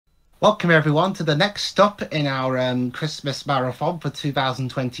Welcome everyone to the next stop in our Christmas marathon for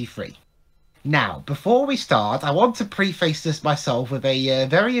 2023. Now, before we start, I want to preface this myself with a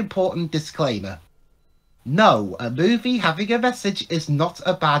very important disclaimer. No, a movie having a message is not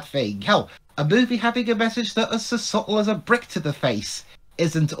a bad thing. Hell, a movie having a message that is as subtle as a brick to the face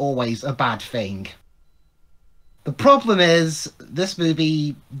isn't always a bad thing. The problem is, this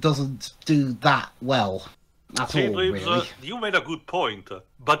movie doesn't do that well. Really. You made a good point,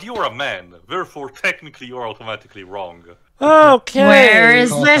 but you're a man, therefore technically you're automatically wrong. Okay. Where is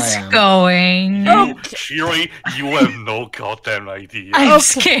this going? Shiri, you have no goddamn idea. I'm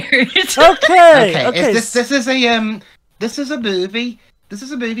scared. Okay. This is a movie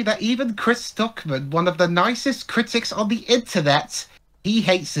that even Chris Stuckman, one of the nicest critics on the internet, he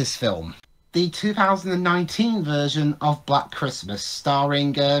hates this film. The 2019 version of Black Christmas,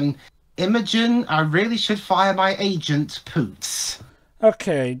 starring Imogen, I really should fire my agent, Poots.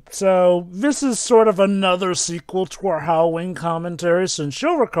 Okay, so this is sort of another sequel to our Halloween commentary, since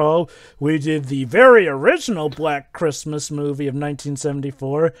you'll recall we did the very original Black Christmas movie of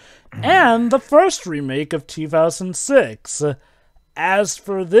 1974 and the first remake of 2006. As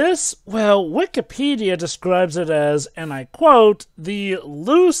for this, well, Wikipedia describes it as, and I quote, the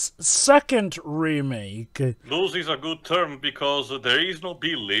loose second remake. Loose is a good term because there is no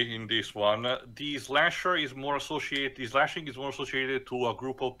Billy in this one. The slashing is more associated to a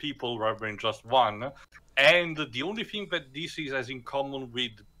group of people rather than just one. And the only thing that this has in common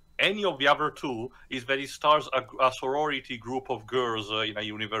with any of the other two is that it stars a sorority group of girls in a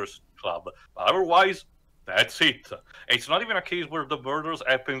university club. Otherwise, that's it. It's not even a case where the murders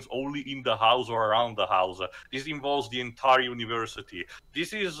happens only in the house or around the house. This involves the entire university.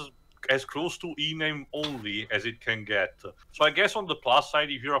 This is as close to E-name only as it can get. So I guess on the plus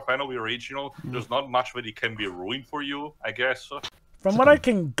side, if you're a fan of the original, there's not much that it can be ruined for you, I guess. From what I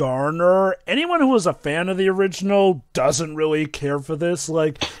can garner, anyone who was a fan of the original doesn't really care for this.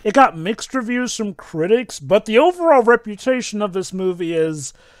 Like, it got mixed reviews from critics, but the overall reputation of this movie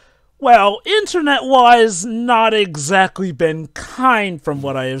is, well, internet-wise, not exactly been kind from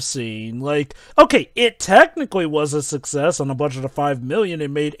what I have seen. Like, okay, it technically was a success. On a budget of $5 million, it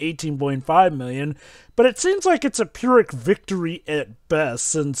made $18.5 million, but it seems like it's a Pyrrhic victory at best,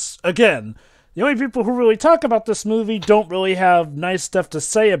 since, again, the only people who really talk about this movie don't really have nice stuff to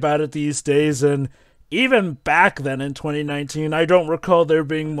say about it these days, and even back then in 2019, I don't recall there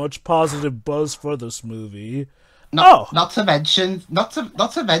being much positive buzz for this movie. Not to mention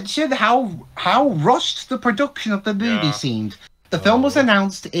how rushed the production of the movie seemed. The film was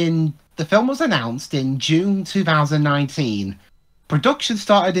announced in June 2019. Production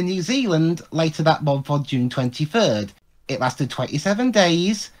started in New Zealand later that month on June 23rd. It lasted 27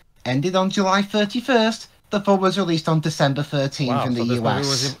 days, ended on July 31st. The film was released on December 13th in the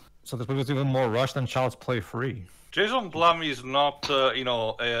US. So this movie was even more rushed than Child's Play 3. Jason Blum is not,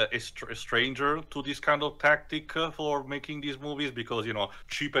 a stranger to this kind of tactic for making these movies because,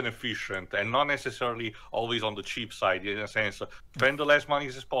 cheap and efficient and not necessarily always on the cheap side. In a sense, spend the less money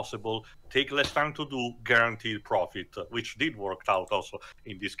as possible, take less time to do, guaranteed profit, which did work out also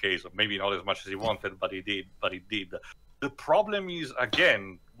in this case. Maybe not as much as he wanted, but it did. The problem is,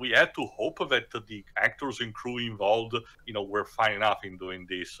 again, we had to hope that the actors and crew involved, were fine enough in doing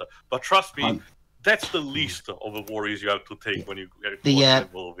this. But trust me, that's the least of the worries you have to take when you watch the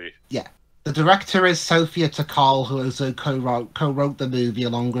movie. Yeah. The director is Sophia Takal, who also co-wrote the movie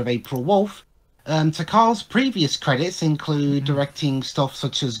along with April Wolf. Takal's previous credits include directing stuff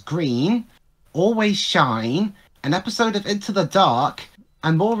such as Green, Always Shine, an episode of Into the Dark,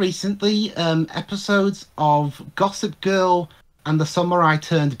 and more recently, episodes of Gossip Girl and The Summer I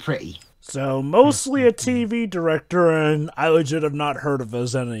Turned Pretty. So, mostly a TV director, and I legit have not heard of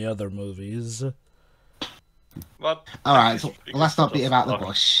as any other movies. Alright, so let's not beat about the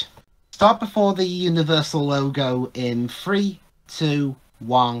bush. Start before the Universal logo in 3, 2,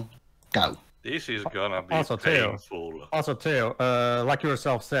 1, go. This is gonna be painful. Also, Teo, like you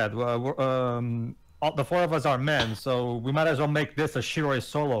yourself said, the four of us are men, so we might as well make this a Shiroi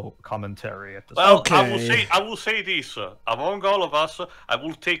solo commentary at this point. Okay. I will say this. Among all of us, I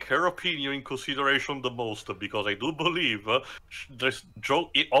will take her opinion in consideration the most, because I do believe,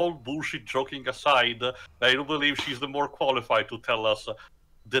 all bullshit joking aside, I do believe she's the more qualified to tell us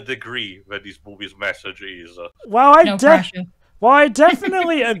the degree that this movie's message is. Well, I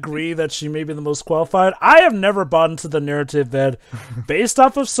definitely agree that she may be the most qualified. I have never bought into the narrative that, based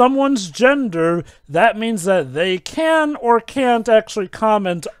off of someone's gender, that means that they can or can't actually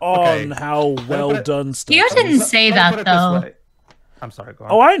comment on how well done stuff is. You didn't say that, though. I'm sorry, go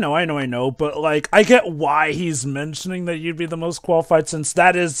on. Oh, I know, but, like, I get why he's mentioning that you'd be the most qualified, since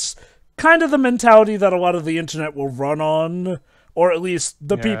that is kind of the mentality that a lot of the internet will run on, or at least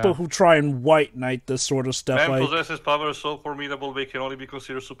the people who try and white knight this sort of stuff. Man like, possesses powers so formidable they can only be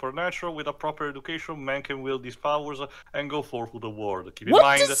considered supernatural. With a proper education, man can wield these powers and go forth with the world. Keep in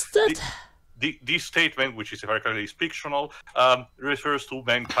mind, this statement, which is very fictional, refers to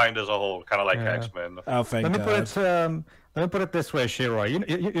mankind as a whole, kind of like X-Men. Oh, thank God. Let me put it this way, Shiro.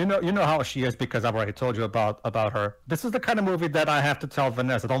 You know how she is because I've already told you about her. This is the kind of movie that I have to tell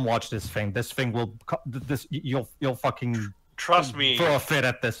Vanessa, don't watch this thing. This thing will you'll fucking trust me, throw a fit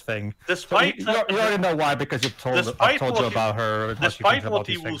at this thing. Despite you already know why because I've told you about her. Despite what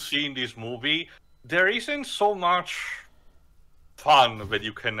you will see in this movie, there isn't so much fun that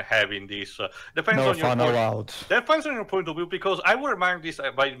you can have in this. Depends on your point of view, because I will remind this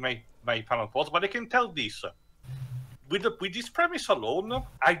by my final thoughts, but I can tell this. With this premise alone,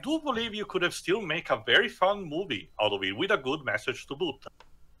 I do believe you could have still make a very fun movie out of it with a good message to boot.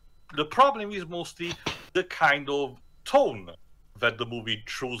 The problem is mostly the kind of tone that the movie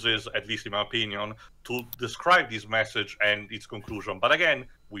chooses, at least in my opinion, to describe this message and its conclusion. But again,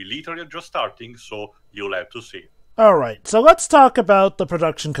 we literally are just starting, so you'll have to see. Alright, so let's talk about the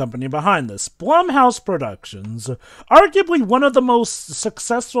production company behind this. Blumhouse Productions, arguably one of the most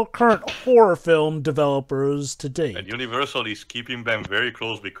successful current horror film developers to date. And Universal is keeping them very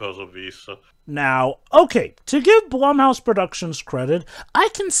close because of this. Now, okay, to give Blumhouse Productions credit, I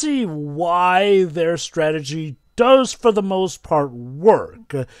can see why their strategy does, for the most part,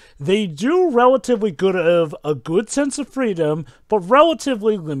 work. They do relatively good of a good sense of freedom, but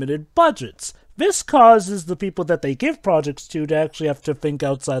relatively limited budgets. This causes the people that they give projects to actually have to think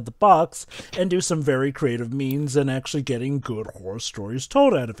outside the box and do some very creative means and actually getting good horror stories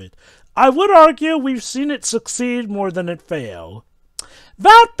told out of it. I would argue we've seen it succeed more than it fail.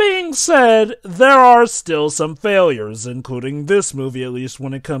 That being said, there are still some failures, including this movie at least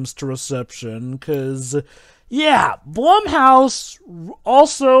when it comes to reception, because, yeah, Blumhouse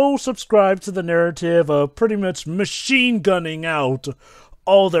also subscribed to the narrative of pretty much machine gunning out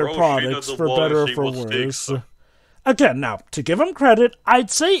all their products, for better or for worse. Again, now, to give them credit,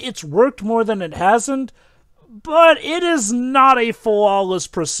 I'd say it's worked more than it hasn't, but it is not a flawless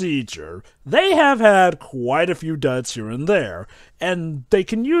procedure. They have had quite a few duds here and there, and they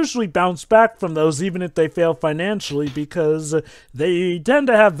can usually bounce back from those even if they fail financially because they tend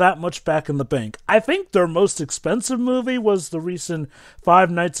to have that much back in the bank. I think their most expensive movie was the recent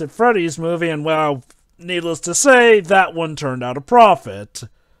Five Nights at Freddy's movie, and well, needless to say, that one turned out a profit.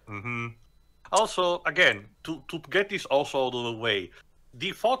 Also, again, to get this also out of the way,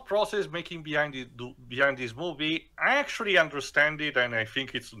 the thought process making behind this movie, I actually understand it, and I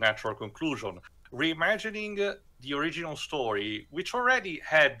think it's a natural conclusion. Reimagining the original story, which already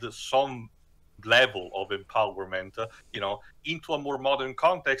had some level of empowerment, into a more modern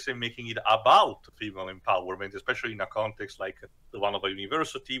context and making it about female empowerment, especially in a context like the one of a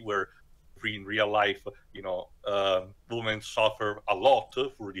university where in real life, women suffer a lot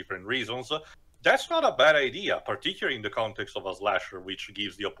for different reasons. That's not a bad idea, particularly in the context of a slasher, which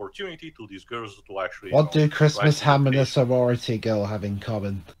gives the opportunity to these girls to actually... What do Christmas Ham and a sorority girl have in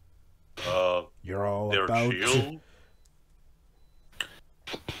common? You're all they're about... chill.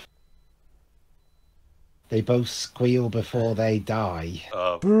 They both squeal before they die.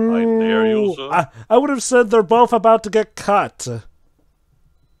 I dare you, sir. I would have said they're both about to get cut.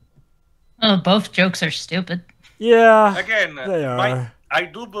 Oh, both jokes are stupid. Yeah, Again, they are. I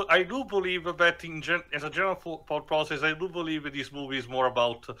do believe that as a general thought process, I do believe that this movie is more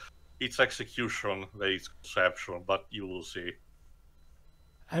about its execution than its conception, but you will see.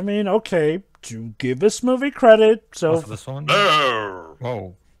 I mean, okay, to give this movie credit, so... What's this one? No!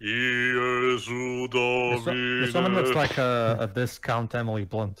 Whoa. This one looks like a discount Emily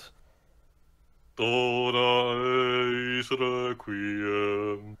Blunt.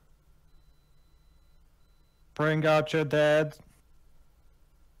 Bring out your dad.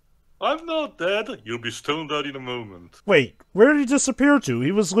 I'm not dead. You'll be stone dead in a moment. Wait, where did he disappear to?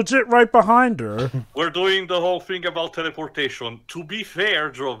 He was legit right behind her. We're doing the whole thing about teleportation. To be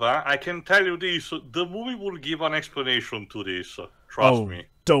fair, Jova, I can tell you this. The movie will give an explanation to this. Trust me.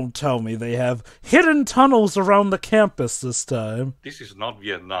 Don't tell me they have hidden tunnels around the campus this time. This is not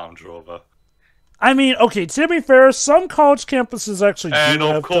Vietnam, Jova. I mean, okay, to be fair, some college campuses actually do have And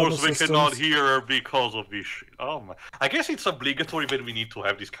of course tunnel we systems. cannot hear her because of this shit. Oh my. I guess it's obligatory that we need to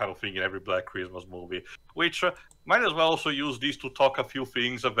have this kind of thing in every Black Christmas movie. Which, might as well also use this to talk a few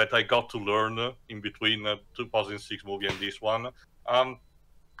things that I got to learn in between 2006 movie and this one.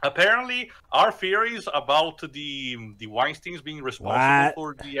 Apparently, our theories about the Weinsteins being responsible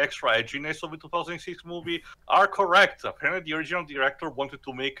for the extra edginess of the 2006 movie are correct. Apparently, the original director wanted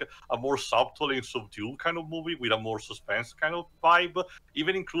to make a more subtle and subdued kind of movie with a more suspense kind of vibe.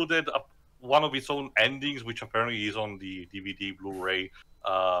 Even included one of its own endings, which apparently is on the DVD, Blu-ray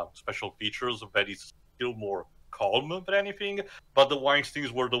special features, that is still more calm than anything, but the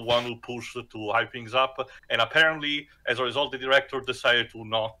Weinsteins were the one who pushed to hype things up, and apparently, as a result, the director decided to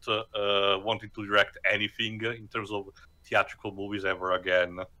not wanting to direct anything in terms of theatrical movies ever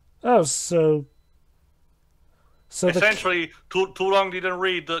again. Oh, so essentially, too long didn't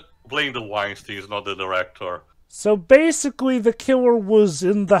read. Blame the Weinsteins, not the director. So basically, the killer was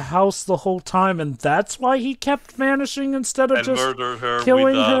in the house the whole time, and that's why he kept vanishing instead of and just murdered her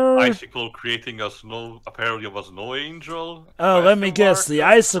killing with her. Icicle, creating a snow. Apparently, a snow angel. Oh, let me guess. The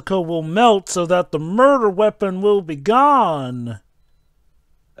icicle will melt so that the murder weapon will be gone.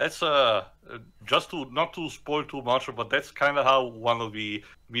 That's just to not to spoil too much, but that's kind of how one of the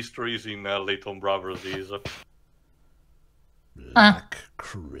mysteries in Layton Brothers is. Black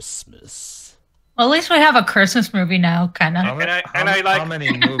Christmas. Well, at least we have a Christmas movie now, kind of. How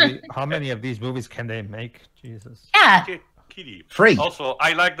many of these movies can they make? Jesus. Yeah. Kitty. 3. Also,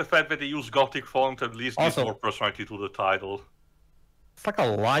 I like the fact that they use Gothic font. At least gives more personality to the title. It's like a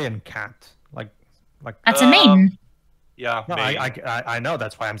lion cat. Like. That's a mane. Yeah. No, I know.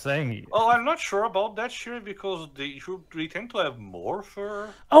 That's why I'm saying. Oh, I'm not sure about that, Shiri, because they tend to have more fur.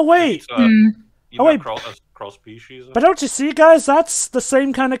 Oh wait. Cross species. But don't you see, guys? That's the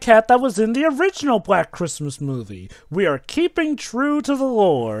same kind of cat that was in the original Black Christmas movie. We are keeping true to the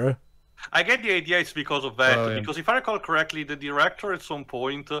lore. I get the idea it's because of that. Because if I recall correctly, the director at some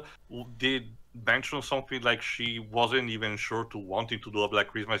point did mention something like she wasn't even sure to wanting to do a Black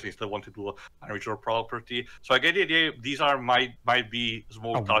Christmas, instead wanted to do an original property. So I get the idea these might be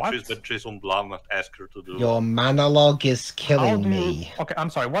small touches that Jason Blum asked her to do. Your monologue is killing me. Okay, I'm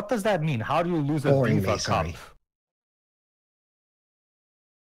sorry. What does that mean? How do you lose a Diva Cup?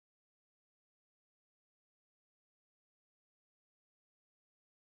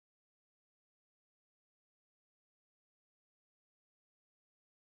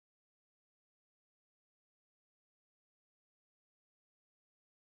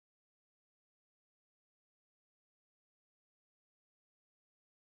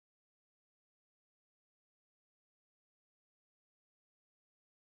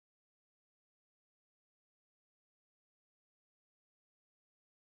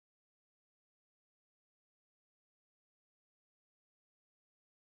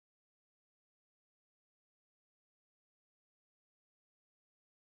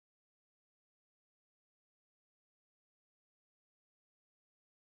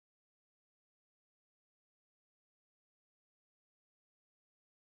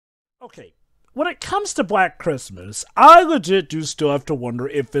 Okay, when it comes to Black Christmas, I legit do still have to wonder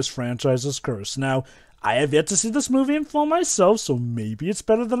if this franchise is cursed. Now, I have yet to see this movie in full myself, so maybe it's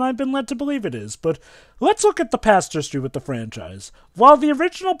better than I've been led to believe it is, but let's look at the past history with the franchise. While the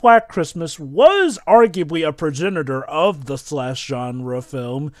original Black Christmas was arguably a progenitor of the slash genre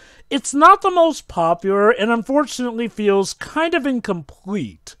film, it's not the most popular and unfortunately feels kind of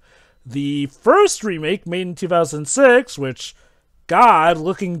incomplete. The first remake, made in 2006, which, God,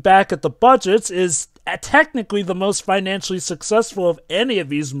 looking back at the budgets, is technically the most financially successful of any of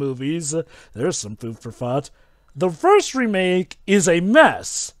these movies. There's some food for thought. The first remake is a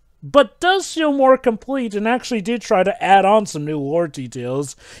mess, but does feel more complete and actually did try to add on some new lore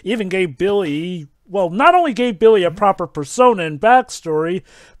details. Even gave Billy, well, not only gave Billy a proper persona and backstory,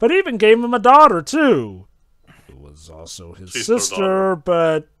 but even gave him a daughter, too. Who was also his sister,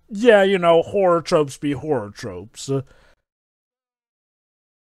 but yeah, you know, horror tropes be horror tropes.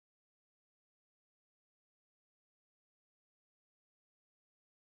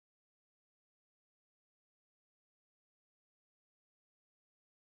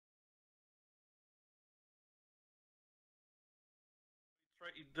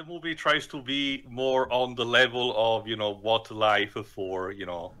 The movie tries to be more on the level of, you know, what life for,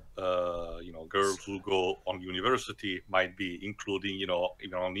 girls who go on university might be, including,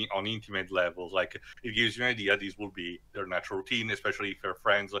 on intimate levels. Like, it gives you an idea this will be their natural routine, especially if they're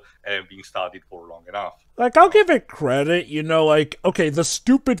friends and being studied for long enough. Like, I'll give it credit, okay, the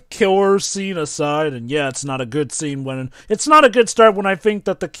stupid killer scene aside, and yeah, it's not a good scene it's not a good start when I think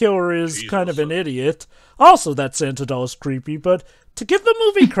that the killer is kind of an idiot. Also, that Santa doll is creepy, but to give the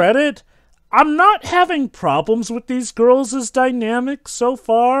movie credit, I'm not having problems with these girls' dynamics so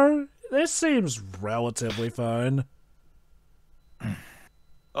far. This seems relatively fine.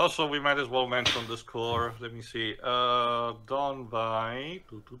 Also, we might as well mention the score. Let me see. Done by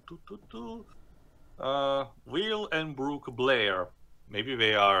Will and Brooke Blair. Maybe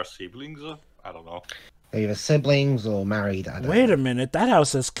they are siblings. I don't know. Either siblings or married. I don't Wait know. a minute, that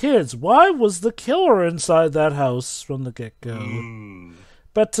house has kids. Why was the killer inside that house from the get-go?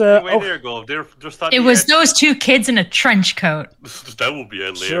 But Anyway, there you go. They're It was those two kids in a trench coat. That would be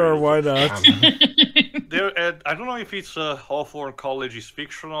hilarious. sure, why not? I don't know if it's Hawthorne College is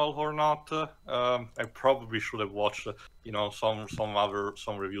fictional or not. I probably should have watched,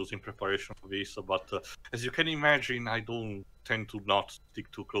 some reviews in preparation for this. But as you can imagine, I don't tend to not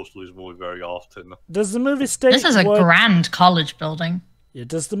stick too close to this movie very often. Does the movie state This is a grand college building. Yeah,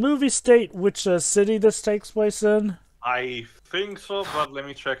 does the movie state which city this takes place in? I think so, but let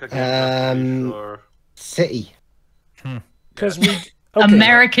me check again. Sure. City. Because Yes.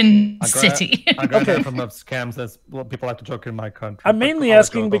 American City. I got that from the scams. That's what people like to joke in my country. I'm mainly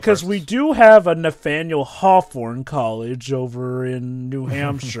asking because we do have a Nathaniel Hawthorne College over in New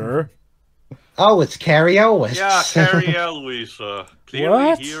Hampshire. Oh, it's Carrie Elwes. Yeah, Carrie Elwes. Clearly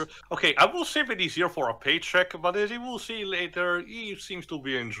What? here. Okay, I will say that he's here for a paycheck, but as you will see later, he seems to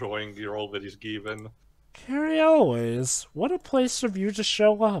be enjoying the role that he's given. Carrie Elwes, what a place for you to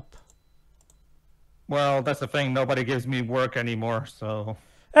show up. Well, that's the thing. Nobody gives me work anymore, so...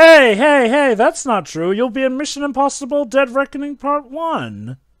 Hey, that's not true. You'll be in Mission Impossible Dead Reckoning Part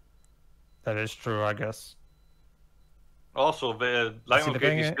 1. That is true, I guess. Also, the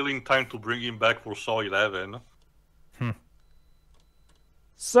Lionsgate is still in time to bring him back for Saw 11.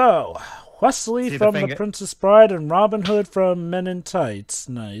 So, Wesley from The Princess Bride and Robin Hood from Men in Tights.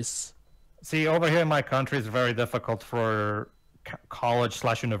 Nice. See, over here in my country, it's very difficult for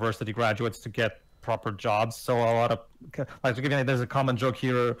college/university graduates to get proper jobs. So a lot of, like, to give you, there's a common joke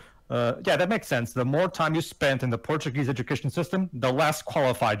here. Yeah, that makes sense. The more time you spent in the Portuguese education system, the less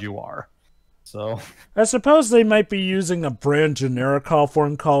qualified you are. So I suppose they might be using a brand generic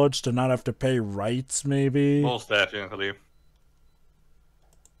Hawthorne College to not have to pay rights, maybe. Most definitely.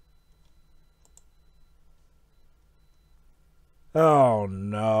 Oh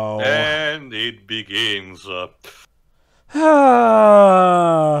no. And it begins. Look.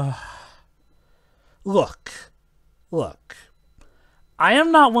 I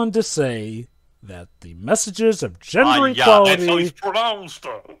am not one to say that the messages of gender equality... That's how it's pronounced.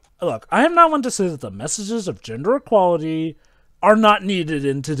 Look, I am not one to say that the messages of gender equality are not needed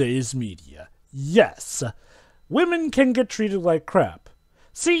in today's media. Yes, women can get treated like crap.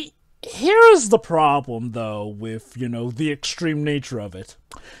 See, here is the problem, though, with, the extreme nature of it.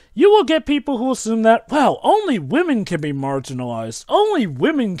 You will get people who assume that, well, only women can be marginalized, only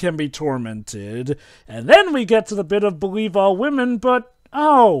women can be tormented, and then we get to the bit of believe all women, but,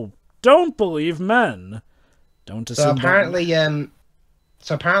 don't believe men. Don't assume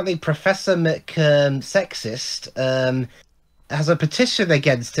So apparently Professor McSexist has a petition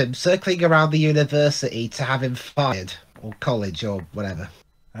against him circling around the university to have him fired, or college, or whatever.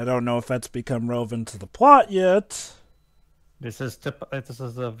 I don't know if that's become relevant to the plot yet. this is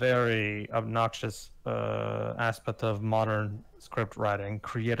a very obnoxious aspect of modern script writing.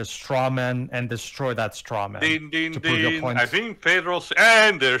 Create a straw man and destroy that straw man. Ding. I think Pedro's...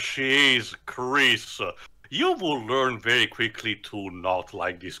 And there she is, Chris. You will learn very quickly to not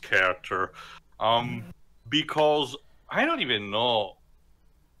like this character. Because I don't even know.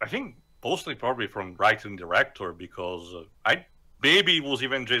 I think mostly probably from writer and director, because maybe it was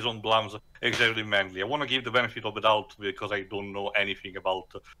even Jason Blum's executive manly. I want to give the benefit of the doubt because I don't know anything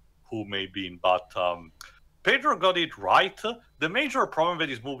about who may be in, but Pedro got it right. The major problem that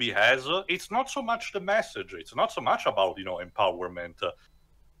this movie has, it's not so much the message. It's not so much about, empowerment.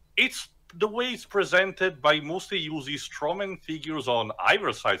 It's the way it's presented by mostly using strawman figures on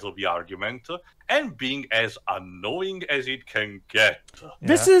either sides of the argument and being as annoying as it can get.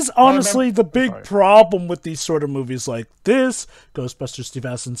 This is honestly the big problem with these sort of movies like this, Ghostbusters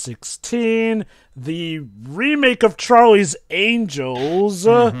 2016, the remake of Charlie's Angels.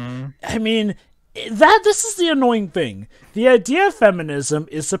 I mean, this is the annoying thing. The idea of feminism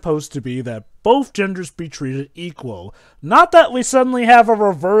is supposed to be that both genders be treated equal. Not that we suddenly have a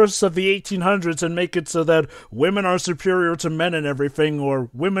reverse of the 1800s and make it so that women are superior to men and everything,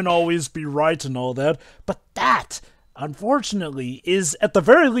 or women always be right and all that. But that, unfortunately, is at the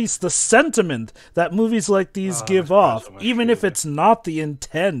very least the sentiment that movies like these give off, even if it's not the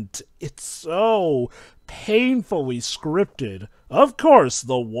intent. It's so painfully scripted. Of course,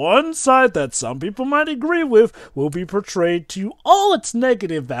 the one side that some people might agree with will be portrayed to all its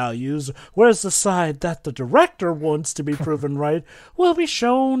negative values, whereas the side that the director wants to be proven right will be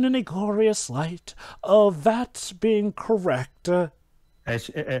shown in a glorious light of that being correct.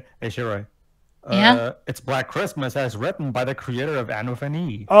 Hey, Shiroi. Yeah? It's Black Christmas as written by the creator of Anne with an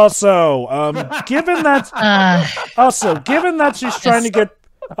E. Also, given that she's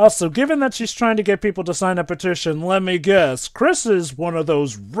trying to get people to sign a petition, let me guess, Chris is one of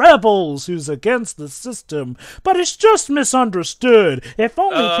those rebels who's against the system, but it's just misunderstood. If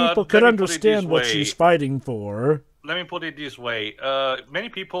only people could understand what she's fighting for. Let me put it this way. Many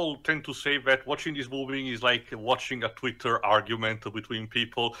people tend to say that watching this movie is like watching a Twitter argument between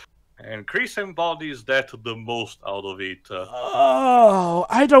people. And Chris embodies that the most out of it. Oh,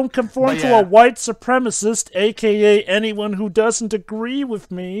 I don't conform to a white supremacist, aka anyone who doesn't agree with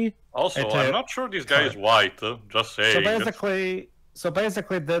me. Also, I'm not sure this guy is white. Just saying. So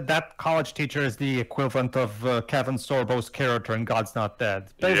basically, that college teacher is the equivalent of Kevin Sorbo's character in God's Not Dead.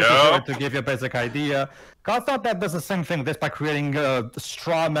 Basically, to give you a basic idea, God's Not Dead does the same thing. This by creating a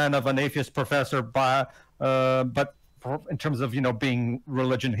straw man of an atheist professor, but in terms of being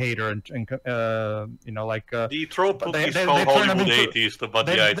religion hater and the trope of this whole Hollywood atheist, but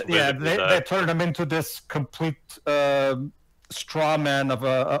they turn him into this complete straw man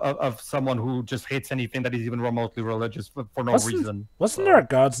of someone who just hates anything that is even remotely religious for no reason. Wasn't there a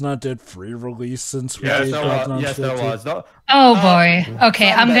God's Not Dead free release since we gave God's Not Dead? Yes, there was. Oh boy.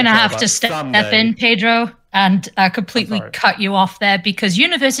 Okay, I'm gonna have to step in, Pedro, and completely cut you off there, because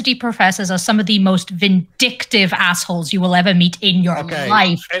university professors are some of the most vindictive assholes you will ever meet in your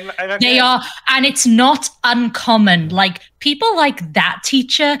life. They are, and it's not uncommon. Like, people like that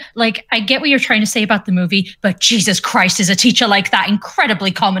teacher, like, I get what you're trying to say about the movie, but Jesus Christ, is a teacher like that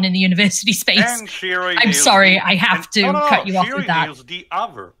incredibly common in the university space? I'm sorry, I have to cut you off with that. Nails the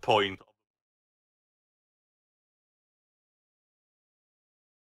other point.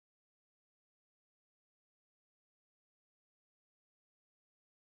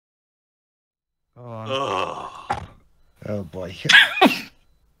 Oh boy.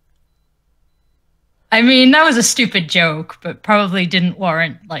 I mean, that was a stupid joke, but probably didn't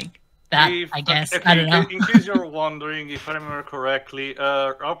warrant like that, I guess. I don't know. In case you're wondering, if I remember correctly,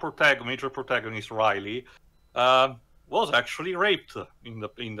 our major protagonist, Riley, was actually raped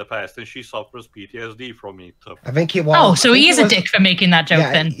in the past, and she suffers PTSD from it. I think it was. Oh, so he is a dick for making that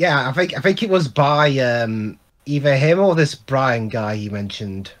joke then. Yeah, I think it was by either him or this Brian guy you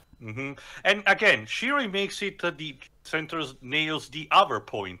mentioned. Mm-hmm. And again, Shiri makes it nails the other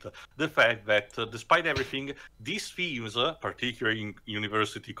point, the fact that despite everything, these themes, particularly in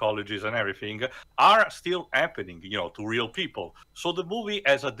university colleges and everything, are still happening, to real people. So the movie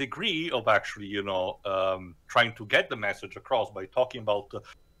has a degree of actually, trying to get the message across by talking about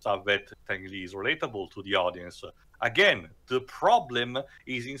stuff that technically is relatable to the audience. Again, the problem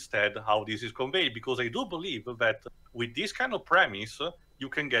is instead how this is conveyed, because I do believe that with this kind of premise, you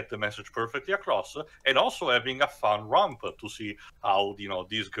can get the message perfectly across, and also having a fun romp to see how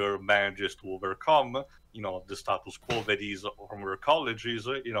this girl manages to overcome the status quo that is from her colleges,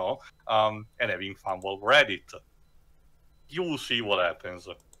 and having fun while we're at it. You will see what happens.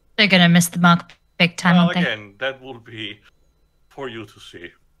 They're gonna miss the mark big time. Well, again, that will be for you to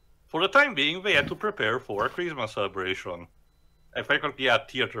see. For the time being, they had to prepare for a Christmas celebration. Effectively, a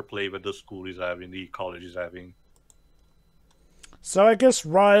theater play that the school is having, the college is having. So I guess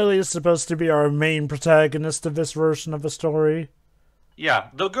Riley is supposed to be our main protagonist of this version of the story. Yeah,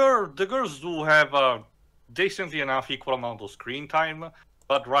 the girls do have a decently enough equal amount of screen time,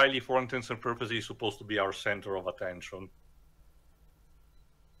 but Riley, for intents and purposes, is supposed to be our center of attention.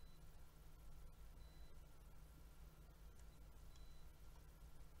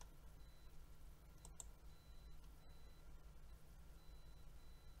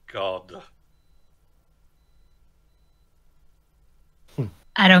 God.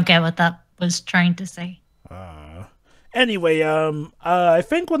 I don't get what that was trying to say. Anyway, I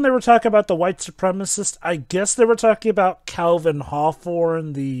think when they were talking about the white supremacist, I guess they were talking about Calvin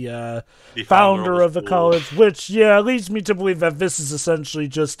Hawthorne, the founder of the college, which, leads me to believe that this is essentially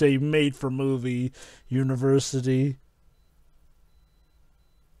just a made-for-movie university.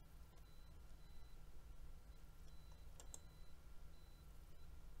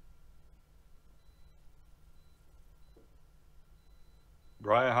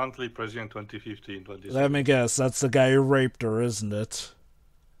 Brian Huntley, President 2015. Let me guess, that's the guy who raped her, isn't it?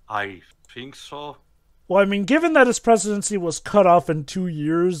 I think so. Well, I mean, given that his presidency was cut off in 2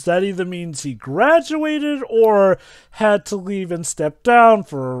 years, that either means he graduated or had to leave and step down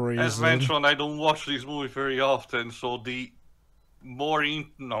for a reason. As mentioned, I don't watch these movies very often, so the more,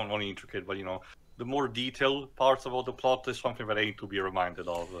 not intricate, but the more detailed parts about the plot is something that I need to be reminded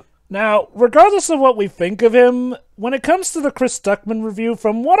of. Now, regardless of what we think of him, when it comes to the Chris Stuckman review,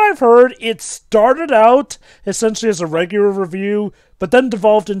 from what I've heard, it started out essentially as a regular review, but then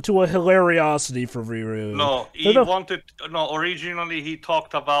devolved into a hilariosity for review. No, originally he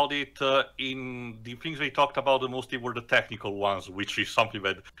talked about it in the things he talked about the mostly were the technical ones, which is something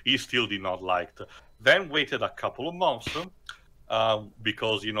that he still did not like. Then waited a couple of months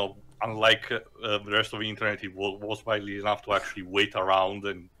because, unlike the rest of the internet, he was widely enough to actually wait around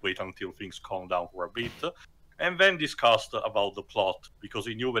and wait until things calm down for a bit. And then discussed about the plot, because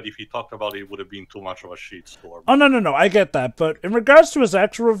he knew that if he talked about it, it would have been too much of a shitstorm. Oh, no, I get that. But in regards to his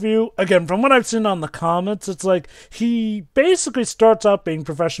actual review, again, from what I've seen on the comments, it's like he basically starts out being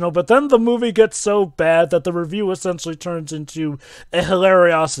professional, but then the movie gets so bad that the review essentially turns into a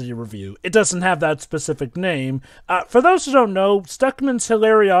hilariosity review. It doesn't have that specific name. For those who don't know, Stuckman's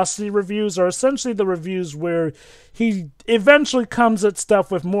hilariosity reviews are essentially the reviews where he eventually comes at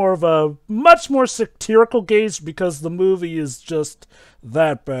stuff with more of a much more satirical gaze because the movie is just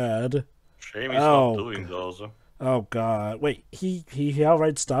that bad. Shame he's not doing those. Oh God! Wait, he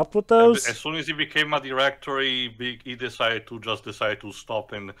outright stopped with those? As soon as he became a director, he decided to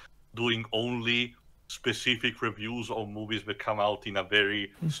stop and doing only specific reviews of movies that come out in a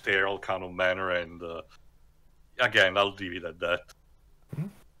very sterile kind of manner. And again, I'll leave it at that.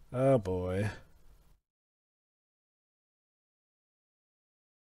 Oh boy.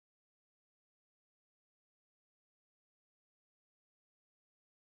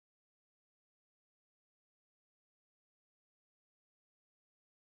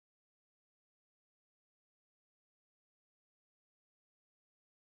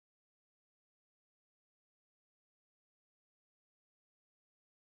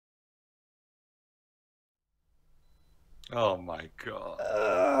 Oh my God.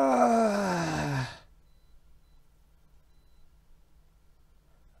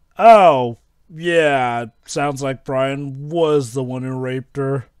 Oh, yeah. Sounds like Brian was the one who raped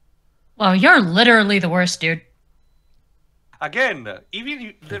her. Well, you're literally the worst, dude. Again, let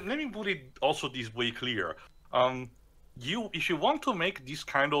me put it also this way clear. If you want to make this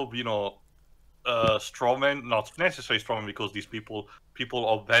kind of, strawman, not necessarily strawman, because these people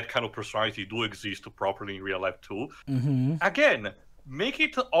of that kind of personality do exist properly in real life too. Again, make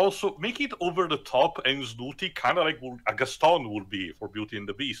it over the top and snooty, kind of like a Gaston would be for Beauty and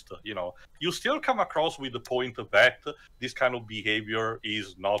the Beast. You still come across with the point that this kind of behavior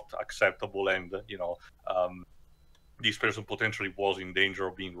is not acceptable, and this person potentially was in danger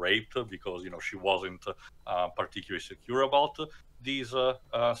of being raped because she wasn't particularly secure about these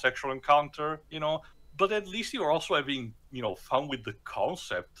sexual encounter. But at least you're also having fun with the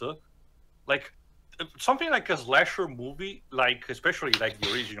concept, like something like a slasher movie, like especially like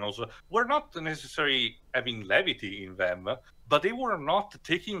the originals, were not necessarily having levity in them, but they were not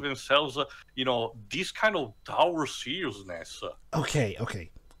taking themselves this kind of dour seriousness. Okay,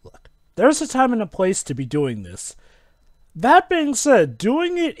 look, there's a time and a place to be doing this. That being said,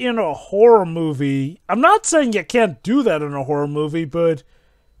 doing it in a horror movie, I'm not saying you can't do that in a horror movie, but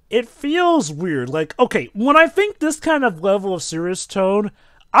it feels weird. Like, okay, when I think this kind of level of serious tone,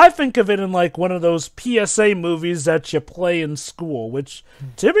 I think of it in like one of those PSA movies that you play in school, which,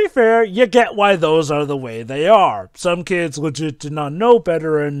 to be fair, you get why those are the way they are. Some kids legit did not know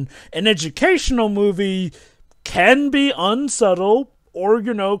better, and an educational movie can be unsubtle, or,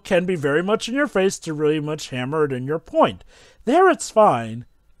 can be very much in your face to really much hammer it in your point. There it's fine.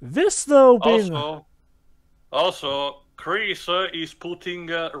 This, though, being... Also, Chris is putting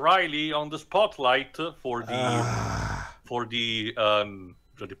Riley on the spotlight for the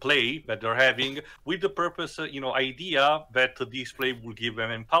play that they're having, with the purpose, idea that this play will give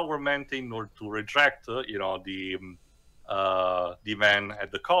them empowerment in order to reject, the man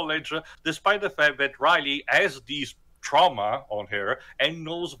at the college, despite the fact that Riley has these trauma on her and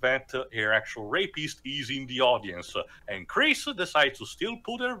knows that her actual rapist is in the audience, and Chris decides to still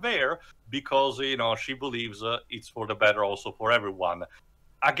put her there because she believes it's for the better also for everyone.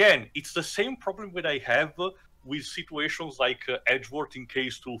 Again, it's the same problem that I have with situations like Edgeworth in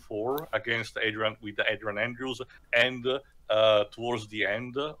Case 2-4 against Adrian Andrews, and towards the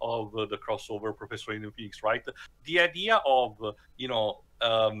end of the crossover Professor Layton Phoenix, right? The idea of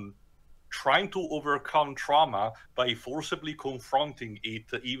trying to overcome trauma by forcibly confronting it,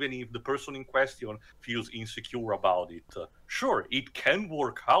 even if the person in question feels insecure about it. Sure, it can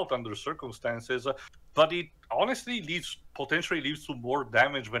work out under circumstances, but it honestly potentially leads to more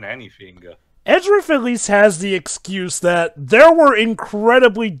damage than anything. Edgeworth at least has the excuse that there were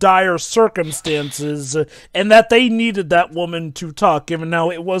incredibly dire circumstances and that they needed that woman to talk, given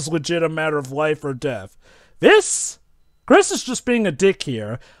now it was legit a matter of life or death. This Chris is just being a dick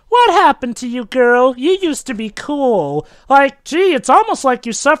here. What happened to you, girl? You used to be cool. Like, gee, it's almost like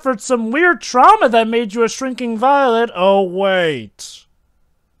you suffered some weird trauma that made you a shrinking violet. Oh, wait.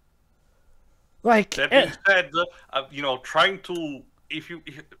 Like, that being said, you know, trying to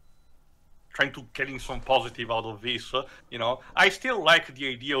getting some positive out of this, you know, I still like the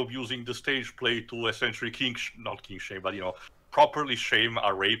idea of using the stage play to essentially not king shame, but, you know, properly shame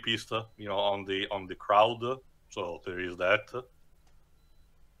a rapist, you know, on the crowd. So there is that.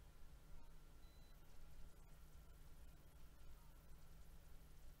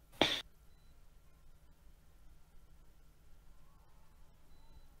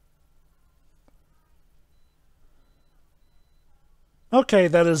 okay,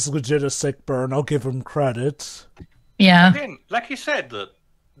 that is legit a sick burn. I'll give him credit. Yeah. Again, like he said,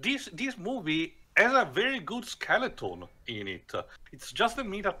 this movie has a very good skeleton in it. It's just the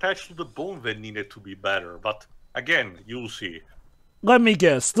meat attached to the bone that needed to be better. But again, you'll see. Let me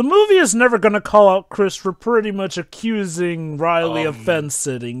guess. The movie is never going to call out Chris for pretty much accusing Riley of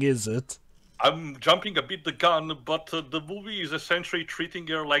fence-sitting, is it? I'm jumping a bit the gun, but the movie is essentially treating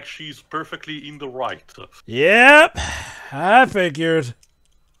her like she's perfectly in the right. Yep, I figured.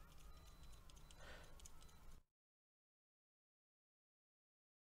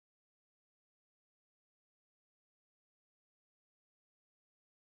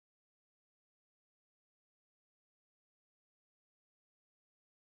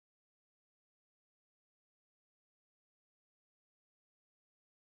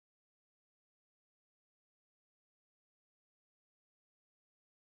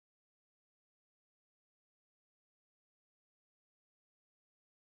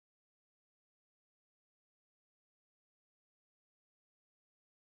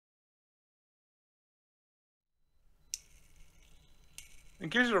 In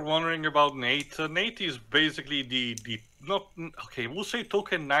case you're wondering about Nate, Nate is basically we'll say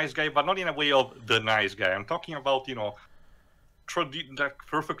token nice guy, but not in a way of the nice guy. I'm talking about, you know, that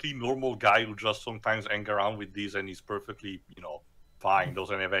perfectly normal guy who just sometimes hang around with these and he's perfectly, you know, fine,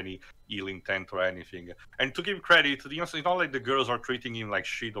 doesn't have any ill intent or anything. And to give credit, you know, it's not like the girls are treating him like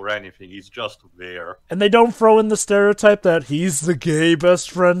shit or anything. He's just there. And they don't throw in the stereotype that he's the gay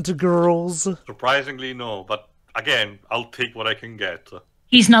best friend to girls. Surprisingly, no. But again, I'll take what I can get.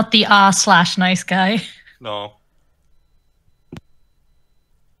 He's not the r/nice guy. No.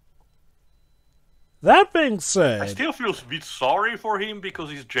 That being said, I still feel a bit sorry for him because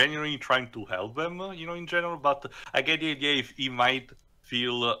he's genuinely trying to help them, you know, in general. But I get the idea if he might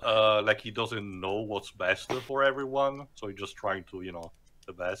feel like he doesn't know what's best for everyone, so he's just trying to, you know,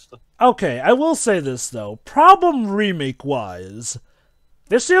 the best. Okay, I will say this though. Problem remake-wise,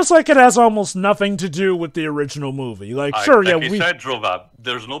 this feels like it has almost nothing to do with the original movie. Like, sure, yeah, we said, Drova,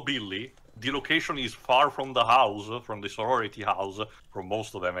 there's no Billy. The location is far from the house, from the sorority house, from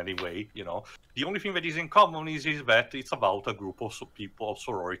most of them anyway, you know. The only thing that is in common is that it's about a group of people, of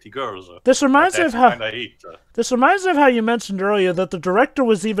sorority girls. This reminds me of how you mentioned earlier that the director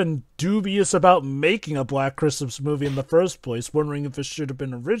was even dubious about making a Black Christmas movie in the first place, wondering if it should have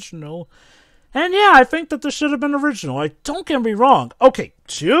been original. And yeah, I think that this should have been original. Like, don't get me wrong. Okay,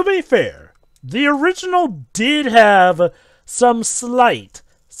 to be fair, the original did have some slight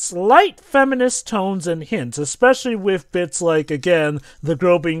feminist tones and hints, especially with bits like, again, the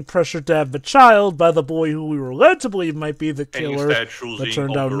girl being pressured to have a child by the boy who we were led to believe might be the killer, but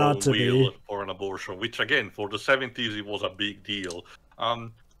turned out not to be. For an abortion, which again, for the 70s, it was a big deal.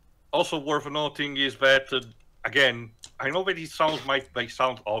 Also worth noting is that, again, I know that it might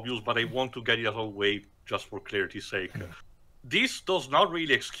sound obvious, but I want to get it out of the way just for clarity's sake. This does not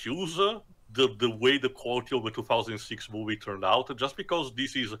really excuse the way the quality of the 2006 movie turned out. Just because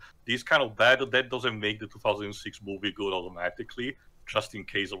this is kind of bad, that doesn't make the 2006 movie good automatically, just in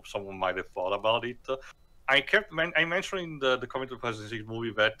case someone might have thought about it. I mentioned in the comment of the 2006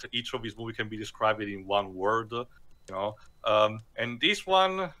 movie that each of these movies can be described in one word, you know. And this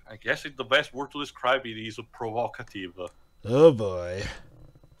one, I guess the best word to describe it is provocative. Oh boy.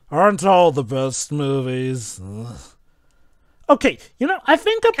 Aren't all the best movies? Okay, you know, I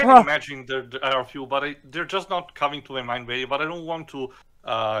think I can imagine there are a few, but they're just not coming to my mind really. But I don't want to,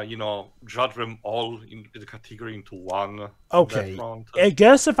 you know, judge them all in the category into one. Okay, I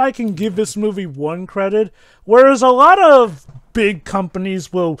guess if I can give this movie one credit, whereas a lot of big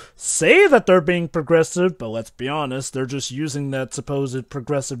companies will say that they're being progressive, but let's be honest, they're just using that supposed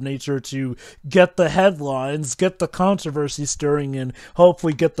progressive nature to get the headlines, get the controversy stirring, and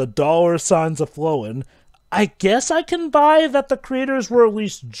hopefully get the dollar signs a-flowing. I guess I can buy that the creators were at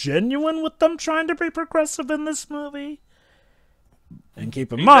least genuine with them trying to be progressive in this movie. And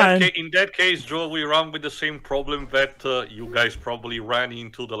keep in mind... in that case, Joe, we run with the same problem that you guys probably ran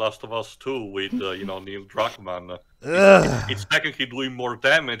into The Last of Us 2 with, Neil Druckmann. It's technically doing more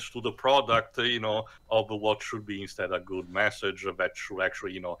damage to the product, of what should be instead a good message that should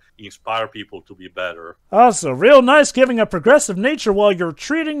actually, inspire people to be better. Also, real nice giving a progressive nature while you're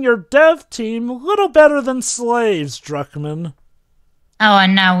treating your dev team a little better than slaves, Druckmann. Oh,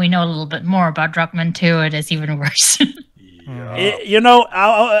 and now we know a little bit more about Druckmann, too. It is even worse.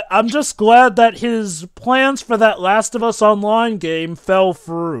 I'm just glad that his plans for that Last of Us Online game fell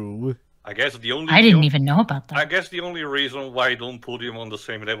through. I didn't even know about that. I guess the only reason why I don't put him on the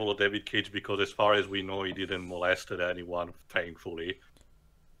same level of David Cage, because as far as we know, he didn't molest anyone, thankfully.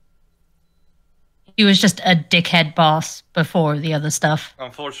 He was just a dickhead boss before the other stuff.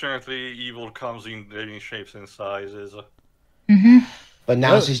 Unfortunately, evil comes in varying shapes and sizes. Mm-hmm. But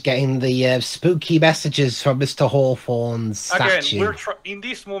now she's getting the spooky messages from Mr. Hawthorne's statue. Again, in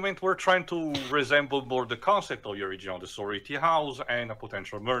this moment, we're trying to resemble more the concept of the original, the sorority house, and a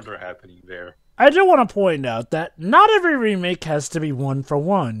potential murder happening there. I do want to point out that not every remake has to be one for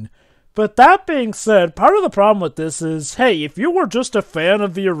one. But that being said, part of the problem with this is, hey, if you were just a fan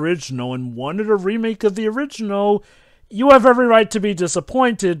of the original and wanted a remake of the original, you have every right to be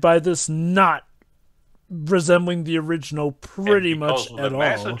disappointed by this not resembling the original pretty much at all.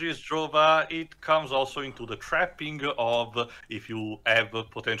 Messages, Jova, it comes also into the trapping of, if you have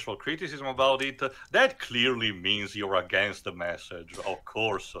potential criticism about it, that clearly means you're against the message, of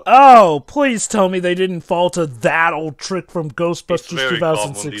course. Oh, please tell me they didn't fall to that old trick from Ghostbusters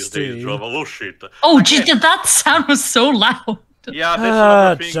 2016. These days, Jova. Oh, shit. Oh, geez, that sound was so loud. Yeah, that's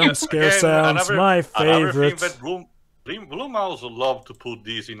another thing. Jump scare sounds, my favorite. Blumhouse love to put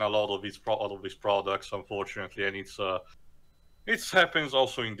this in a lot of his products, unfortunately, and it happens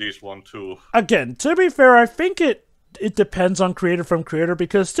also in this one too. Again, to be fair, I think it depends on creator from creator,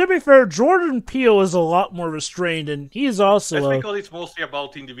 because to be fair, Jordan Peele is a lot more restrained, and he's also That's because it's mostly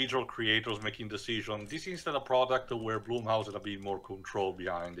about individual creators making decisions. This is instead a product where Blumhouse has a bit more control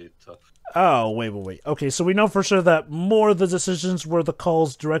behind it. Oh, wait. Okay, so we know for sure that more of the decisions were the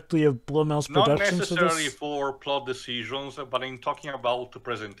calls directly of Blumhouse Production. Not necessarily for plot decisions, but in talking about the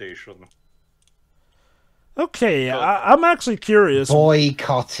presentation. Okay, I'm actually curious.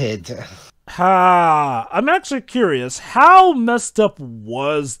 Boycotted. I'm actually curious. How messed up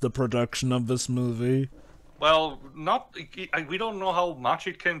was the production of this movie? Well, we don't know how much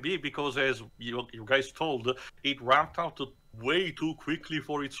it can be, because as you guys told, it ramped out way too quickly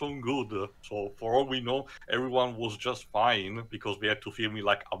for its own good. So for all we know, everyone was just fine because we had to film it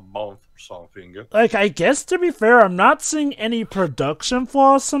like a month or something. Like, I guess to be fair, I'm not seeing any production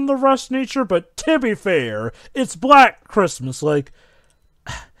flaws from the rush nature, but to be fair, it's Black Christmas. Like,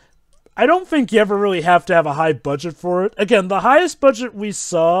 I don't think you ever really have to have a high budget for it. Again, the highest budget we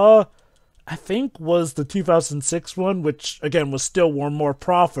saw, I think, was the 2006 one, which, again, was still more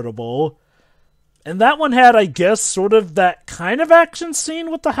profitable. And that one had, I guess, sort of that kind of action scene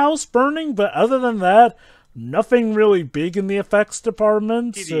with the house burning, but other than that, nothing really big in the effects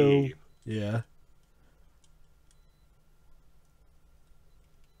department, so, yeah.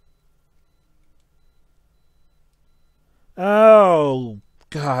 Oh,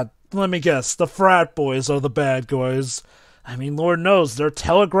 God, let me guess, the frat boys are the bad guys. I mean, Lord knows, they're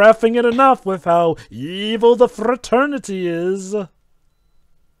telegraphing it enough with how evil the fraternity is.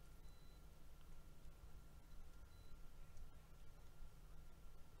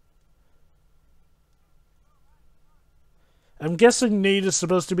 I'm guessing Nate is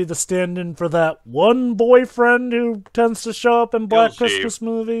supposed to be the stand-in for that one boyfriend who tends to show up in Black Christmas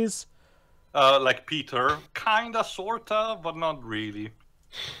movies. Like Peter. Kinda, sorta, but not really.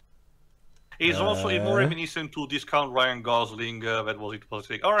 He's also more reminiscent to Discount Ryan Gosling, that was it was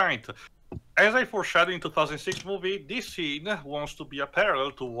like. Alright, as I foreshadowed in 2006 movie, this scene wants to be a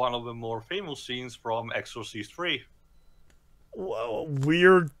parallel to one of the more famous scenes from Exorcist 3.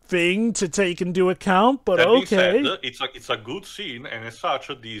 Weird thing to take into account, but okay. Said, it's a good scene, and as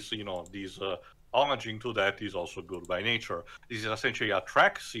such, these homaging to that is also good by nature. This is essentially a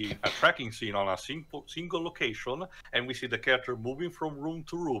tracking scene on a single location, and we see the character moving from room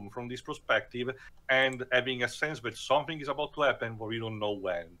to room from this perspective, and having a sense that something is about to happen, but we don't know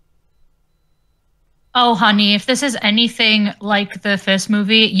when. Oh, honey, if this is anything like the first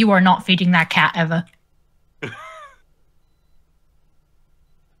movie, you are not feeding that cat ever.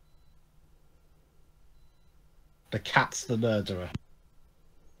 The cat's the murderer.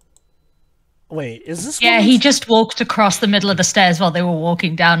 Wait, is this? Yeah, he just walked across the middle of the stairs while they were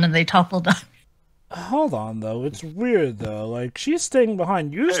walking down, and they toppled down. Hold on, though. It's weird, though. Like, she's staying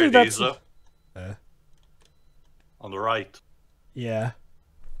behind. Usually that's... On the right. Yeah.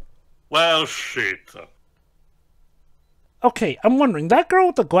 Well, shit. Okay, I'm wondering, that girl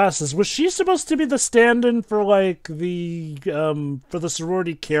with the glasses, was she supposed to be the stand-in for, like, for the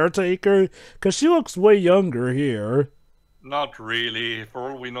sorority caretaker? Because she looks way younger here. Not really. For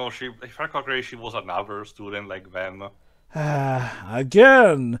all we know, if I recall correctly, she was another student like them.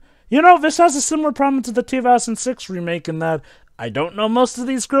 Again. You know, this has a similar problem to the 2006 remake in that I don't know most of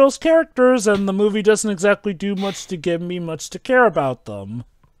these girls' characters, and the movie doesn't exactly do much to give me much to care about them.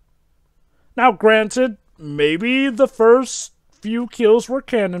 Now, granted, maybe the first few kills were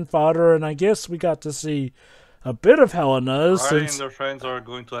cannon fodder, and I guess we got to see a bit of Helena. Riley and their friends are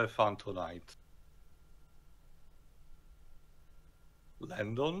going to have fun tonight.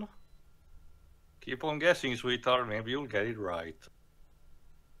 Landon? Keep on guessing, sweetheart. Maybe you'll get it right.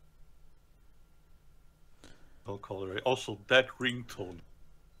 No color. Also, that ringtone.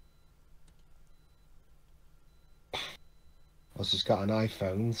 She's got an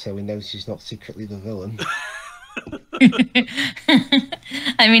iPhone, so we know she's not secretly the villain.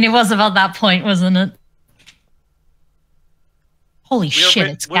 I mean, it was about that point, wasn't it? Holy shit,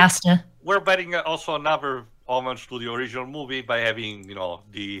 it's Gaster. We're betting also another homage to the original movie by having, you know,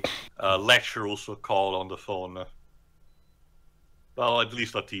 the lecturer also call on the phone. Well, at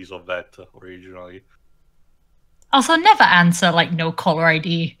least a tease of that originally. Also, never answer, like, no caller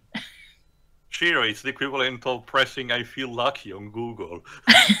ID. Sure, it's the equivalent of pressing I feel lucky on Google.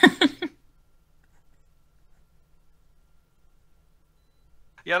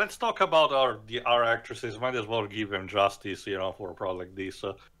 Yeah, let's talk about our actresses. Might as well give them justice, you know, for a product like this.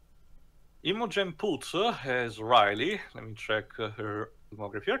 Imogen Poots as Riley. Let me check her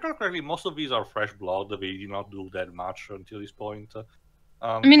filmography. If I recall correctly, most of these are fresh blood. They did not do that much until this point.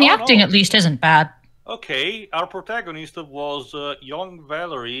 I mean, the acting at least isn't bad. Okay, our protagonist was young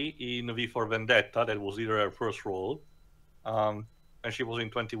Valerie in V for Vendetta. That was either her first role. And she was in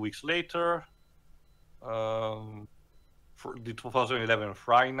 20 Weeks Later. For the 2011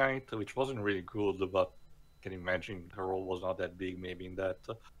 Friday Night, which wasn't really good, but I can imagine her role was not that big maybe in that.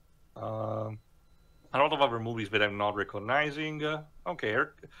 A lot of other movies that I'm not recognizing. Okay,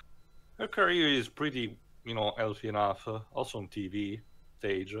 her career is pretty, you know, healthy enough. Also on TV,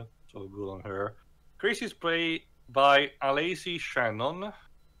 stage, so good on her. Chris is played by Alessi Shannon.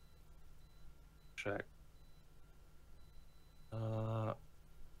 Check.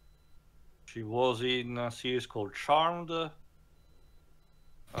 She was in a series called Charmed.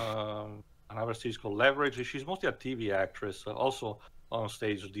 Another series called Leverage. She's mostly a TV actress, also on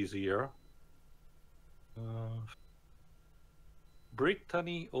stage this year.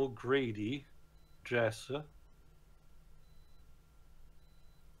 Brittany O'Grady, Jess.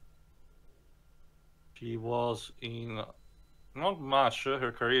 She was in not much.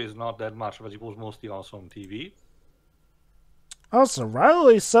 Her career is not that much, but it was mostly also on TV. Also,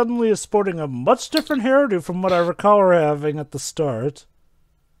 Riley suddenly is sporting a much different hairdo from what I recall her having at the start.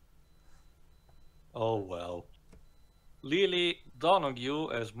 Oh well. Lily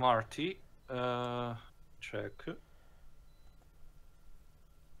Donoghue as Marty. Check.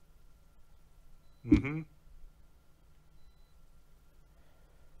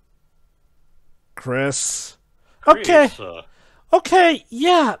 Chris. Okay. Okay,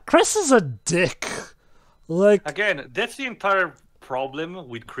 yeah, Chris is a dick. Like, again, that's the entire problem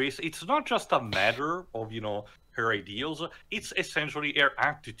with Chris. It's not just a matter of, you know, her ideals. It's essentially her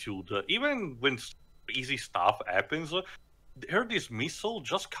attitude. Even when easy stuff happens, her dismissal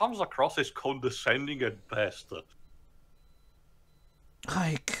just comes across as condescending at best.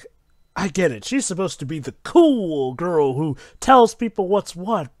 Like, I get it. She's supposed to be the cool girl who tells people what's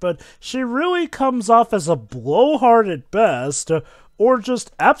what, but she really comes off as a blowhard at best, or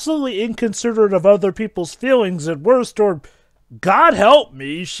just absolutely inconsiderate of other people's feelings at worst, or, God help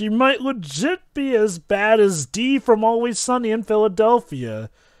me, she might legit be as bad as Dee from Always Sunny in Philadelphia.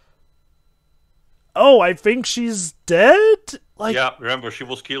 Oh, I think she's dead? Like, yeah, remember, she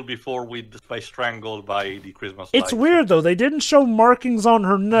was killed before by strangled by the Christmas It's lights. weird, though. They didn't show markings on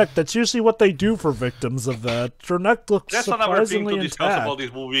her neck. That's usually what they do for victims of that. Her neck looks That's surprisingly another thing to discuss intact. about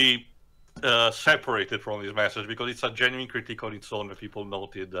this movie, separated from this message, because it's a genuine critique on its own that people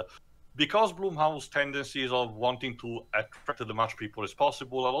noted. Because Blumhouse tendencies of wanting to attract as much people as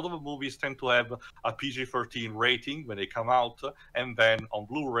possible, a lot of the movies tend to have a PG-13 rating when they come out, and then on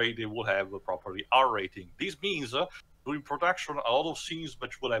Blu-ray they will have a properly R rating. This means during production, a lot of scenes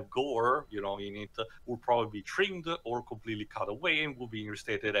which will have gore, you know, in it, will probably be trimmed or completely cut away and will be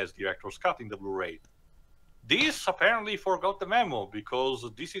restated as director's cut in the Blu-ray. This apparently forgot the memo, because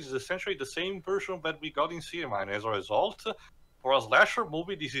this is essentially the same version that we got in cinema, and as a result, for a slasher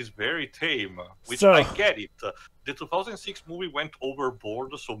movie, this is very tame, which So- I get it. The 2006 movie went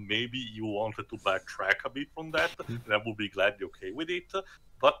overboard, so maybe you wanted to backtrack a bit from that, and I would be gladly okay with it.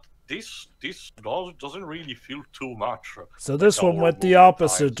 But this doesn't really feel too much. So this like a one horror went the movie at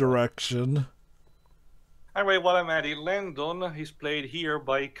opposite times. direction. Anyway, while I'm at it, Landon is played here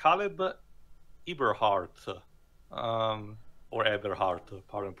by Caleb Eberhardt, or Eberhardt,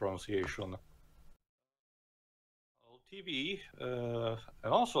 pardon pronunciation. TV, and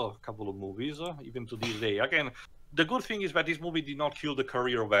also a couple of movies, even to this day. Again, the good thing is that this movie did not kill the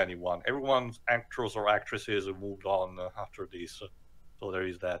career of anyone. Everyone's actors or actresses moved on after this, so there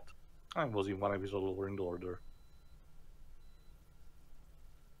is that. I was in one episode over in order.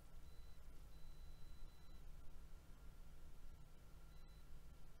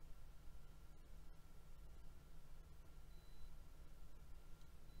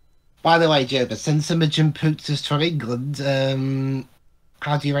 By the way, Joba, since Imogen Poots is from England,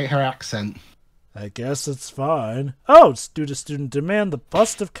 how do you rate her accent? I guess it's fine. Oh, it's due to student demand. The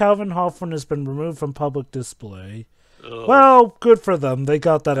bust of Calvin Hoffman has been removed from public display. Well, good for them. They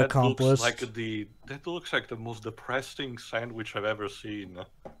got that accomplished. That looks like the most depressing sandwich I've ever seen.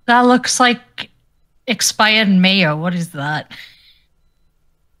 That looks like expired mayo. What is that?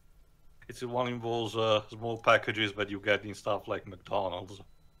 It's one involves small packages that you get in stuff like McDonald's.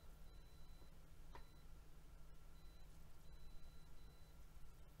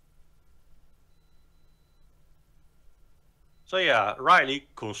 So yeah, Riley,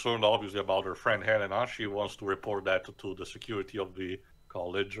 concerned obviously about her friend Helena, she wants to report that to the security of the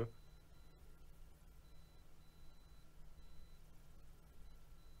college.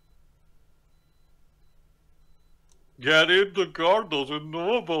 Get in, the guard doesn't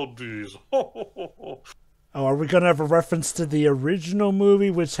know about these. Oh, are we gonna have a reference to the original movie,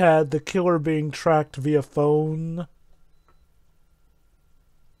 which had the killer being tracked via phone?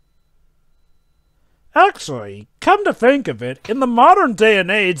 Actually, come to think of it, in the modern day and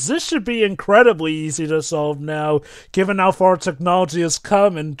age, this should be incredibly easy to solve now, given how far technology has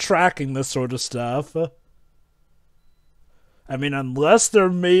come in tracking this sort of stuff. I mean, unless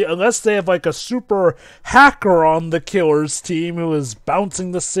they have like a super hacker on the killer's team who is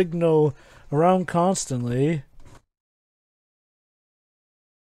bouncing the signal around constantly.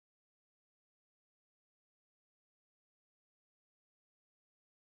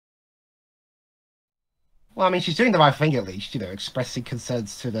 Well, I mean, she's doing the right thing at least, expressing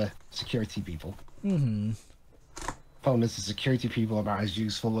concerns to the security people. Mm-hmm. Phone as the security people are about as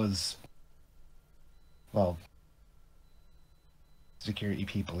useful as, well, security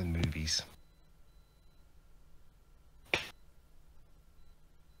people in movies.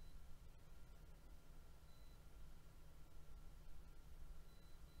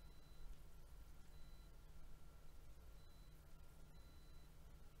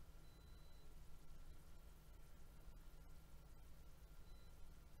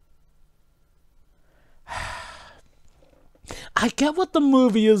 I get what the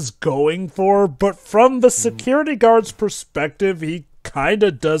movie is going for, but from the security guard's perspective, he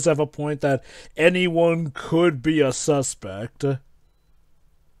kinda does have a point that anyone could be a suspect.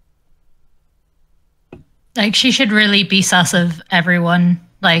 Like, she should really be sus of everyone,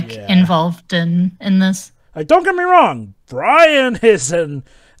 involved in this. Like, don't get me wrong, Brian is,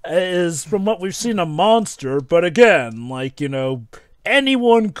 from what we've seen, a monster, but again,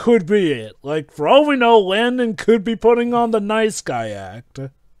 anyone could be it. Like, for all we know, Landon could be putting on the nice guy act.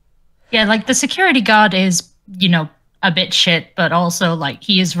 Yeah, the security guard is, a bit shit, but also,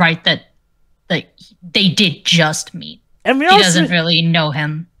 he is right that they did just meet. And he doesn't really know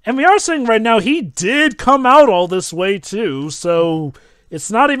him. And we are saying right now, he did come out all this way, too, so it's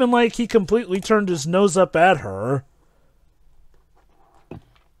not even like he completely turned his nose up at her.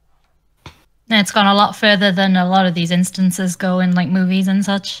 It's gone a lot further than a lot of these instances go in, movies and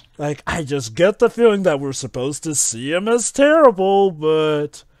such. I just get the feeling that we're supposed to see him as terrible,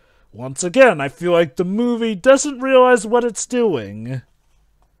 but once again, I feel like the movie doesn't realize what it's doing.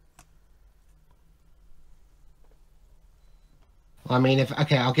 I mean,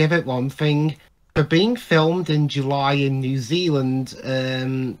 I'll give it one thing. For being filmed in July in New Zealand,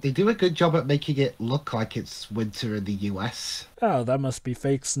 they do a good job at making it look like it's winter in the US. Oh, that must be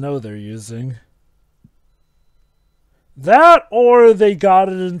fake snow they're using. That, or they got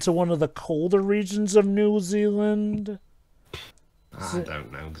it into one of the colder regions of New Zealand. I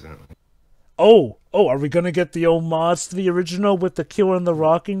don't know exactly. Oh, are we gonna get the homage to the original with the killer in the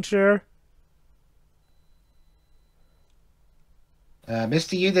rocking chair?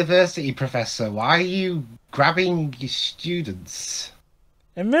 Mr. University Professor, why are you grabbing your students?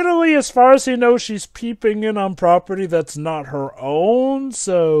 Admittedly, as far as he knows, she's peeping in on property that's not her own,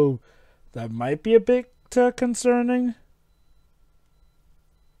 so that might be a bit concerning.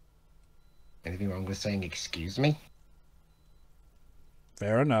 Anything wrong with saying excuse me?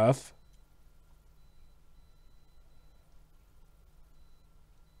 Fair enough.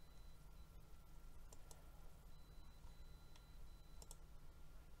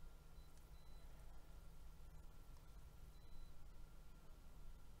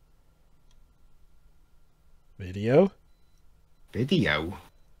 Video? Video?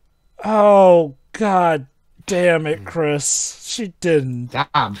 Oh, god damn it, Chris. She didn't.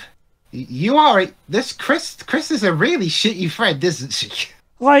 Damn. You are... This Chris is a really shitty friend, isn't she?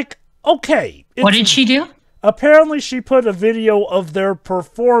 Like, okay. What did she do? Apparently she put a video of their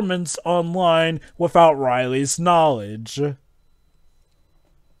performance online without Riley's knowledge.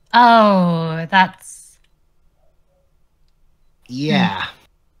 Oh, that's... Yeah.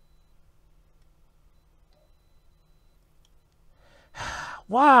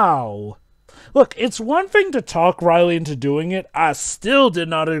 Wow. Look, it's one thing to talk Riley into doing it. I still did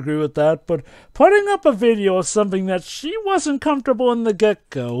not agree with that, but putting up a video of something that she wasn't comfortable in the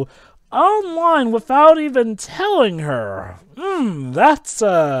get-go online without even telling her. That's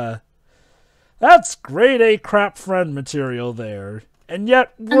grade A crap friend material there. And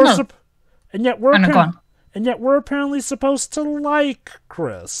yet we're apparently supposed to like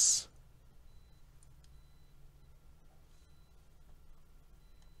Chris.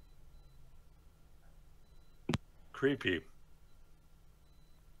 Creepy.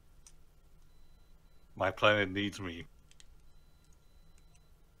 My planet needs me.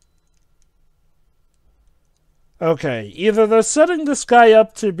 Okay, either they're setting this guy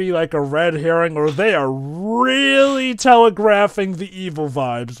up to be like a red herring, or they are really telegraphing the evil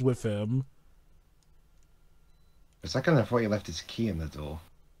vibes with him. For a second, I thought you left his key in the door.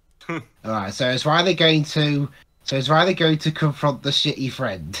 Alright, so is Riley going to confront the shitty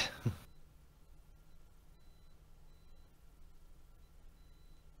friend?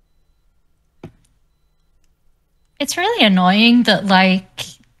 It's really annoying that, like,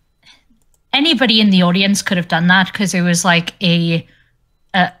 anybody in the audience could have done that because it was like a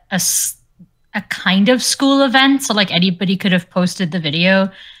kind of school event, so like anybody could have posted the video,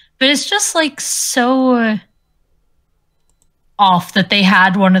 but it's just like so off that they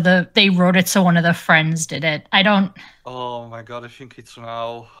wrote it so one of the friends did it. I don't. Oh my god, I think it's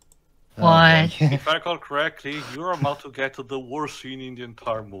now. What? Okay. If I recall correctly, you're about to get to the worst scene in the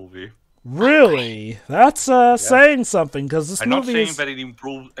entire movie. Really? That's saying something, because this I'm movie not saying is... that it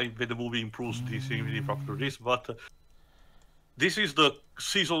improves, that the movie improves this after this, but this is the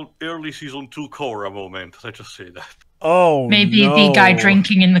early season 2 Korra moment. Let's just say that. Oh, Maybe no. the guy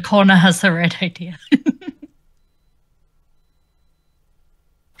drinking in the corner has the right idea.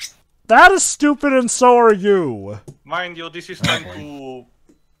 That is stupid, and so are you. Mind you, this is time to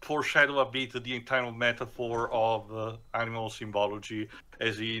foreshadow a bit the entire metaphor of animal symbology,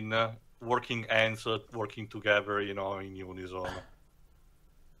 as in working ants working together, you know, in unison.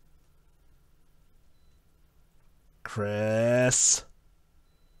 Chris.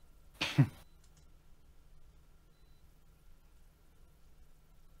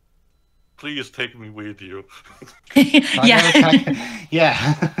 Please take me with you. Yeah.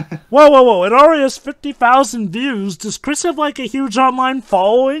 Yeah. Whoa. It already has 50,000 views. Does Chris have, like, a huge online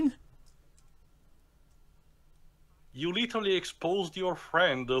following? You literally exposed your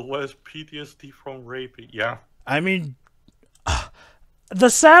friend who has PTSD from raping. Yeah. I mean... The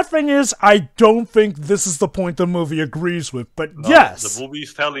sad thing is, I don't think this is the point the movie agrees with, but No, yes! The movie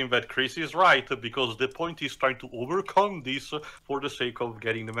is telling that Chris is right, because the point is trying to overcome this for the sake of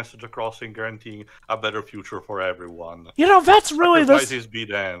getting the message across and guaranteeing a better future for everyone. You know, that's really Sacrifices be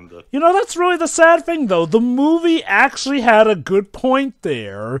damned. You know, that's really the sad thing, though. The movie actually had a good point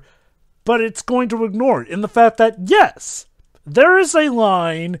there, but it's going to ignore it in the fact that, yes, there is a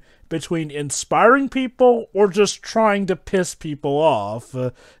line between inspiring people or just trying to piss people off,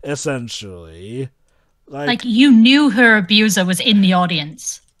 essentially. Like, you knew her abuser was in the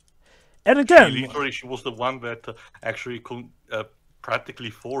audience. And again... Literally, she was the one that actually practically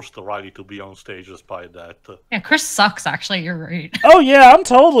forced Riley to be on stage despite that. Yeah, Chris sucks, actually, you're right. Oh yeah, I'm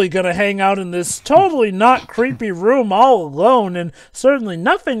totally gonna hang out in this totally not creepy room all alone, and certainly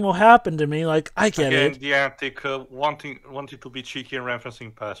nothing will happen to me. Like, I get Again, it. the antic wanting to be cheeky and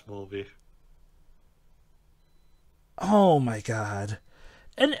referencing past movie. Oh my god.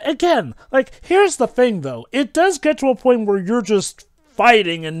 And again, like, here's the thing though. It does get to a point where you're just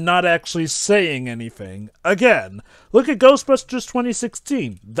fighting and not actually saying anything. Again, look at Ghostbusters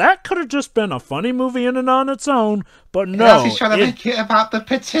 2016. That could have just been a funny movie in and on its own, but no. He's trying to make it about the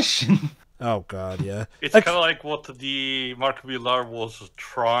petition. Oh god, yeah. It's kind of like what the Mark Millar was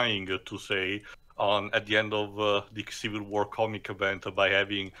trying to say at the end of the Civil War comic event by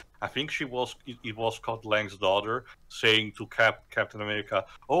having, I think it was Scott Lang's daughter saying to Captain America,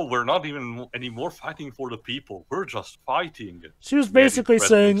 "Oh, we're not even anymore fighting for the people. We're just fighting." She was basically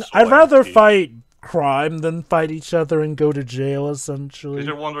saying, "I'd rather fight crime than fight each other and go to jail." Essentially. If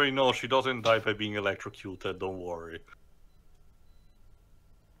you're wondering, no, she doesn't die by being electrocuted. Don't worry.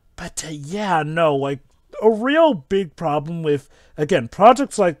 But yeah, no, like a real big problem with, again,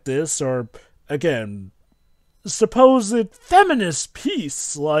 projects like this, or again, supposed feminist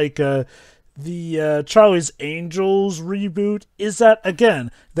piece like the Charlie's Angels reboot, is that, again,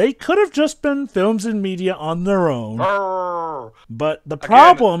 they could have just been films and media on their own. But the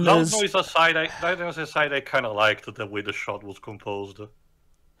problem is... Noise aside, I kind of liked the way the shot was composed.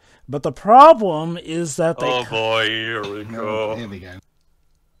 But the problem is that they... Oh boy, here we go. Here we go.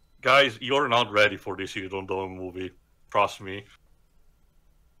 Guys, you're not ready for this if you don't know a movie. Trust me.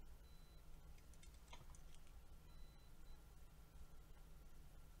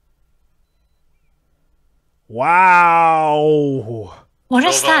 Wow! What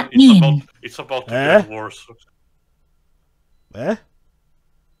does that mean? It's about to get worse. Eh?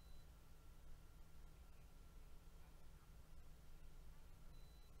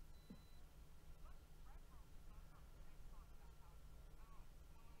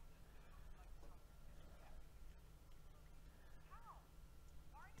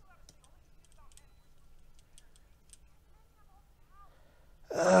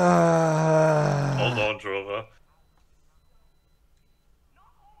 Hold on, Drova.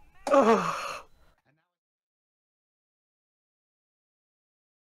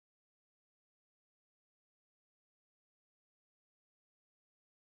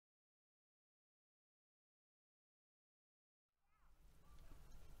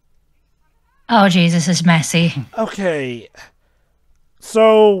 Oh, Jesus, is messy. Okay.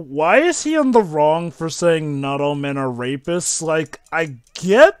 So, why is he in the wrong for saying not all men are rapists? Like, I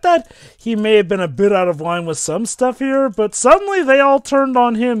get that he may have been a bit out of line with some stuff here, but suddenly they all turned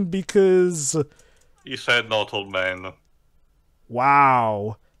on him because... He said not all men.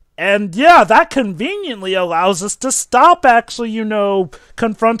 Wow. And yeah, that conveniently allows us to stop actually,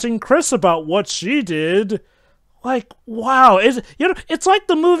 confronting Chris about what she did. Like, wow, it's like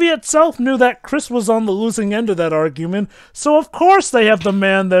the movie itself knew that Chris was on the losing end of that argument, so of course they have the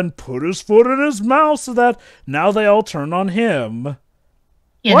man then put his foot in his mouth so that now they all turn on him.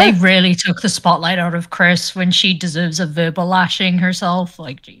 Yeah, what? They really took the spotlight out of Chris when she deserves a verbal lashing herself.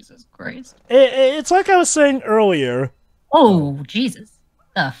 Like, Jesus Christ. It's like I was saying earlier. Oh, Jesus.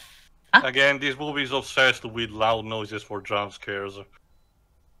 The fuck? Again, this movie is obsessed with loud noises for jump scares.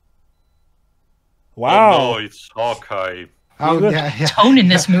 Wow. Oh, no, it's Hawkeye. Oh, yeah. Tone in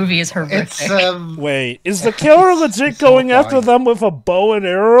this movie is horrific. Wait, is the killer legit going after them with a bow and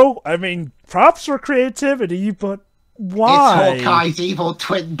arrow? I mean, props for creativity, but why? It's Hawkeye's evil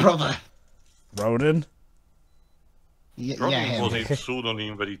twin brother. Ronan? Ronan was a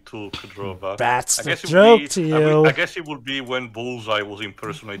pseudonym that he took, Drova. That's the joke to you. I guess it would be when Bullseye was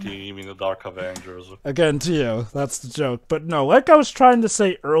impersonating him in the Dark Avengers. Again, to you, that's the joke. But no, like I was trying to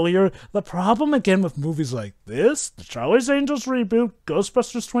say earlier, the problem again with movies like this, the Charlie's Angels reboot,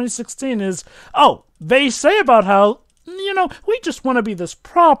 Ghostbusters 2016 is, they say about how, we just want to be this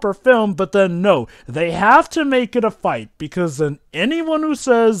proper film, but then no, they have to make it a fight, because then anyone who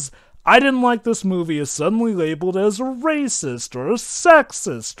says, I didn't like this movie is suddenly labeled as a racist or a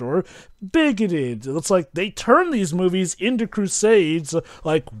sexist or bigoted. It's like they turn these movies into crusades,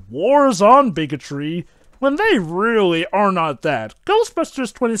 like wars on bigotry, when they really are not that.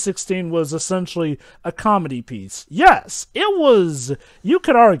 Ghostbusters 2016 was essentially a comedy piece. Yes, it was, you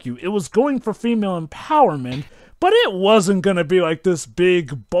could argue, it was going for female empowerment, but it wasn't going to be like this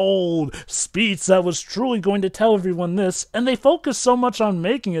big, bold speech that was truly going to tell everyone this, and they focused so much on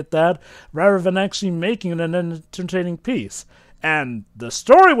making it that, rather than actually making it an entertaining piece. And the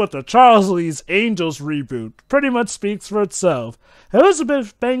story with the Charlie's Angels reboot pretty much speaks for itself.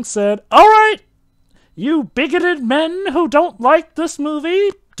 Elizabeth Banks said, "Alright, you bigoted men who don't like this movie,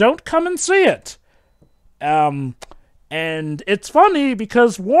 don't come and see it." And it's funny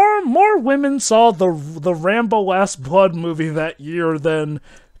because more women saw the Rambo Last Blood movie that year than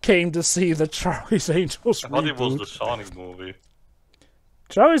came to see the Charlie's Angels reboot. I thought it was the Sonic movie.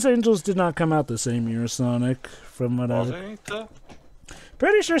 Charlie's Angels did not come out the same year as Sonic, from what I...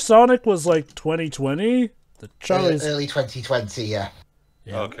 Pretty sure Sonic was like 2020. The Charlie's... Early 2020, yeah.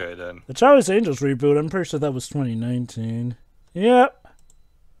 Yeah. Okay, then. The Charlie's Angels reboot, I'm pretty sure that was 2019. Yep.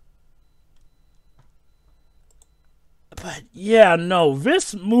 But yeah, no,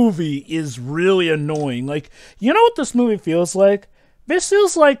 this movie is really annoying. Like, you know what this movie feels like? This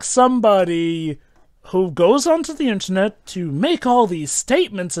feels like somebody who goes onto the internet to make all these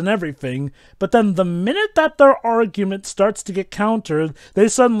statements and everything, but then the minute that their argument starts to get countered, they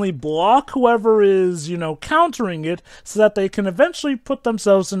suddenly block whoever is, countering it so that they can eventually put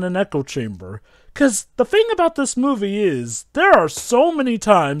themselves in an echo chamber. Because the thing about this movie is, there are so many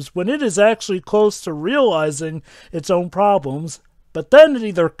times when it is actually close to realizing its own problems, but then it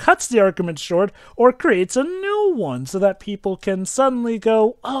either cuts the argument short or creates a new one so that people can suddenly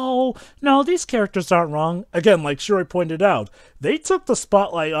go, oh, no, these characters aren't wrong. Again, like Shuri pointed out, they took the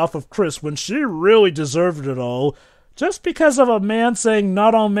spotlight off of Chris when she really deserved it all, just because of a man saying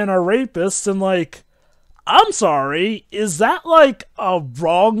not all men are rapists, and like, I'm sorry, is that like a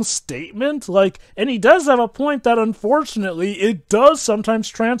wrong statement? Like, and he does have a point that unfortunately it does sometimes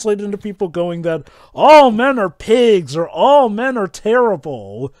translate into people going that all men are pigs or all men are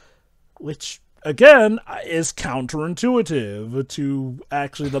terrible, which again is counterintuitive to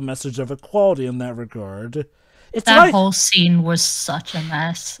actually the message of equality in that regard. That whole scene was such a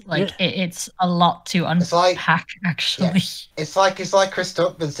mess. Like, it's a lot to unpack, actually. Yeah. It's like Chris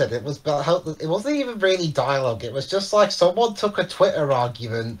Tuckman said. It wasn't even really dialogue. It was just like someone took a Twitter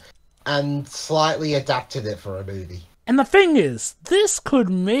argument and slightly adapted it for a movie. And the thing is, this could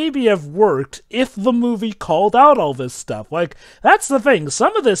maybe have worked if the movie called out all this stuff. Like, that's the thing.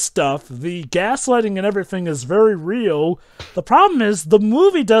 Some of this stuff, the gaslighting and everything, is very real. The problem is, the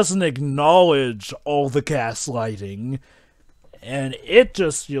movie doesn't acknowledge all the gaslighting. And it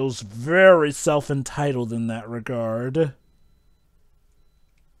just feels very self-entitled in that regard.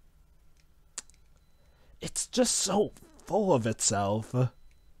 It's just so full of itself.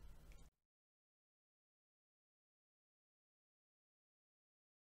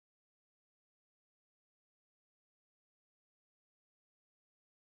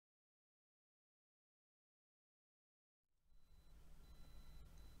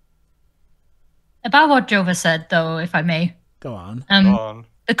 About what Jova said, though, if I may. Go on. Go on.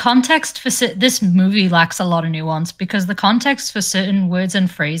 The context for this movie lacks a lot of nuance because the context for certain words and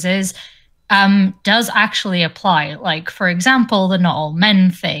phrases does actually apply. Like, for example, the not all men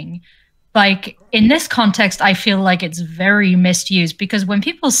thing. Like, in this context, I feel like it's very misused because when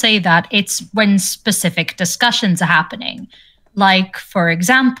people say that, it's when specific discussions are happening. Like, for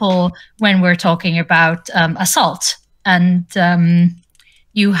example, when we're talking about assault and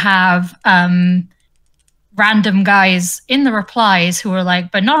you have random guys in the replies who are like,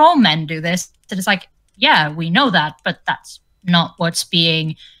 but not all men do this. And it's like, yeah, we know that, but that's not what's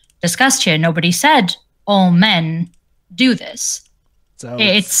being discussed here. Nobody said all men do this. So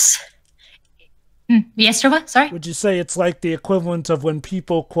it's... Yes, Jova? Sorry? Would you say it's like the equivalent of when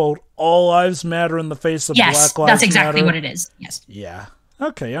people quote, all lives matter in the face of Black lives matter? Yes, that's exactly what it is. Yes. Yeah.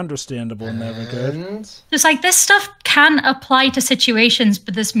 Okay, understandable in that regard. It's like this stuff can apply to situations,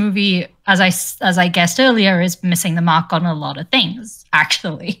 but this movie, as I guessed earlier, is missing the mark on a lot of things,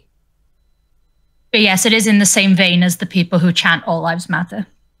 actually. But yes, it is in the same vein as the people who chant all lives matter.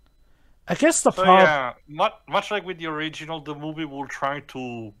 I guess the yeah, much like with the original, the movie will try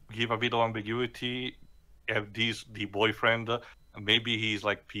to give a bit of ambiguity. Have the boyfriend, maybe he's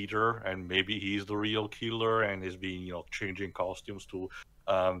like Peter, and maybe he's the real killer, and is being changing costumes to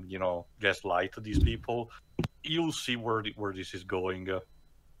just lie to these people. You'll see where this is going.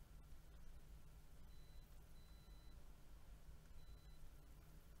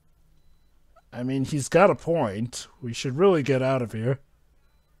 I mean, he's got a point. We should really get out of here.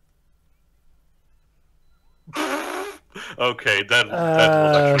 Okay, that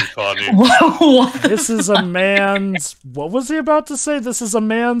was actually funny. What? This is a man's... What was he about to say? This is a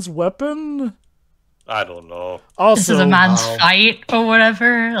man's weapon? I don't know. Also, this is a man's fight or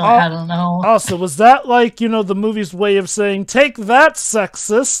whatever. I don't know. Also, was that like, the movie's way of saying, take that,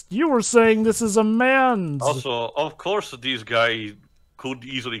 sexist? You were saying this is a man's... Also, of course, this guy could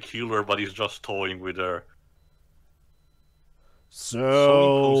easily kill her, but he's just toying with her.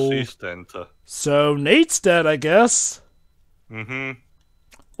 So inconsistent. So Nate's dead, I guess. Mm-hmm.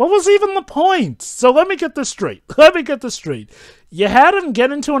 What was even the point? So let me get this straight. You had him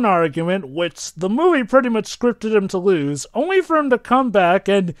get into an argument, which the movie pretty much scripted him to lose, only for him to come back,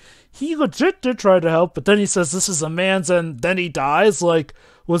 and he legit did try to help, but then he says this is a man's, and then he dies? Like,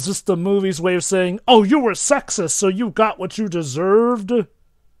 was this the movie's way of saying, oh, you were sexist, so you got what you deserved?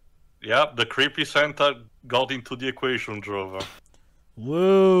 Yep, the creepy Santa got into the equation, Drover.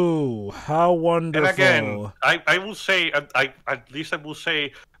 Woo! How wonderful! And again, I will say, at least I will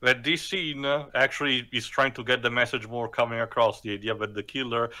say that this scene actually is trying to get the message more coming across. The idea that the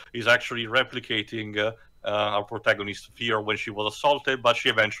killer is actually replicating our protagonist's fear when she was assaulted, but she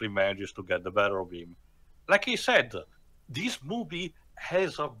eventually manages to get the better of him. Like I said, this movie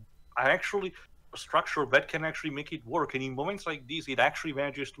has a structure that can actually make it work, and in moments like this, it actually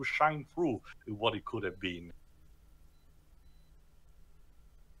manages to shine through what it could have been.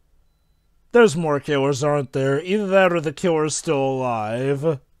 There's more killers, aren't there? Either that or the killer's still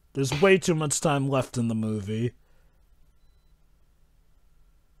alive. There's way too much time left in the movie.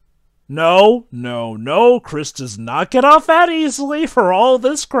 No, no, no. Chris does not get off that easily for all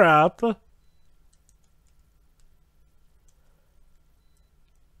this crap.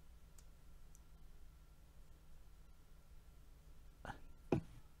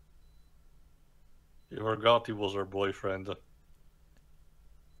 You forgot he was her boyfriend.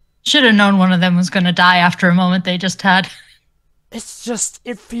 Should have known one of them was going to die after a moment they just had. It's just,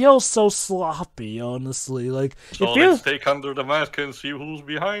 it feels so sloppy, honestly. Like, so let's take under the mask and see who's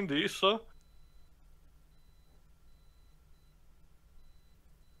behind this.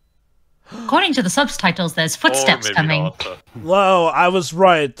 According to the subtitles, there's footsteps coming. Well, I was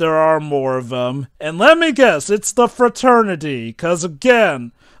right. There are more of them. And let me guess, it's the fraternity. Because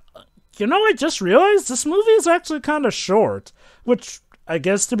again, you know, I just realized this movie is actually kind of short. Which, I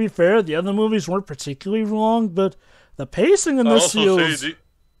guess to be fair, the other movies weren't particularly long, but the pacing in this feels...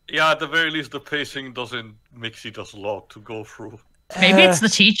 Yeah, at the very least, the pacing doesn't makes it as long to go through. Maybe it's the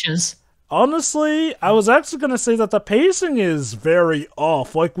teachers. Honestly, I was actually going to say that the pacing is very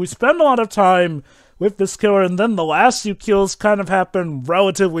off. Like, we spend a lot of time with this killer, and then the last few kills kind of happen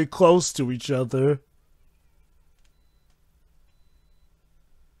relatively close to each other.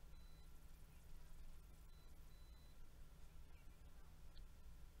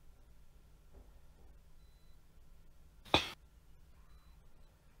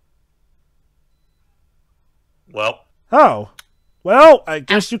 Well. Oh. Well, I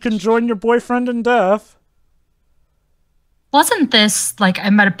guess you can join your boyfriend in death. Wasn't this, like, I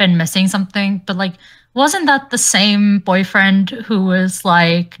might have been missing something, but, like, wasn't that the same boyfriend who was,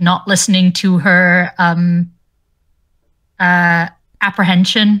 like, not listening to her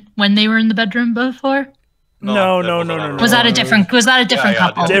apprehension when they were in the bedroom before? No. Was that a different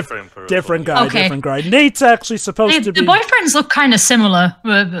couple? Different guy, okay. Different guy. Nate's actually supposed to be... The boyfriends look kind of similar,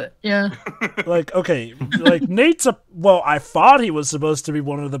 but yeah. Like, okay, like, Nate's well, I thought he was supposed to be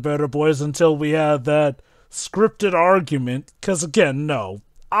one of the better boys until we had that scripted argument, because again, no,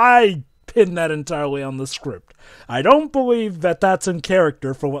 I pin that entirely on the script. I don't believe that that's in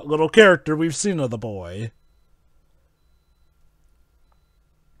character for what little character we've seen of the boy.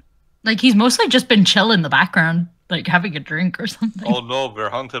 Like, he's mostly just been chill in the background, like having a drink or something. Oh no,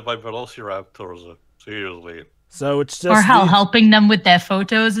 we're hunted by velociraptors. Seriously. So it's just... Or helping them with their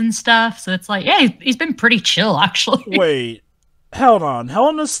photos and stuff. So it's like, yeah, he's been pretty chill, actually. Wait, hold on.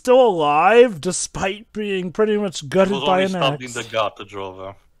 Helena's still alive despite being pretty much gutted by an axe. In the gut,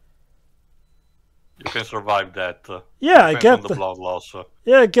 Jova. You can survive that. Yeah, I get the blood loss.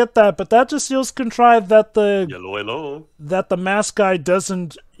 Yeah, I get that, but that just feels contrived that the... Hello. That the mask guy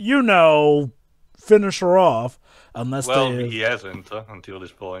doesn't, you know, finish her off. Unless he hasn't until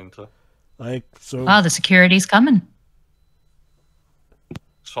this point. Like, so... Wow, the security's coming.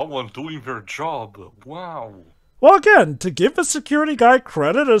 Someone doing their job. Wow. Well, again, to give the security guy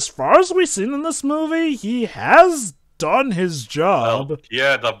credit, as far as we've seen in this movie, he has done his job. Well, he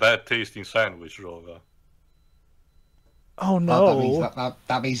had a bad tasting sandwich, Rova. Oh no!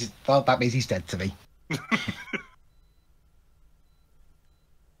 That means he's dead to me.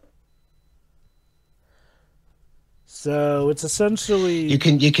 So it's essentially you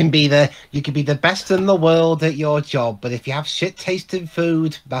can be the best in the world at your job, but if you have shit tasting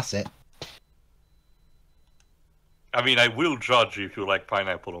food, that's it. I mean, I will judge you if you like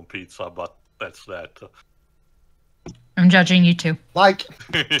pineapple on pizza, but that's that. I'm judging you too. Like,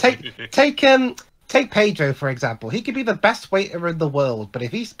 take Pedro for example. He could be the best waiter in the world, but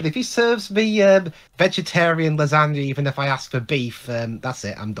if he serves me vegetarian lasagna, even if I ask for beef, that's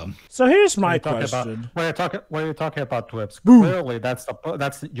it. I'm done. So here's my question: What are you talking about, Twips? Clearly, that's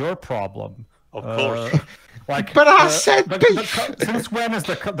your problem. Of course. But I said beef. Since when does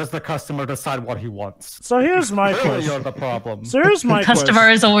the customer decide what he wants? So here's my question. You're the problem. So here's my customer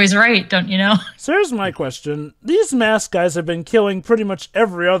is always right, don't you know? So here's my question. These mask guys have been killing pretty much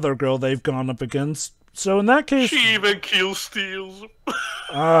every other girl they've gone up against. So in that case... She even kills steals.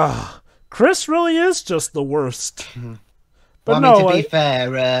 Chris really is just the worst. But well, I mean, to be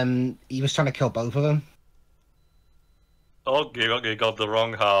fair, he was trying to kill both of them. Okay, got the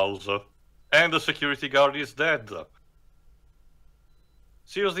wrong house. And the security guard is dead.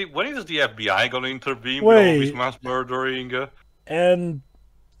 Seriously, when is the FBI gonna intervene with all this mass murdering? And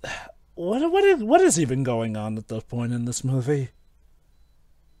what is even going on at this point in this movie?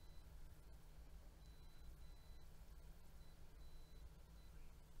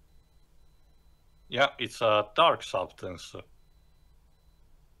 Yeah, it's a dark substance.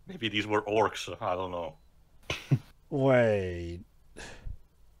 Maybe these were orcs, I don't know. Wait.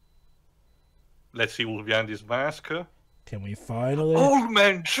 Let's see who's behind this mask. Can we finally... Old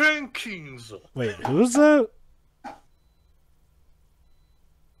Man Jenkins! Wait, who's that?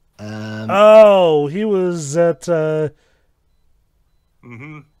 Oh, he was at, doing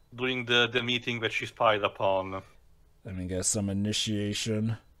the meeting that she spied upon. Let me guess, some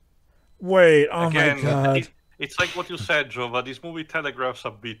initiation. Wait, oh Again, my god. It's like what you said, Joe, but this movie telegraphs a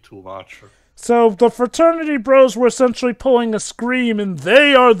bit too much. So, the fraternity bros were essentially pulling a Scream, and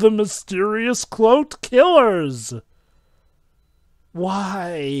they are the mysterious cloaked killers!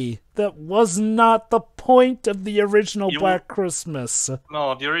 Why? That was not the point of the original Black Christmas.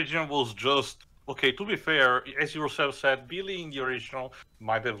 No, the original was just... Okay, to be fair, as you yourself said, Billy in the original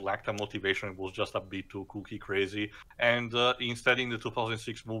might have lacked a motivation. It was just a bit too cookie crazy. And instead, in the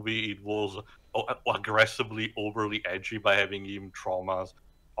 2006 movie, it was aggressively overly edgy by having him traumas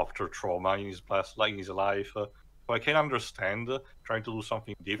after trauma in his past, like in his life. So I can understand trying to do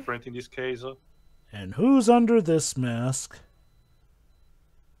something different in this case. And who's under this mask?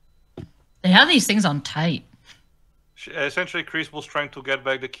 They have these things on tight. Essentially, Chris was trying to get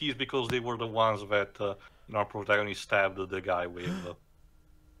back the keys because they were the ones that our protagonist stabbed the guy with.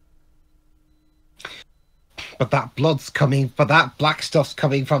 But that blood's coming, but that black stuff's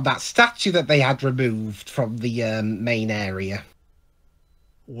coming from that statue that they had removed from the main area.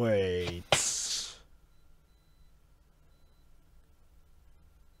 Wait.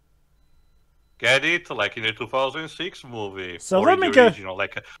 Get it? Like in the 2006 movie. So or let in me the original,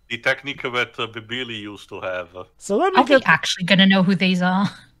 like the technique that Billy used to have. So let me Are we actually going to know who these are?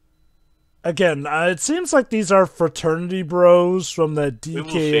 Again, it seems like these are fraternity bros from that DKO. We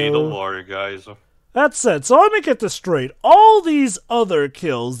will see, don't worry, guys. That's it. So let me get this straight. All these other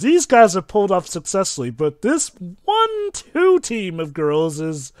kills, these guys are pulled off successfully, but this 1-2 team of girls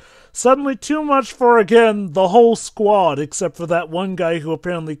is suddenly too much for, again, the whole squad, except for that one guy who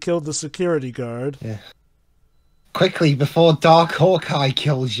apparently killed the security guard. Yeah. Quickly, before Dark Hawkeye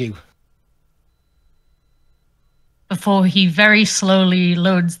kills you. Before he very slowly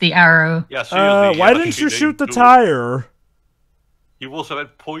loads the arrow. Yeah, seriously. Why didn't you shoot the tire? He was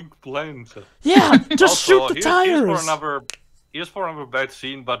at point blank. Yeah, just also, shoot the tires. Here's for another bad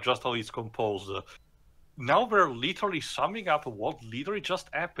scene, but just how it's composed. Now we're literally summing up what literally just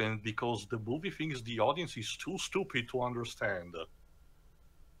happened because the movie thinks the audience is too stupid to understand.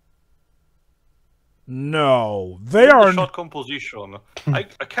 No, they are shot composition. I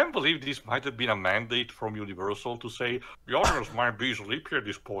can't believe this might have been a mandate from Universal to say the audience might be sleepy at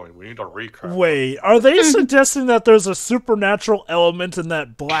this point. We need a recap. Wait, are they suggesting that there's a supernatural element in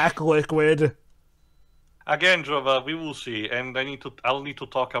that black liquid? Again, Java, we will see, and I'll need to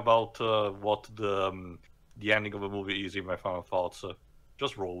talk about what the ending of the movie is in my final thoughts.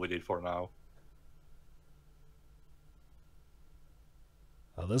 Just roll with it for now.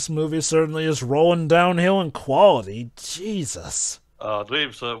 Well, this movie certainly is rolling downhill in quality. Jesus.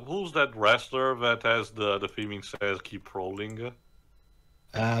 James, who's that wrestler that has the theming says keep rolling?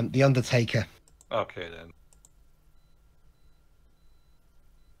 The Undertaker. Okay, then.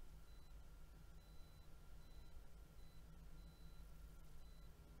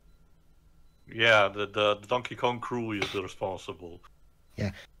 Yeah, the Donkey Kong crew is responsible.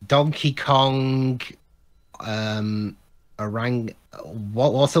 Yeah, Donkey Kong,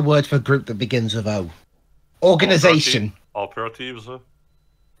 what's the word for a group that begins with O? Organization. Operatives.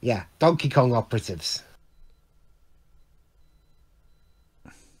 Yeah, Donkey Kong operatives.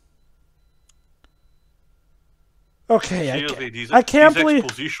 Okay, seriously, I can't believe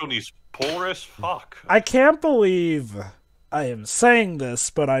this exposition is poor as fuck. I can't believe I am saying this,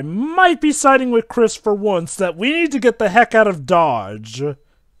 but I might be siding with Chris for once that we need to get the heck out of Dodge.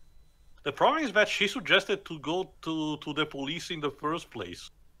 The problem is that she suggested to go to the police in the first place.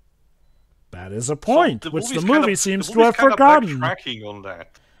 That is a point, so which the movie seems to have forgotten. forgotten. On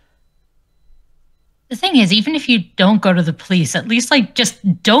that. The thing is, even if you don't go to the police, at least, like, just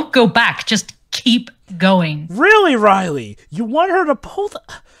don't go back. Just keep going. Really, Riley? You want her to pull the...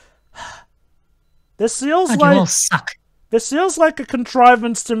 This feels God, you all suck. This feels like a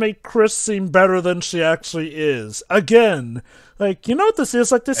contrivance to make Chris seem better than she actually is. Again. Like, you know what this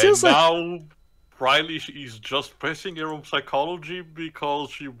is? Like, this is like... now, Riley is just pressing her own psychology because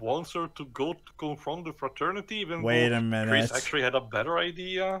she wants her to go to confront the fraternity, even Wait a though minute. Chris actually had a better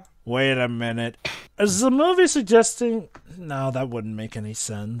idea? Wait a minute. Is the movie suggesting... No, that wouldn't make any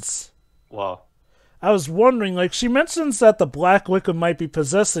sense. Wow. I was wondering, like, she mentions that the Black Liquid might be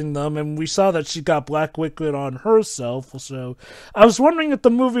possessing them, and we saw that she got Black Liquid on herself, so... I was wondering if the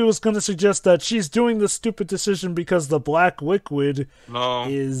movie was going to suggest that she's doing this stupid decision because the Black Liquid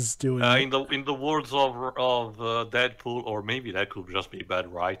is doing it. In the words of Deadpool, or maybe that could just be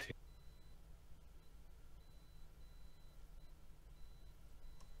bad writing.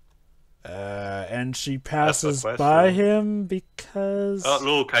 And she passes by him because...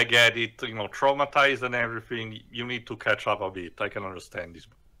 Look, I get it. You know, traumatized and everything. You need to catch up a bit. I can understand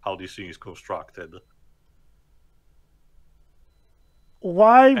how this thing is constructed.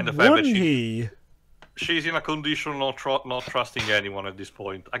 Why wouldn't he? She's in a condition not trusting anyone at this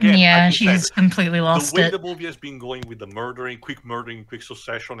point. Again, yeah, she's completely lost it. The way the movie has been going with the murdering, quick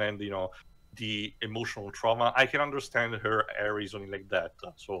succession, and the emotional trauma, I can understand her reasoning like that.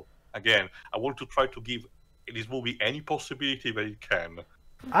 So. Again, I want to try to give this movie any possibility that it can.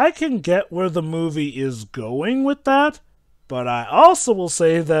 I can get where the movie is going with that, but I also will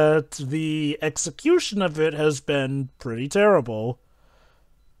say that the execution of it has been pretty terrible.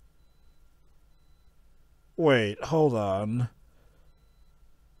 Wait, hold on.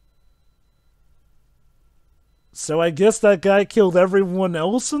 So I guess that guy killed everyone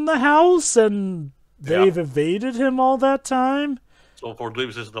else in the house, and they've evaded him all that time? So for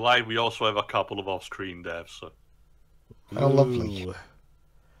Glimpses the Light, we also have a couple of off-screen deaths. Oh, lovely.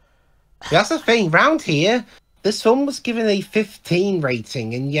 That's the thing, round here, this film was given a 15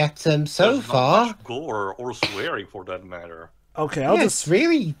 rating, and yet so far... Not much gore or swearing, for that matter. Okay, it's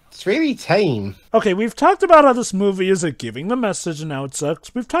really tame. Okay, we've talked about how this movie is giving the message and how it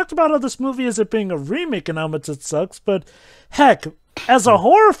sucks. We've talked about how this movie is being a remake and how much it sucks, but heck, as a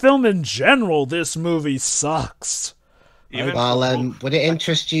horror film in general, this movie sucks. Would it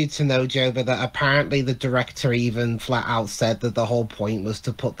interest you to know, Jover, that apparently the director even flat out said that the whole point was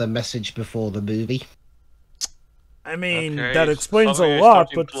to put the message before the movie? I mean, that explains a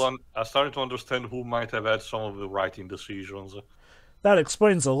lot, but... I started to understand who might have had some of the writing decisions. That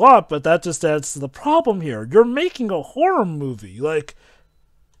explains a lot, but that just adds to the problem here. You're making a horror movie, like...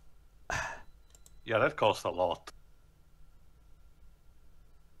 Yeah, that costs a lot.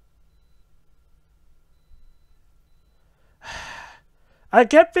 I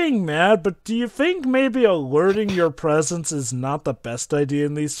get being mad, but do you think maybe alerting your presence is not the best idea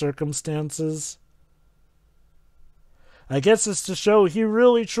in these circumstances? I guess it's to show he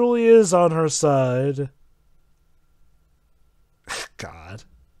really truly is on her side. God.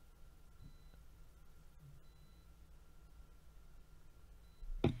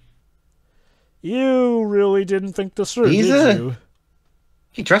 You really didn't think this through, did you?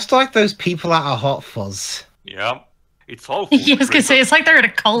 He dressed like those people at a Hot Fuzz. Yeah. It's all for I was going to say, it's like they're in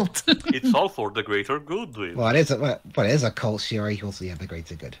a cult. It's all for the greater good. Well, it is a cult, sure, equals the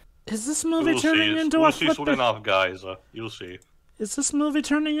greater good. Is this movie turning into a flipping... Soon enough, guys. You'll see. Is this movie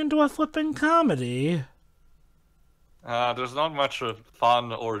turning into a flipping comedy? There's not much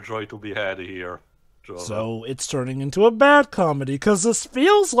fun or joy to be had here. So it's turning into a bad comedy, because this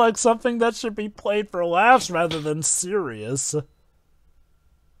feels like something that should be played for laughs rather than serious.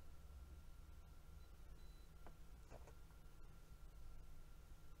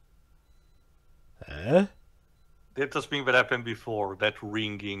 That has been what happened before, that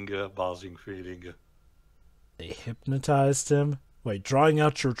ringing, buzzing feeling. They hypnotized him? Wait, drawing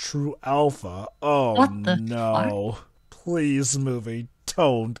out your true alpha? Oh, what the no. fuck? Please, movie,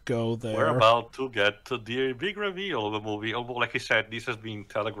 don't go there. We're about to get the big reveal of the movie. Although, like I said, this has been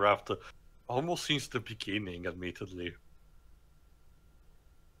telegraphed almost since the beginning, admittedly.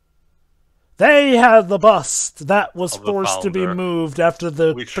 They had the bust that was forced to be moved after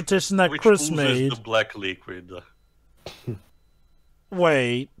the petition that Chris made. The black liquid.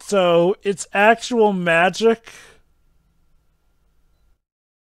 Wait, so it's actual magic?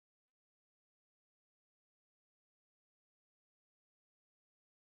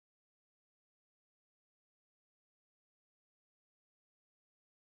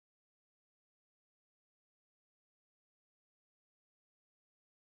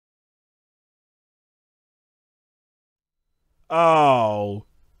 Oh,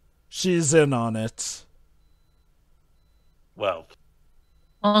 she's in on it. Well.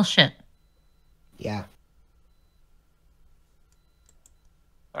 Bullshit. Yeah.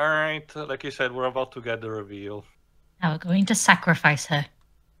 Alright, like you said, we're about to get the reveal. Now we're going to sacrifice her.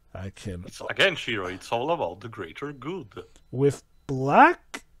 Again, Shiro, it's all about the greater good. With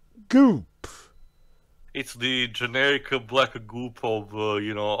black goop. It's the generic black goop of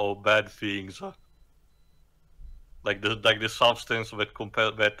of bad things, like the substance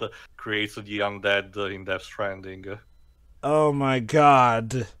that creates the undead in Death Stranding. Oh my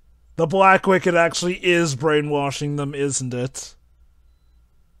god. The Black Wicked actually is brainwashing them, isn't it?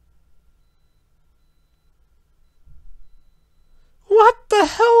 What the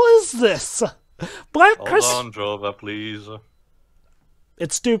hell is this? Black Christmas. Hold on, Jova, please.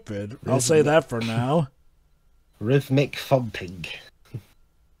 It's stupid. I'll say that for now. Rhythmic thumping.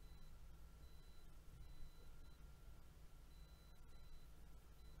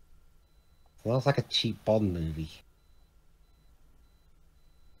 Sounds like a cheap Bond movie.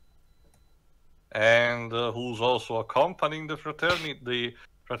 And who's also accompanying the fraternity?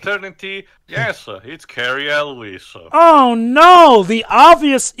 Yes, it's Carrie Elwes. Oh no! The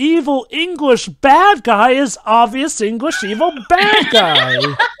obvious evil English bad guy is obvious English evil bad guy!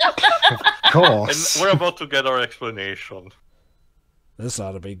 Of course. And we're about to get our explanation. This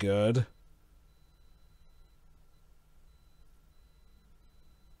ought to be good.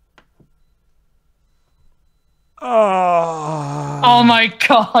 Oh my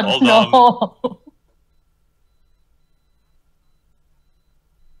god, Hold no!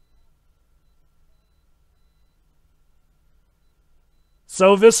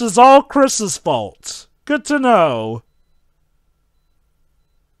 So this is all Chris's fault. Good to know.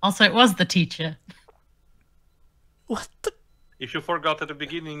 Also, it was the teacher. What the? If you forgot at the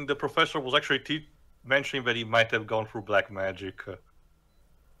beginning, the professor was actually mentioning that he might have gone through black magic.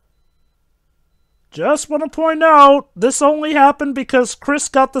 Just want to point out, this only happened because Chris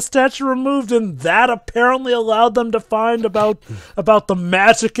got the statue removed, and that apparently allowed them to find about the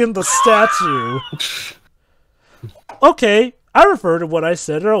magic in the statue. Okay, I refer to what I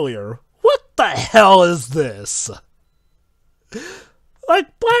said earlier. What the hell is this?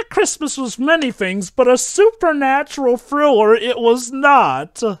 Like, Black Christmas was many things, but a supernatural thriller it was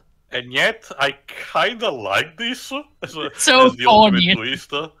not. And yet, I kinda like this as So the ultimate corny.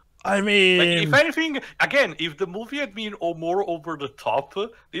 twist. I mean... Like, if anything, again, if the movie had been more over the top,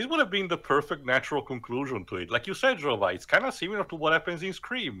 this would have been the perfect natural conclusion to it. Like you said, Jova, it's kind of similar to what happens in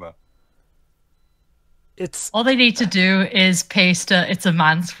Scream. It's... All they need to do is paste "It's a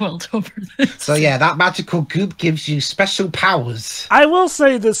Man's World" over this. So yeah, that magical goop gives you special powers. I will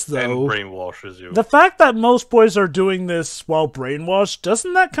say this, though. And brainwashes you. The fact that most boys are doing this while brainwashed,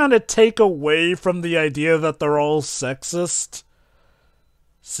 doesn't that kind of take away from the idea that they're all sexist?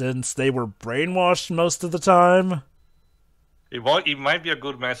 Since they were brainwashed most of the time? It might be a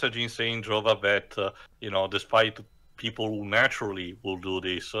good message in saying, Jova, that, despite people who naturally will do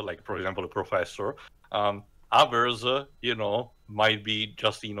this, like, for example, a professor, others, might be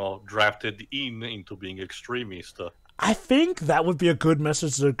just, drafted into being extremist. I think that would be a good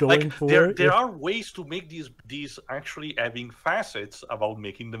message they're going for. There are ways to make these actually having facets about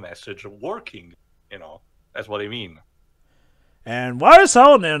making the message working, That's what I mean. And why is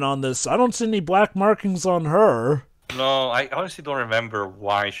Helen in on this? I don't see any black markings on her. No, I honestly don't remember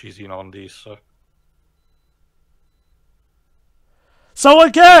why she's in on this. So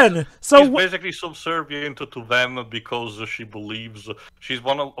again, she's basically subservient to them because she believes she's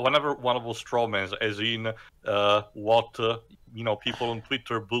one of those strawmans, as in what people on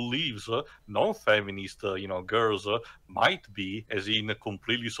Twitter believes non-feminist girls might be, as in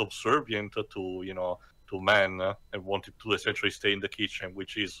completely subservient to men and wanted to essentially stay in the kitchen,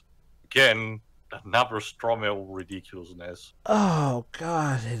 which is again another straw man ridiculousness. Oh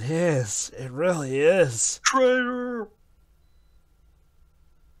god, it is. It really is. Traitor.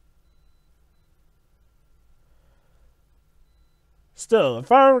 Still, if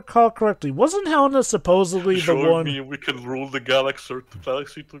I recall correctly, wasn't Helena supposedly the one? Me we can rule the galaxy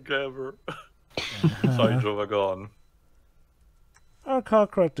together. Sorry, Jova, go on. If I recall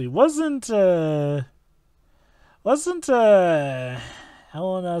correctly, wasn't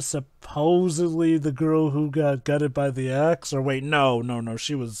Helena supposedly the girl who got gutted by the axe? Or wait, no,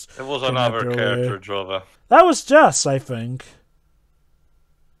 she was... It was another character, Jova. That was Jess, I think.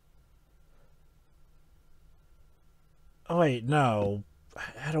 Oh, wait, no.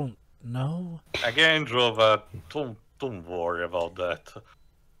 I don't know. Again, Jova, don't worry about that.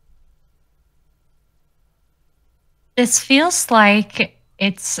 This feels like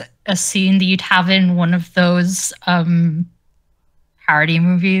it's a scene that you'd have in one of those parody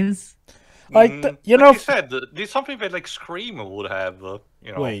movies. Like, like you said, this is something that like Scream would have.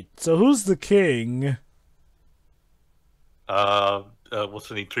 Wait, so who's the king? What's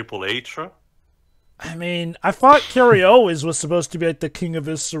the name? Triple H. I mean, I thought Carrie always was supposed to be like the king of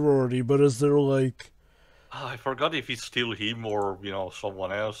his sorority, but is there like I forgot if it's still him or,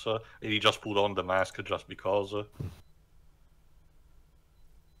 someone else. And he just put on the mask just because.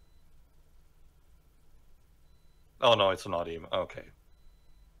 Oh, no, it's not him. Okay.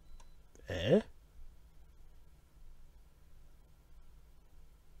 Eh?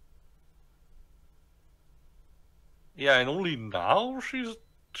 Yeah, and only now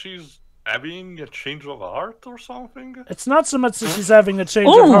she's having a change of heart or something? It's not so much that she's having a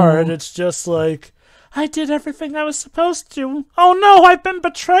change of heart, it's just like, I did everything I was supposed to. Oh no, I've been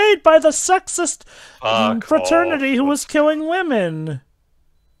betrayed by the sexist fraternity who was killing women.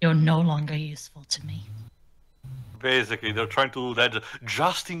 You're no longer useful to me. Basically, they're trying to do that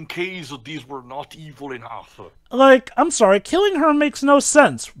just in case these were not evil enough. Like, I'm sorry, killing her makes no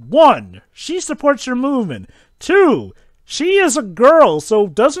sense. 1, she supports your movement. 2, she is a girl, so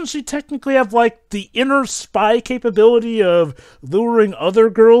doesn't she technically have, like, the inner spy capability of luring other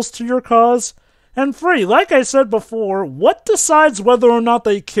girls to your cause? And 3, like I said before, what decides whether or not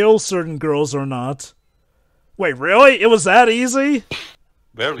they kill certain girls or not? Wait, really? It was that easy?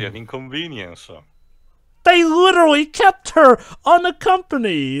 Barely an inconvenience. They literally kept her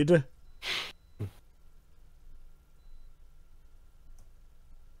unaccompanied.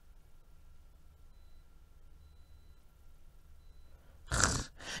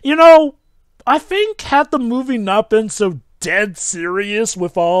 You know, I think had the movie not been so dead serious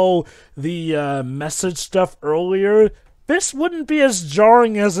with all the message stuff earlier, this wouldn't be as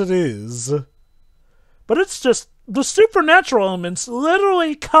jarring as it is. But it's just, the supernatural elements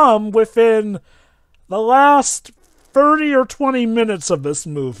literally come within the last 30 or 20 minutes of this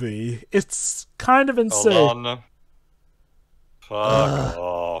movie. It's kind of insane. Hold on. Fuck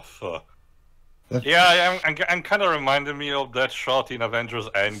off. Yeah, I'm kind of reminding me of that shot in Avengers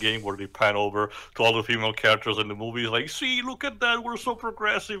Endgame where they pan over to all the female characters in the movie. Like, see, look at that, we're so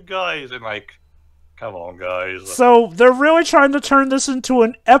progressive, guys. And like, come on, guys. So, they're really trying to turn this into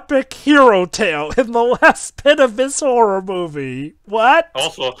an epic hero tale in the last bit of this horror movie. What?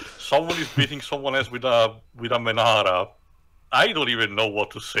 Also, someone is beating someone else with a Menara. I don't even know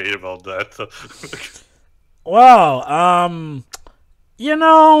what to say about that. Well, you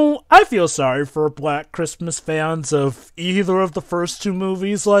know, I feel sorry for Black Christmas fans of either of the first 2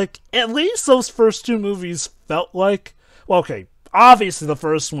 movies. Like, at least those first 2 movies felt like... Well, okay, obviously the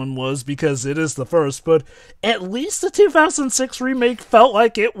first one was, because it is the first, but at least the 2006 remake felt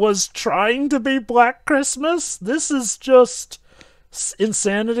like it was trying to be Black Christmas. This is just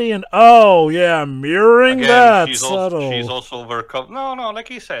insanity, and oh yeah, mirroring again, that she's subtle. Also overcome. No, like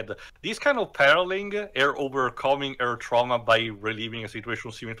he said, this kind of paralleling her overcoming her trauma by reliving a situation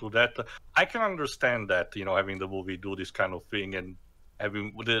similar to that. I can understand that, having the movie do this kind of thing and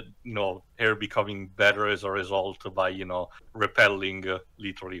having the her becoming better as a result by repelling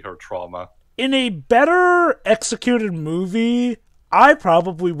literally her trauma. In a better executed movie, I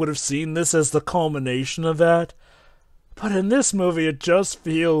probably would have seen this as the culmination of that. But in this movie, it just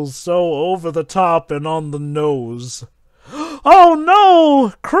feels so over the top and on the nose. Oh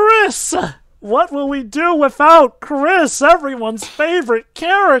no! Chris! What will we do without Chris, everyone's favorite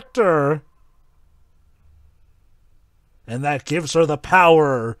character? And that gives her the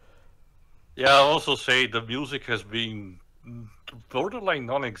power. Yeah, I'll also say the music has been borderline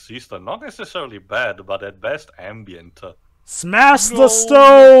non-existent. Not necessarily bad, but at best ambient. Smash the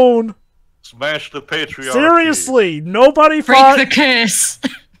stone! Smash the patriarchy. Seriously, nobody break fought... the curse.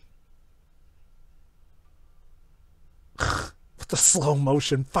 With the slow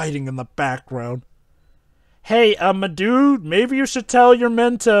motion fighting in the background. Hey, my dude, maybe you should tell your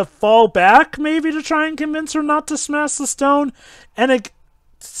men to fall back, maybe, to try and convince her not to smash the stone? And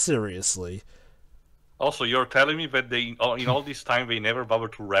seriously. Also, you're telling me that they, in all this time, they never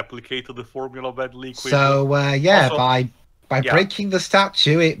bothered to replicate the formula of that liquid? So, yeah, also, by breaking the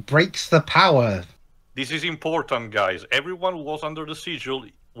statue, it breaks the power. This is important, guys. Everyone who was under the sigil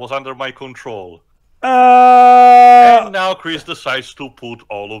was under my control. And now Chris decides to put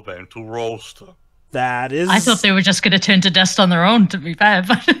all of them to roast. That is... I thought they were just going to turn to dust on their own, to be fair.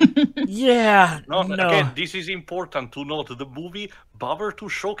 Yeah, no. Again, this is important to note. The movie bothered to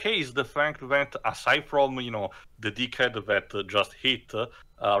showcase the fact that, aside from, the dickhead that just hit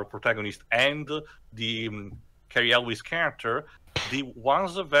our protagonist and the Carrie Elwes character, the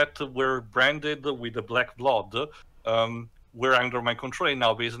ones that were branded with the black blood were under my control, and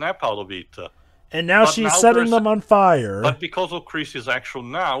now they snap out of it. And now she's setting them on fire. But because of Chris's action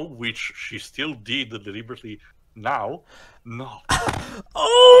now, which she still did deliberately now, no.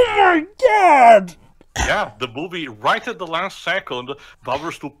 Oh my god! Yeah, the movie, right at the last second,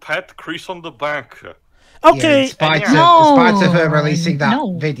 bothers to pat Chris on the back. Okay. In spite of her releasing that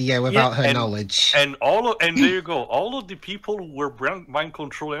video without her knowledge. And there you go. All of the people who were mind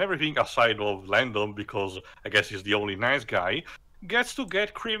control and everything, aside of Landon, because I guess he's the only nice guy, gets to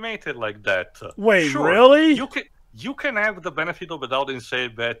get cremated like that. Wait, sure, really? You can have the benefit of the doubt and say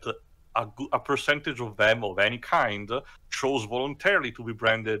that a percentage of them of any kind chose voluntarily to be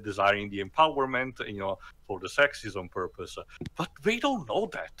branded desiring the empowerment, for the sexism purpose. But they don't know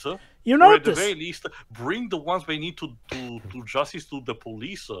that. Or at the very least, bring the ones they need to justice to the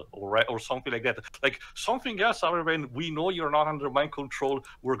police or something like that. Like something else other than we know you're not under mind control,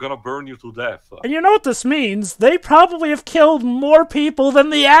 we're gonna burn you to death. And you know what this means? They probably have killed more people than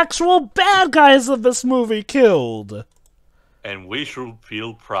the actual bad guys of this movie killed. And we should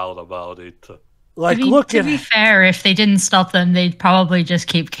feel proud about it. Like, to be fair, if they didn't stop them, they'd probably just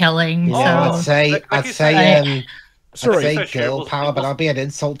keep killing. Yeah, so. I'd say girl power, but I'll be an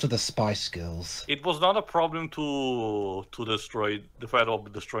insult to the Spice Girls. It was not a problem to destroy the threat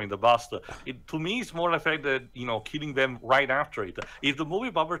of destroying the bust. To me, it's more the fact that killing them right after it. If the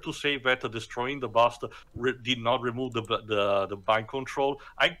movie bothered to say that destroying the bust did not remove the mind control,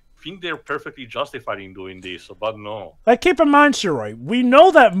 I think they're perfectly justified in doing this, but no. Like, keep in mind, Shirai, we know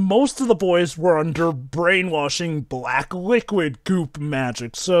that most of the boys were under brainwashing black liquid goop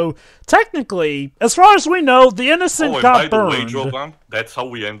magic, so technically, as far as we know, the innocent got burned. By the way, Jovan, that's how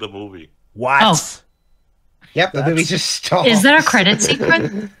we end the movie. What? Oh. Yep, the movie just stopped. Is there a credit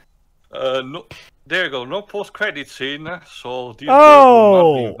sequence? No. There you go, no post-credit scene, so these girls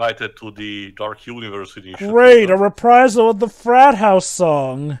will not be invited to the Dark University. Great, a reprisal of the frat house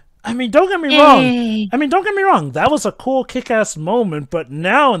song. I mean, don't get me wrong. That was a cool kick-ass moment, but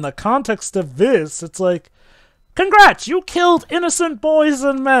now in the context of this, it's like, congrats, you killed innocent boys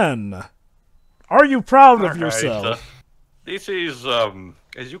and men. Are you proud of yourself? This is,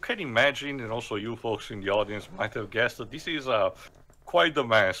 as you can imagine, and also you folks in the audience might have guessed, this is quite the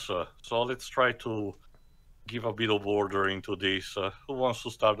mess. So let's try to give a bit of order into this. Who wants to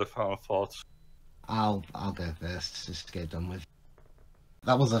start the final thoughts? I'll go first. Just get done with.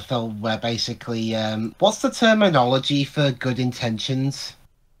 That was a film where basically, what's the terminology for good intentions?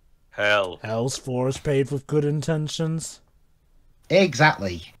 Hell. Hell's force paid with good intentions.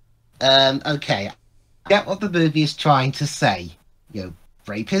 Exactly. Okay. I get what the movie is trying to say.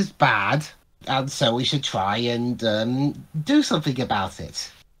 Rape is bad, and so we should try and do something about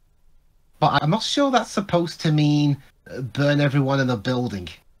it. But I'm not sure that's supposed to mean burn everyone in a building.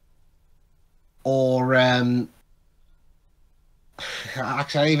 Or,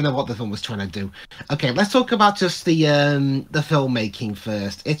 actually, I don't even know what the film was trying to do. Okay, let's talk about just the filmmaking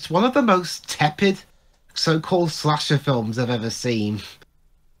first. It's one of the most tepid so-called slasher films I've ever seen.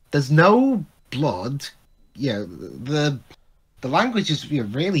 There's no blood. The language is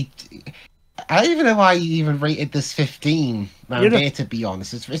really... I don't even know why you even rated this 15 around here, to be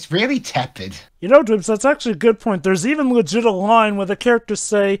honest. It's really tepid. Dribs, that's actually a good point. There's even legit a line where the characters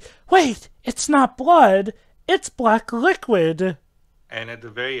say, wait, it's not blood, it's black liquid. And at the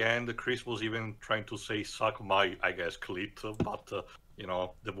very end, Chris was even trying to say, suck my, I guess, clit, but,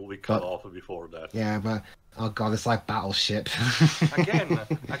 the movie cut off before that. Yeah, but, oh god, it's like Battleship.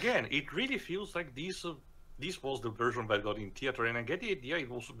 Again, it really feels like this was the version that got in theater, and I get the idea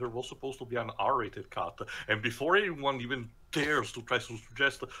there was supposed to be an R-rated cut. And before anyone even dares to try to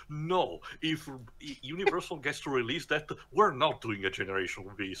suggest, no, if Universal gets to release that, we're not doing a generation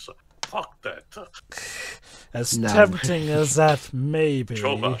release. Fuck that. As tempting as that may be.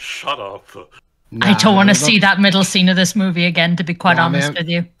 Jova, shut up. I don't want to see that middle scene of this movie again, to be quite honest with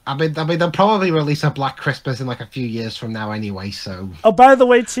you. I mean, they'll probably release a Black Christmas in like a few years from now anyway, so... Oh, by the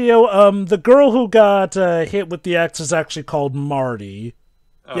way, Tio, the girl who got hit with the axe is actually called Marty.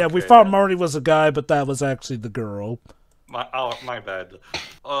 Okay, yeah, we thought Marty was a guy, but that was actually the girl. My bad.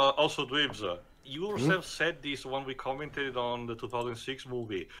 Also, Dwebs, you yourself said this when we commented on the 2006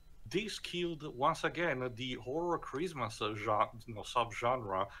 movie. This killed, once again, the horror Christmas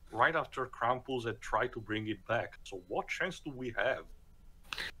subgenre right after Krampus had tried to bring it back. So what chance do we have?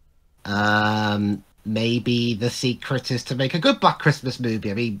 Maybe the secret is to make a good Black Christmas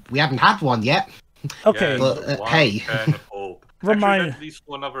movie. I mean, we haven't had one yet. Okay. But, hey. Hope. Actually, that leads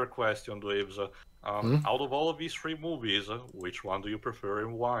to another question, Dwaves. Out of all of these three movies, which one do you prefer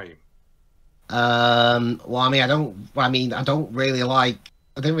and why? Well, I don't really like...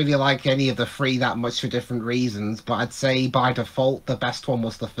 I didn't really like any of the three that much for different reasons, but I'd say by default the best one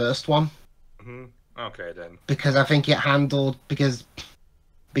was the first one. Okay then. Because I think it handled I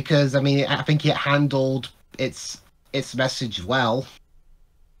think it handled its message well.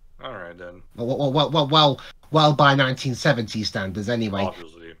 All right then. Well by 1970 standards anyway.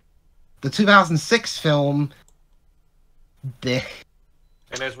 Obviously. the 2006 film.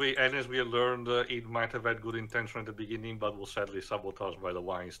 And as we learned, it might have had good intention at the beginning, but was sadly sabotaged by the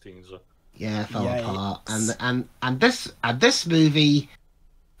Weinsteins. Yeah, fell apart. And this movie,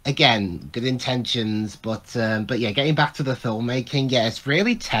 again, good intentions, but yeah, getting back to the filmmaking, yeah, it's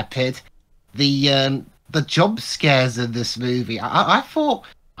really tepid. The jump scares in this movie, I thought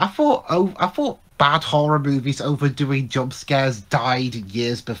bad horror movies overdoing jump scares died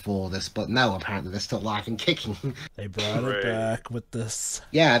years before this, but no, apparently they're still alive and kicking. They brought it back with this.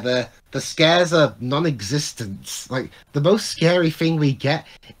 Yeah, the scares are non-existent. Like, the most scary thing we get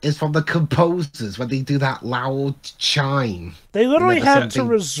is from the composers when they do that loud chime. They literally had to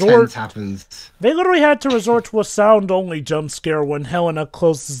resort. They literally had to resort to a sound-only jump scare when Helena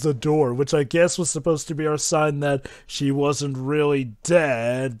closes the door, which I guess was supposed to be our sign that she wasn't really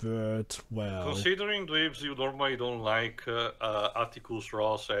dead. But well, considering dweebs you normally don't like Atticus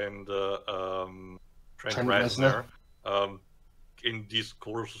Ross and Trent Reznor, in this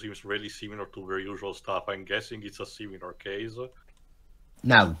course seems really similar to their usual stuff. I'm guessing it's a similar case.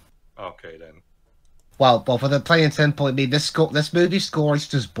 No. Okay then. Well, for the plain and simple, I mean, this movie's score is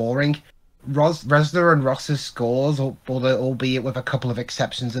just boring. Reznor and Ross's scores, albeit with a couple of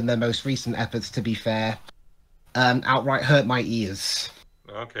exceptions in their most recent efforts, to be fair, outright hurt my ears.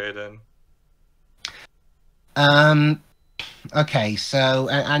 Okay then. Okay, so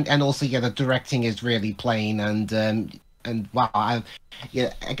and also, yeah, the directing is really plain, and wow,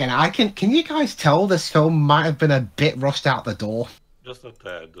 again, can you guys tell this film might have been a bit rushed out the door? Just a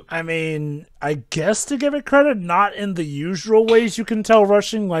tad. I mean, I guess to give it credit, not in the usual ways you can tell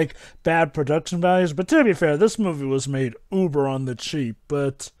rushing, like bad production values, but to be fair, this movie was made uber on the cheap,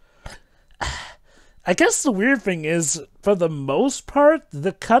 but I guess the weird thing is, for the most part,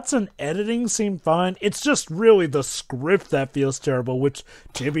 the cuts and editing seem fine. It's just really the script that feels terrible, which,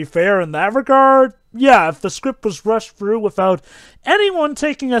 to be fair in that regard, yeah, if the script was rushed through without anyone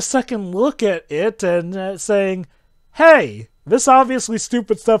taking a second look at it and saying, hey, this obviously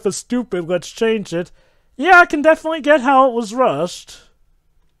stupid stuff is stupid, let's change it, yeah, I can definitely get how it was rushed.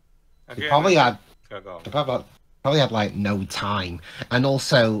 Okay, probably had like no time, and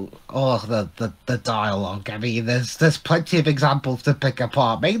also the dialogue. I mean, there's plenty of examples to pick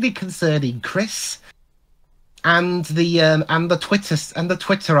apart, mainly concerning Chris and the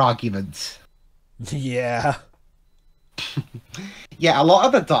Twitter argument. Yeah. Yeah, a lot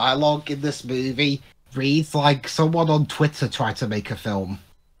of the dialogue in this movie reads like someone on Twitter tried to make a film,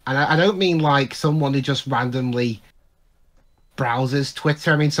 and I don't mean like someone who just randomly browses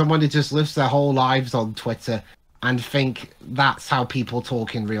Twitter. I mean someone who just lives their whole lives on Twitter and think that's how people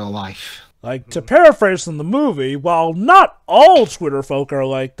talk in real life. Like, to paraphrase from the movie, while not all Twitter folk are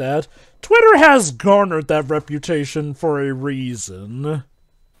like that, Twitter has garnered that reputation for a reason.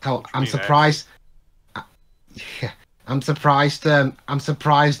 Oh, I'm surprised. I'm surprised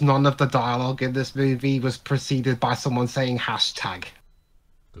none of the dialogue in this movie was preceded by someone saying hashtag.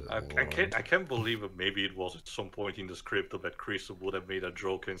 I can't believe it. Maybe it was at some point in the script that Chris would have made a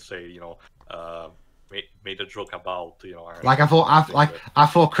joke and say, made a joke about, like I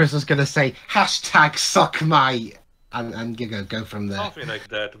thought Chris was gonna say hashtag suck my and go from there. Something like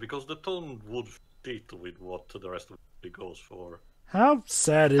that, because the tone would fit with what the rest of it goes for. How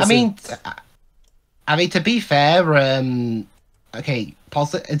sad is it? I mean, to be fair, okay,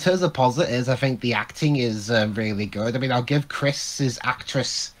 in terms of positives, I think the acting is really good. I mean, I'll give Chris's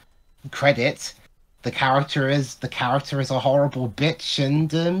actress credit. The character is a horrible bitch,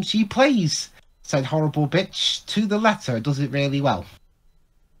 and she plays said horrible bitch to the letter. Does it really well.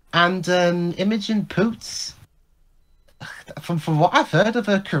 And Imogen Poots, from what I've heard of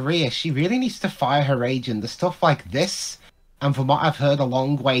her career, she really needs to fire her agent. The stuff like this, and from what I've heard, a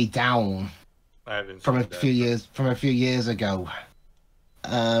long way down. From a few years ago.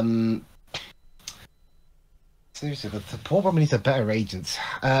 Seriously, the poor woman needs a better agent.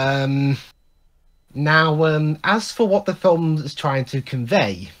 Now, as for what the film is trying to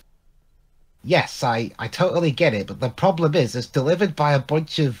convey, yes, I totally get it, but the problem is it's delivered by a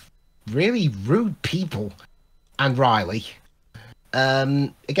bunch of really rude people. And Riley.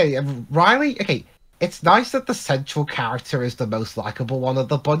 Riley, okay, it's nice that the central character is the most likable one of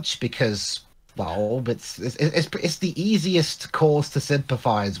the bunch because, well, it's the easiest cause to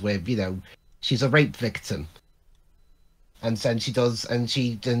sympathize with. She's a rape victim, and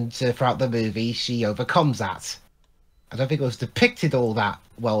throughout the movie she overcomes that. I don't think it was depicted all that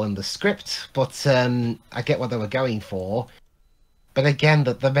well in the script, but I get what they were going for. But again,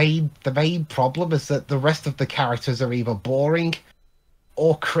 the main problem is that the rest of the characters are either boring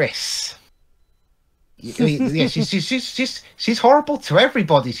or Chris. I mean, yeah, she's horrible to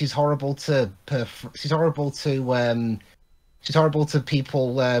everybody. She's horrible to people.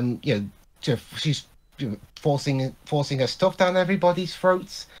 She's forcing her stuff down everybody's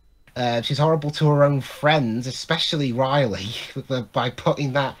throats. She's horrible to her own friends, especially Riley, by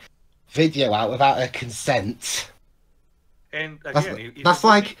putting that video out without her consent. And again,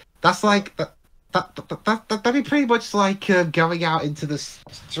 that'd be pretty much like going out into the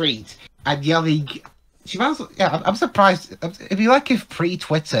street and yelling. I'm surprised. It'd be like if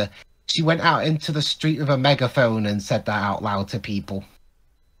pre-Twitter, she went out into the street with a megaphone and said that out loud to people.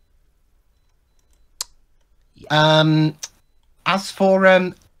 As for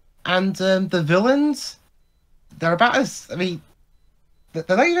the villains, they're about as, I mean, they're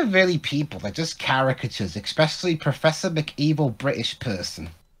not even really people. They're just caricatures, especially Professor McEvil British person.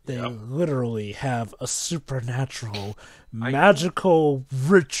 They literally have a supernatural, magical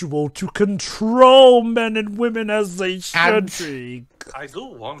ritual to control men and women as they should be. I do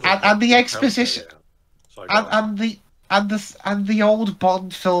wonder. And the exposition, and the old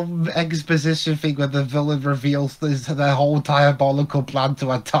Bond film exposition thing where the villain reveals their whole diabolical plan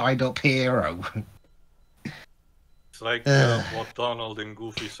to a tied-up hero. It's like what Donald and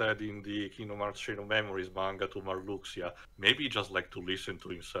Goofy said in the Kingdom Hearts Chain of Memories manga to Marluxia. Maybe he just like to listen to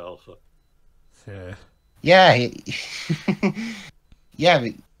himself. Yeah. Yeah.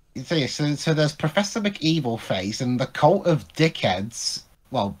 So there's Professor McEvilface and the Cult of Dickheads.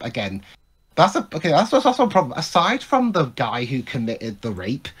 Well, again, that's also a problem. Aside from the guy who committed the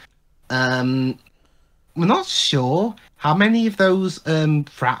rape, we're not sure how many of those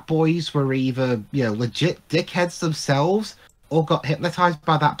frat boys were either legit dickheads themselves or got hypnotized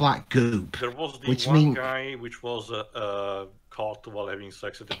by that black goop. There was the guy which was caught while having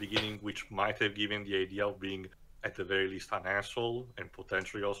sex at the beginning, which might have given the idea of being at the very least an asshole and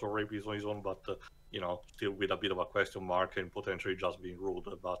potentially also a rapist on his own, but still with a bit of a question mark and potentially just being rude.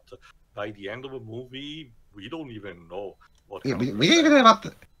 But by the end of the movie, we don't even know what. Yeah, we don't even know about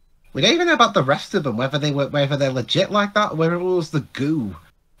we don't even know about the rest of them, whether they're legit like that, or whether it was the goo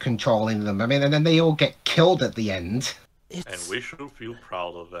controlling them. I mean, and then they all get killed at the end. And we should feel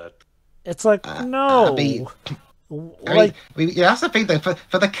proud of that. It's like no. That's the thing though.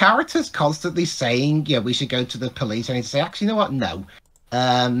 For the characters constantly saying, we should go to the police, and he'd say, actually, you know what? No.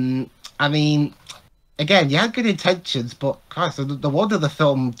 I mean, again, you had good intentions, but Christ, the wonder of the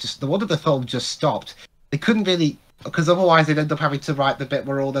film just stopped. They couldn't really, because otherwise they'd end up having to write the bit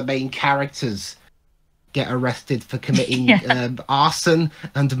where all the main characters get arrested for committing arson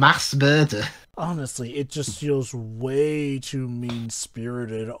and mass murder. Honestly, it just feels way too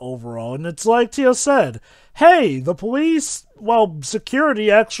mean-spirited overall. And it's like Tia said, hey, the police, security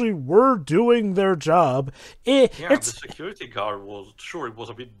actually were doing their job. The security guard it was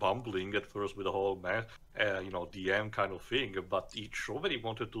a bit bumbling at first with the whole DM kind of thing, but it showed that he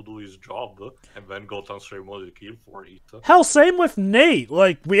wanted to do his job and then got unceremoniously killed for it. Hell, same with Nate.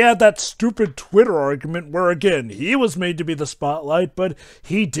 Like, we had that stupid Twitter argument where, again, he was made to be the spotlight, but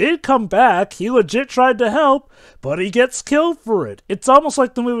he did come back. He legit tried to help, but he gets killed for it. It's almost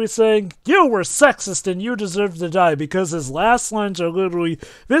like the movie saying, you were sexist and you deserve to die, because his last lines are literally,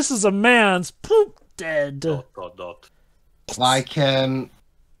 this is a man's poop dead. Like, I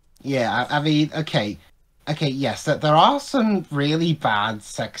mean, okay, yes, there are some really bad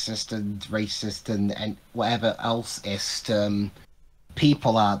sexist and racist and whatever else-ist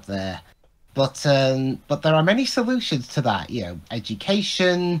people out there, but there are many solutions to that.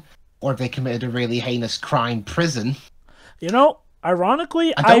 education, or if they committed a really heinous crime, prison.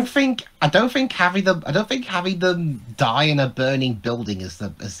 Ironically, I don't think having them die in a burning building is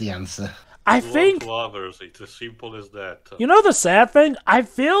the answer. I think to others, it's as simple as that. The sad thing, I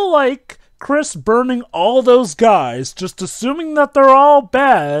feel like Chris burning all those guys, just assuming that they're all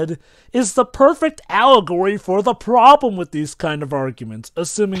bad, is the perfect allegory for the problem with these kind of arguments,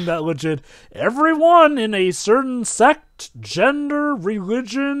 assuming that legit everyone in a certain sect, gender,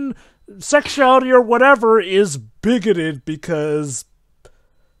 religion, sexuality, or whatever is bigoted because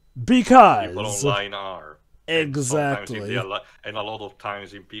people online are. Exactly. And a lot of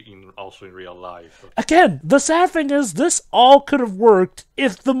times also in real life. Again, the sad thing is this all could have worked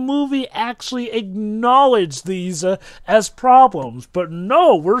if the movie actually acknowledged these as problems. But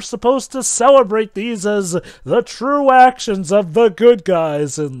no, we're supposed to celebrate these as the true actions of the good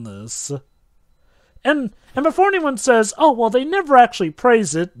guys in this. And before anyone says, oh, well, they never actually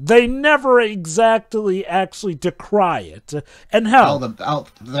praise it, they never exactly actually decry it. And how? The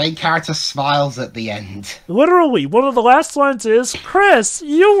main character smiles at the end. Literally, one of the last lines is, Chris,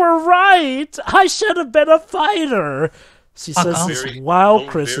 you were right! I should have been a fighter! She says this while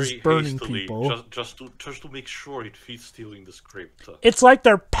Chris is burning people. Just to make sure it fits still in the script. It's like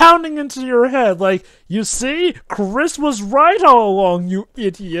they're pounding into your head, like, you see? Chris was right all along, you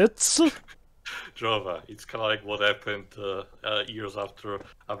idiots. Java, it's kind of like what happened years after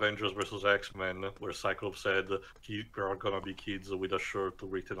Avengers vs. X-Men, where Cyclops said, "There are gonna be kids with a shirt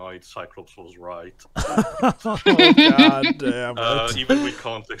written on it." Cyclops was right. Oh, God damn it. Even with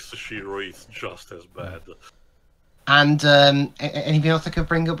context to Shiro, it's just as bad. And anything else I could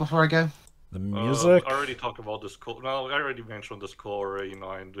bring up before I go? The music? I already talked about the score. No, I already mentioned the score,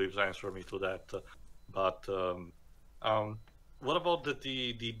 and Lives answered me to that. But what about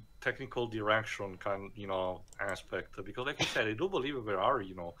the technical direction aspect? Because like I said, I do believe there are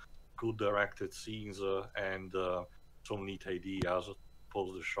good directed scenes and some neat ideas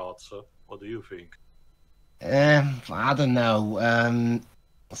post the shots. What do you think? I don't know.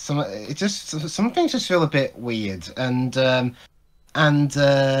 Some things just feel a bit weird, and that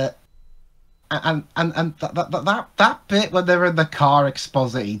bit when they're in the car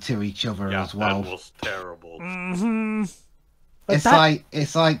expositing to each other as well. That was terrible. Mm-hmm. It's like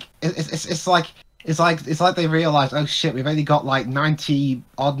they realised, oh shit, we've only got like 90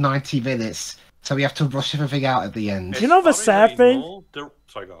 minutes, so we have to rush everything out at the end. You know the sad thing?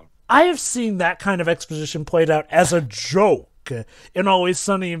 Sorry, go on. I have seen that kind of exposition played out as a joke in Always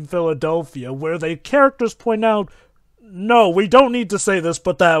Sunny in Philadelphia, where the characters point out, no, we don't need to say this,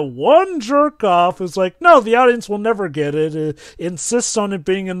 but that one jerk-off is like, no, the audience will never get it, insists on it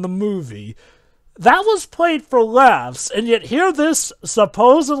being in the movie. That was played for laughs, and yet here this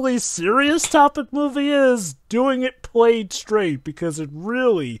supposedly serious topic movie is doing it played straight because it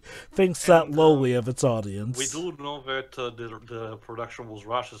really thinks that lowly of its audience. We do know that the production was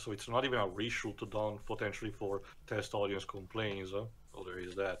rushed, so it's not even a reshoot done potentially for test audience complaints. So there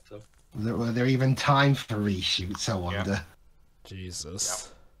is that. Were there even time for reshoots, I wonder? Yeah.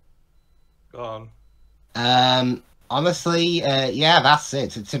 Jesus. Yeah. Go on. Honestly, yeah, that's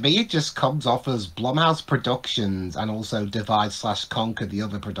it. To me, it just comes off as Blumhouse Productions and also Divide/Conquer, the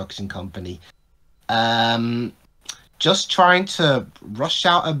other production company. Just trying to rush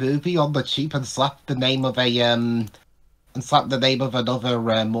out a movie on the cheap and slap the name of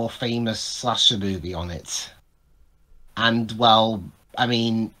another more famous slasher movie on it. And well,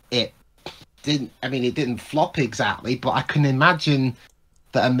 it didn't flop exactly, but I can imagine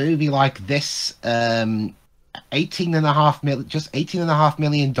that a movie like this, $18.5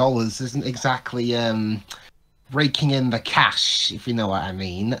 million isn't exactly raking in the cash, if you know what I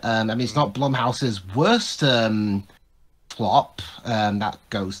mean. It's not Blumhouse's worst flop. That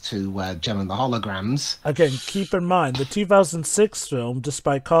goes to Gem and the Holograms. Again, keep in mind, the 2006 film,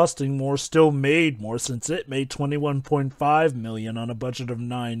 despite costing more, still made more, since it made $21.5 million on a budget of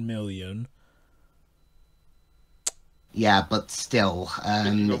 $9 million. Yeah, but still,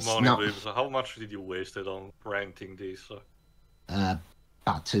 how much did you waste it on renting this? About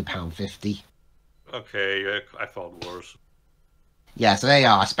 £2.50. Okay, I thought worse. Yeah, so there you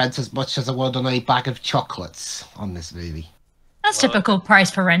are. I spent as much as I would on a bag of chocolates on this movie. That's typical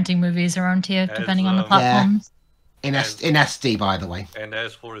price for renting movies around here, depending on the platforms. Yeah. In SD, by the way. And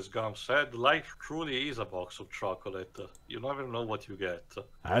as Forrest Gump said, life truly is a box of chocolate. You never know what you get.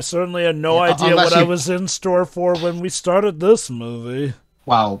 I certainly had no idea what I was in store for when we started this movie.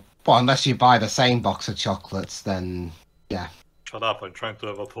 Well, unless you buy the same box of chocolates, then yeah. Shut up! I'm trying to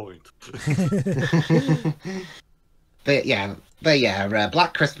have a point. But yeah,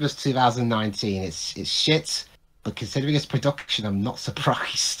 Black Christmas 2019. It's shit, but considering its production, I'm not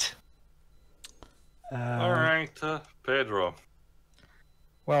surprised. All right, Pedro.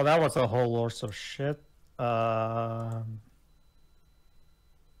 Well, that was a whole lot of shit. I'm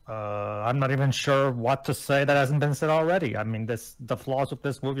not even sure what to say that hasn't been said already. The flaws of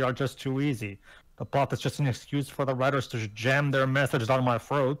this movie are just too easy. The plot is just an excuse for the writers to jam their message down my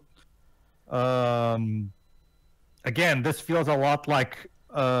throat. Again, this feels a lot like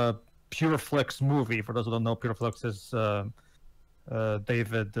a Pureflix movie. For those who don't know, Pureflix is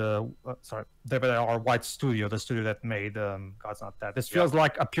David R. White's studio, the studio that made God's Not Dead. This feels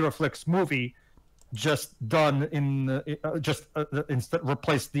like a Pureflix movie, just done instead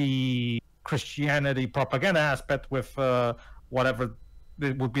replace the Christianity propaganda aspect with whatever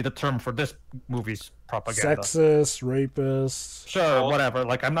it would be the term for this movie's propaganda. Sexist, rapist. Sure, whatever.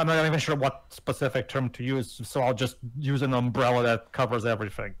 Like I'm not even sure what specific term to use, so I'll just use an umbrella that covers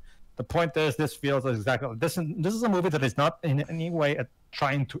everything. The point is, this feels exactly this is a movie that is not in any way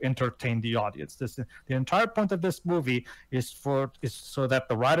trying to entertain the audience. The entire point of this movie is so that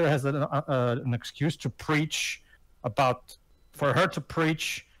the writer has an excuse to preach for her to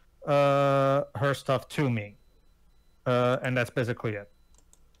preach her stuff to me. and that's basically it.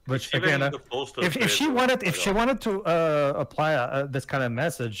 Which again, if she wanted to apply this kind of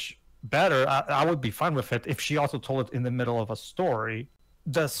message better, I would be fine with it. If she also told it in the middle of a story,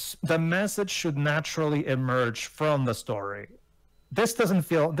 the message should naturally emerge from the story. This doesn't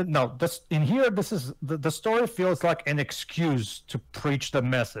feel this is the story feels like an excuse to preach the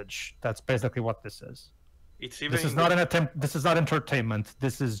message. That's basically what this is. This is not an attempt. This is not entertainment.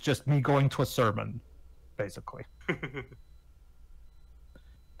 This is just me going to a sermon, basically.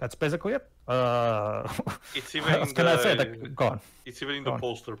 That's basically it. It's even what can I say? Go on. It's even in the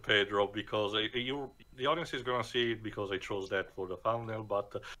poster, Pedro, because the audience is gonna see it because I chose that for the thumbnail.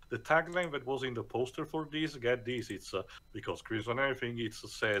 But the tagline that was in the poster for this, get this, it's because Chris on everything, it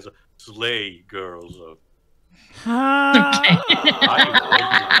says "Slay girls."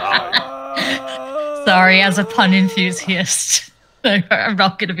 Sorry, as a pun enthusiast, I'm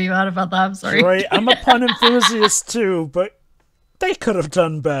not gonna be mad about that. I'm sorry. Right, I'm a pun enthusiast too, but they could have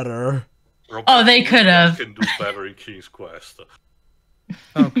done better. Oh, they could have. Can do better in King's Quest.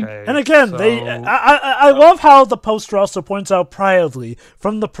 Okay. And again, I love how the poster also points out proudly,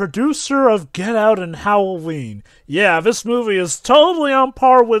 from the producer of Get Out and Halloween. Yeah, this movie is totally on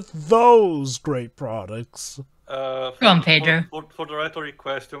par with those great products. Go on, Pedro. For the rhetoric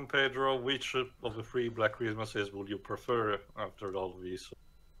question, Pedro, which of the 3 Black Christmases would you prefer after all of these?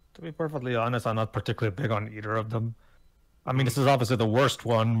 To be perfectly honest, I'm not particularly big on either of them. I mean, this is obviously the worst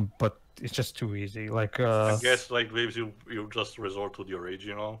one, but it's just too easy. Like, I guess, like, maybe you just resort to the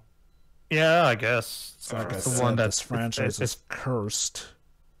original. Yeah, I guess. Like I said, this franchise is cursed.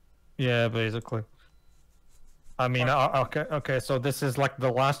 Yeah, basically. I mean, okay. So this is like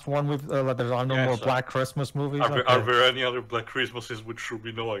the last one. There are no more Black Christmas movies. Are there any other Black Christmases we should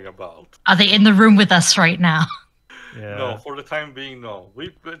be knowing about? Are they in the room with us right now? Yeah. No, for the time being, no.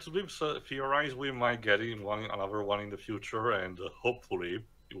 We've theorized we might get another one in the future, and hopefully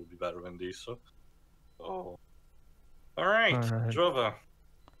it will be better than this. All right, Jova.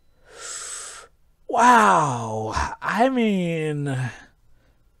 Wow. I mean,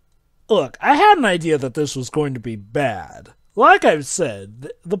 look, I had an idea that this was going to be bad. Like I've said,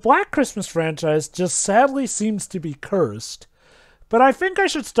 the Black Christmas franchise just sadly seems to be cursed. But I think I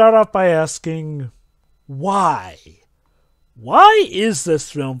should start off by asking, why? Why is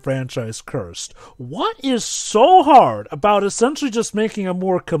this film franchise cursed? What is so hard about essentially just making a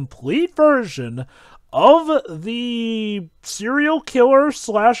more complete version of the serial killer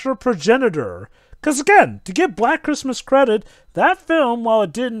slasher progenitor? Because again, to give Black Christmas credit, that film, while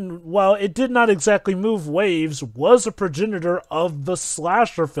it did not exactly move waves, was a progenitor of the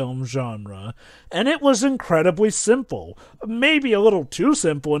slasher film genre. And it was incredibly simple. Maybe a little too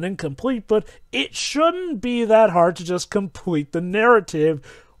simple and incomplete, but it shouldn't be that hard to just complete the narrative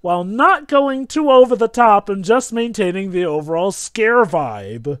while not going too over the top and just maintaining the overall scare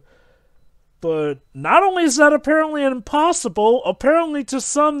vibe. But not only is that apparently impossible, apparently to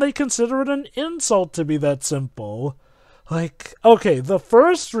some they consider it an insult to be that simple. Like, okay, the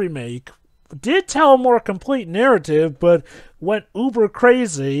first remake did tell a more complete narrative, but went uber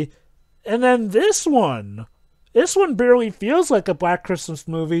crazy. And then this one barely feels like a Black Christmas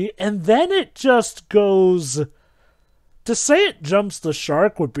movie, and then it just goes... To say it jumps the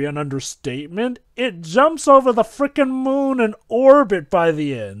shark would be an understatement. It jumps over the frickin' moon and orbit by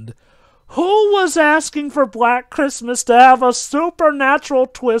the end. Who was asking for Black Christmas to have a supernatural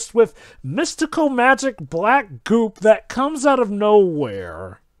twist with mystical magic black goop that comes out of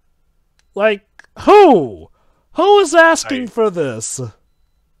nowhere? Like, who? Who is asking for this?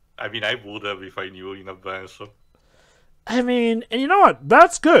 I mean, I would have if I knew in advance. I mean, and you know what?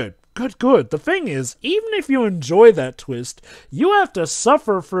 That's good. Good. The thing is, even if you enjoy that twist, you have to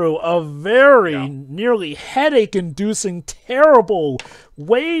suffer through a very nearly headache-inducing, terrible,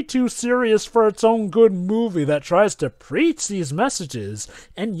 way too serious for its own good movie that tries to preach these messages.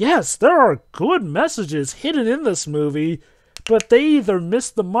 And yes, there are good messages hidden in this movie, but they either miss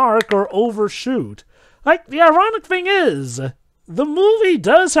the mark or overshoot. Like, the ironic thing is, the movie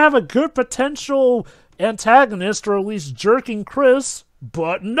does have a good potential antagonist, or at least jerking Chris,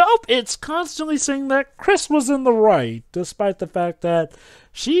 but nope, it's constantly saying that Chris was in the right, despite the fact that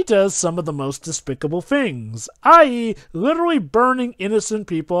she does some of the most despicable things, i.e. literally burning innocent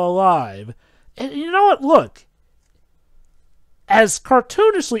people alive. And you know what, look, as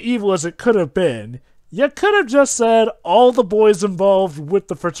cartoonishly evil as it could have been, you could have just said all the boys involved with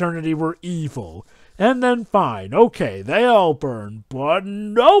the fraternity were evil. And then fine, okay, they all burn. But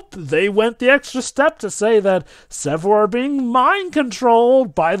nope, they went the extra step to say that several are being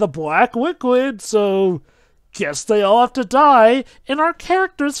mind-controlled by the black liquid, so guess they all have to die, and our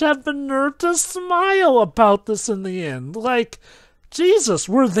characters have the nerve to smile about this in the end. Like, Jesus,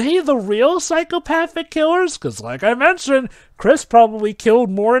 were they the real psychopathic killers? Because, like I mentioned, Chris probably killed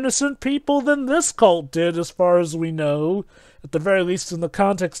more innocent people than this cult did, as far as we know, at the very least in the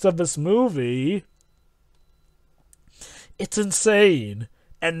context of this movie. It's insane,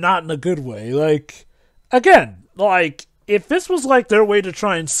 and not in a good way. Like, again, like, if this was, like, their way to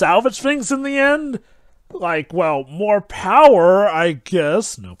try and salvage things in the end, like, well, more power, I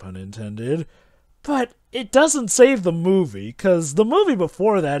guess, no pun intended, but it doesn't save the movie, because the movie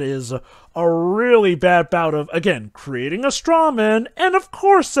before that is a really bad bout of, again, creating a strawman, and of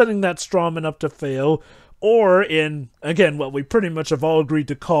course setting that strawman up to fail, or in, again, what we pretty much have all agreed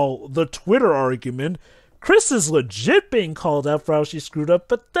to call the Twitter argument, Chris is legit being called out for how she screwed up,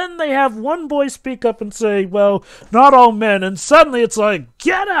 but then they have one boy speak up and say, well, not all men, and suddenly it's like,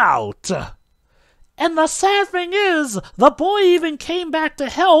 get out! And the sad thing is, the boy even came back to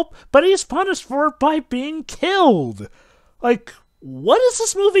help, but he's punished for it by being killed. Like, what is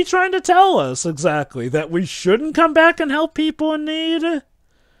this movie trying to tell us exactly? That we shouldn't come back and help people in need?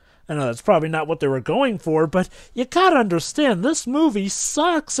 I know that's probably not what they were going for, but you gotta understand, this movie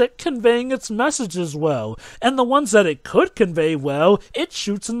sucks at conveying its messages well, and the ones that it could convey well, it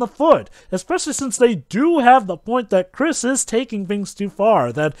shoots in the foot, especially since they do have the point that Chris is taking things too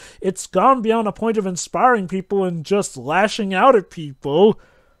far, that it's gone beyond a point of inspiring people and just lashing out at people.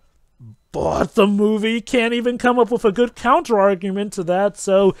 But the movie can't even come up with a good counter-argument to that,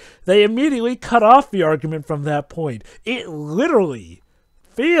 so they immediately cut off the argument from that point. It literally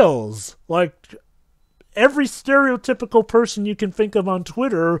feels like every stereotypical person you can think of on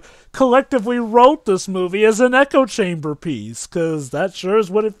Twitter collectively wrote this movie as an echo chamber piece, because that sure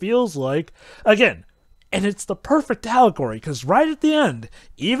is what it feels like. Again, and it's the perfect allegory, because right at the end,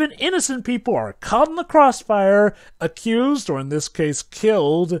 even innocent people are caught in the crossfire, accused, or in this case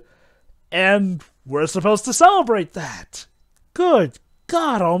killed, and we're supposed to celebrate that. Good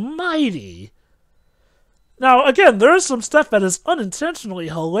God Almighty! Now, again, there is some stuff that is unintentionally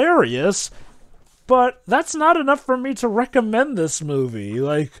hilarious, but that's not enough for me to recommend this movie.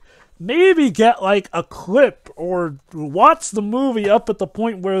 Like, maybe get, like, a clip or watch the movie up at the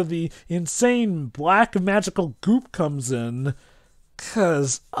point where the insane black magical goop comes in.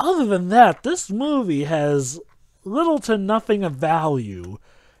 'Cause, other than that, this movie has little to nothing of value.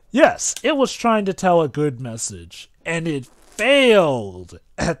 Yes, it was trying to tell a good message, and it failed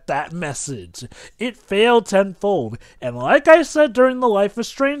at that message. It failed tenfold, and like I said during the Life is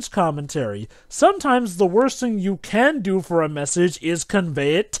Strange commentary, sometimes the worst thing you can do for a message is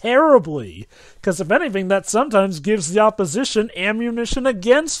convey it terribly, because if anything, that sometimes gives the opposition ammunition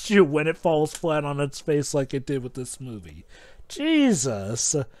against you when it falls flat on its face like it did with this movie.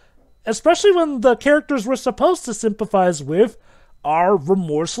 Jesus. Especially when the characters we're supposed to sympathize with are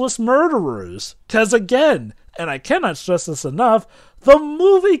remorseless murderers. Because again, and I cannot stress this enough, the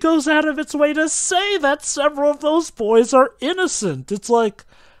movie goes out of its way to say that several of those boys are innocent. It's like,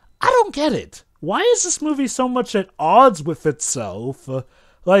 I don't get it. Why is this movie so much at odds with itself?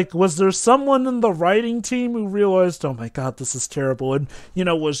 Like, was there someone in the writing team who realized, oh my god, this is terrible, and, you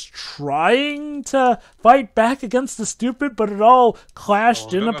know, was trying to fight back against the stupid, but it all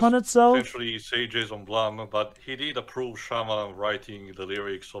clashed in upon itself? Essentially say Jason Blum, but he did approve Shyamalan writing the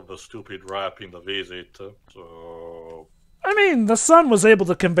lyrics of the stupid rap in The Visit, so... I mean, the son was able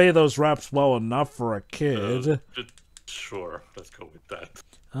to convey those raps well enough for a kid. Sure, let's go with that.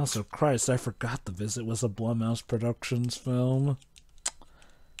 Also, Christ, I forgot The Visit was a Blumhouse Productions film.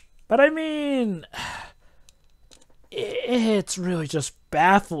 But I mean, it's really just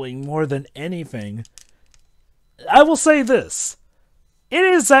baffling more than anything. I will say this. It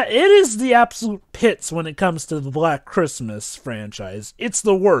is the absolute pits when it comes to the Black Christmas franchise. It's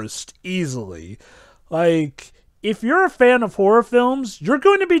the worst, easily. Like, if you're a fan of horror films, you're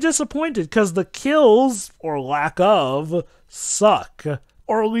going to be disappointed because the kills, or lack of, suck.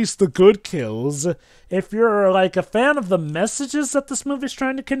 Or at least the good kills. If you're like a fan of the messages that this movie's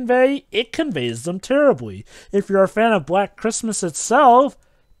trying to convey, it conveys them terribly. If you're a fan of Black Christmas itself,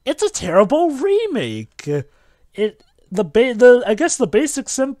 it's a terrible remake. I guess the basic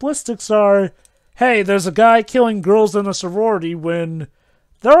simplistics are, hey, there's a guy killing girls in a sorority, when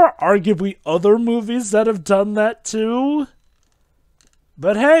there are arguably other movies that have done that too.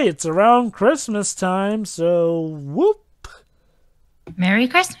 But hey, it's around Christmas time, so whoop. Merry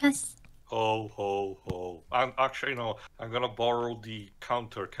Christmas. Ho, ho, ho. I'm actually, I'm gonna borrow the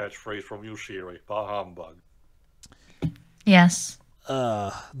counter catchphrase from you, Shiri. Bah humbug. Yes.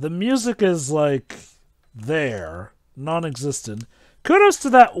 The music is, like, there. Non-existent. kudos to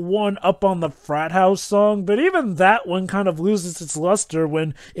that one Up on the Frat House song, but even that one kind of loses its luster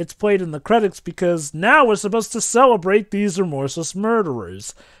when it's played in the credits because now we're supposed to celebrate these remorseless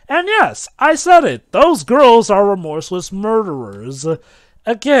murderers. And yes, I said it, those girls are remorseless murderers.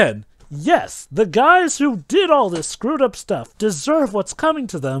 Again, yes, the guys who did all this screwed up stuff deserve what's coming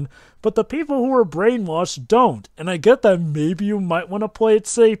to them, but the people who were brainwashed don't. And I get that maybe you might want to play it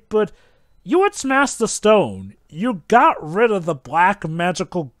safe, but you had smashed the stone. You got rid of the black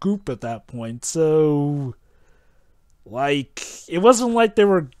magical goop at that point, so like it wasn't like they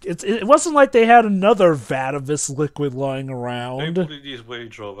were. It wasn't like they had another vat of this liquid lying around. Let me put it this way,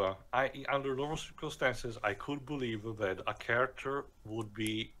 Jova. Under normal circumstances, I could believe that a character would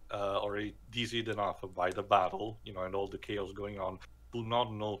be already dizzied enough by the battle, and all the chaos going on, to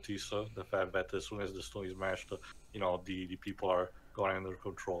not notice the fact that as soon as the stone is mashed, the people are gone under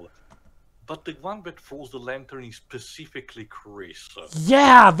control. But the one that throws the lantern is specifically Chris.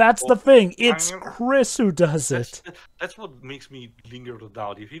 Yeah, that's the thing. It's Chris who does it. That's what makes me linger to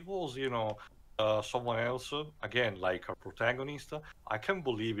doubt. If it was, someone else, again, like our protagonist, I can't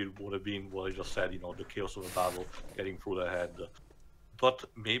believe it would have been what I just said, the chaos of the battle getting through the head. But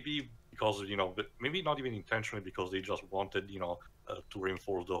maybe because, maybe not even intentionally because they just wanted, to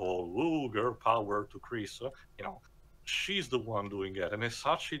reinforce the whole, ooh, girl power to Chris, she's the one doing it, and as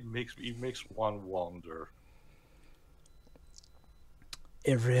such, it makes one wonder.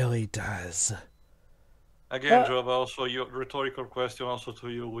 It really does. Again, Job, also your rhetorical question also to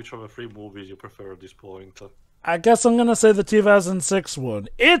you: which of the three movies you prefer at this point? I guess I'm gonna say the 2006 one.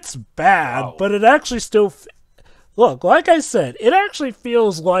 It's bad, but it actually still. Look, like I said, it actually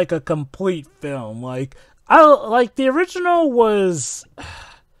feels like a complete film. Like the original was.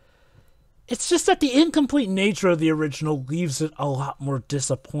 It's just that the incomplete nature of the original leaves it a lot more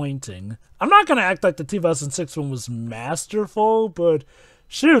disappointing. I'm not going to act like the 2006 one was masterful, but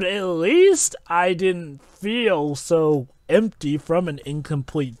shoot, at least I didn't feel so empty from an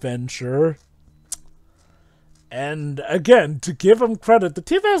incomplete venture. And again, to give him credit, the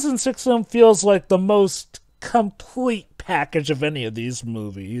 2006 film feels like the most complete package of any of these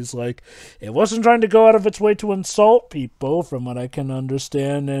movies. Like, it wasn't trying to go out of its way to insult people, from what I can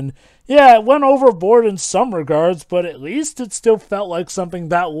understand, and yeah, it went overboard in some regards, but at least it still felt like something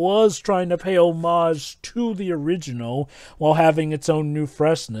that was trying to pay homage to the original while having its own new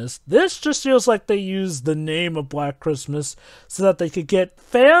freshness. This just feels like they used the name of Black Christmas so that they could get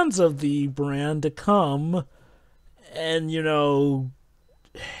fans of the brand to come, and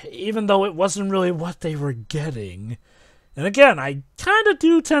even though it wasn't really what they were getting. And again, I kind of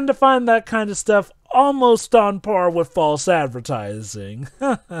do tend to find that kind of stuff almost on par with false advertising.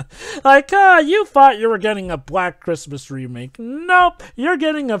 Like, you thought you were getting a Black Christmas remake. Nope, you're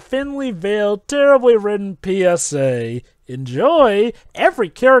getting a thinly veiled, terribly written PSA. Enjoy! Every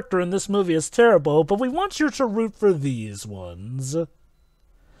character in this movie is terrible, but we want you to root for these ones.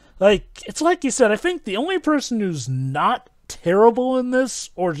 Like, it's like you said, I think the only person who's not terrible in this,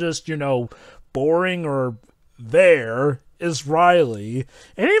 or just, boring or there, is Riley.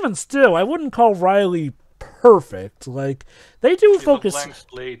 And even still, I wouldn't call Riley perfect. Like, they do focus... She's a blank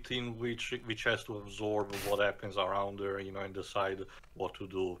slate in which has to absorb what happens around her, and decide what to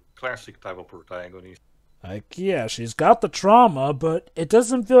do. Classic type of protagonist. Like, yeah, she's got the trauma, but it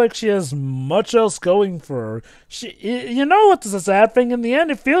doesn't feel like she has much else going for her. You know what's the sad thing? In the end,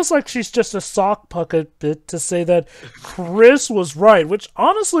 it feels like she's just a sock puppet bit to say that Chris was right, which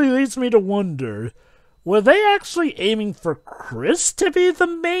honestly leads me to wonder, were they actually aiming for Chris to be the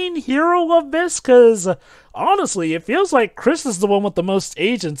main hero of this? Because, honestly, it feels like Chris is the one with the most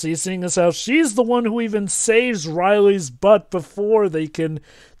agency, seeing as how she's the one who even saves Riley's butt before they can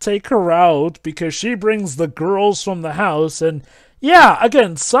take her out, because she brings the girls from the house, and yeah,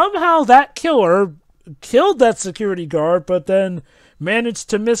 again, somehow that killer killed that security guard, but then managed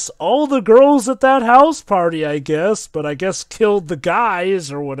to miss all the girls at that house party, I guess, but I guess killed the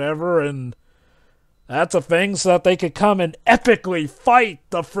guys or whatever, and that's a thing so that they could come and epically fight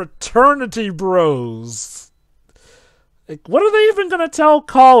the fraternity bros. Like, what are they even going to tell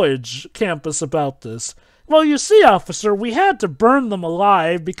college campus about this? Well, you see, officer, we had to burn them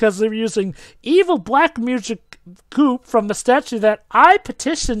alive because they were using evil black music goop from the statue that I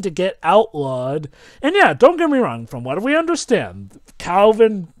petitioned to get outlawed. And yeah, don't get me wrong, from what we understand,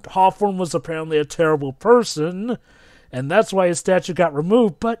 Calvin Hawthorne was apparently a terrible person, and that's why his statue got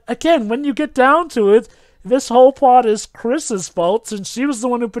removed. But again, when you get down to it, this whole plot is Chris's fault, since she was the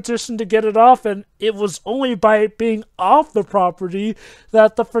one who petitioned to get it off, and it was only by it being off the property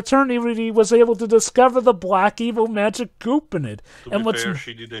that the fraternity was able to discover the black evil magic goop in it. To be fair,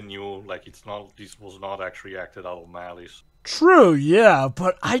 she didn't know, like, this was not actually acted out of malice. True, yeah,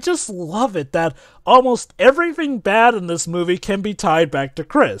 but I just love it that almost everything bad in this movie can be tied back to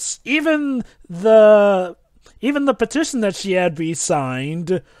Chris. Even the petition that she had be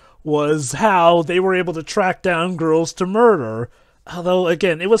signed was how they were able to track down girls to murder. Although,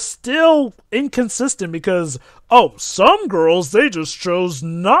 again, it was still inconsistent because, some girls, they just chose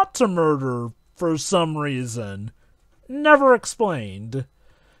not to murder for some reason. Never explained.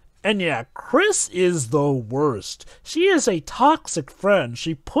 And yeah, Chris is the worst. She is a toxic friend.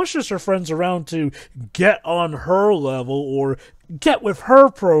 She pushes her friends around to get on her level or get with her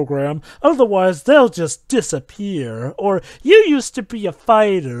program, otherwise they'll just disappear. Or, you used to be a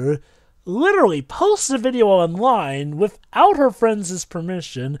fighter. Literally posts a video online without her friends'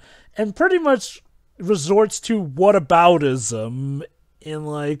 permission and pretty much resorts to whataboutism in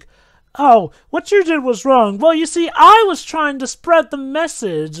like, what you did was wrong. Well, you see, I was trying to spread the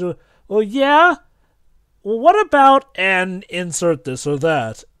message. Well, yeah? Well, what about, and insert this or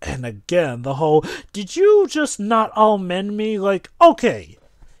that. And again, the whole, did you just not all mend me? Like, okay.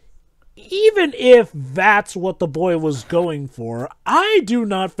 Even if that's what the boy was going for, I do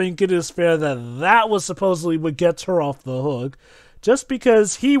not think it is fair that that was supposedly what gets her off the hook. Just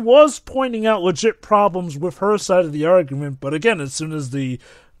because he was pointing out legit problems with her side of the argument, but again, as soon as the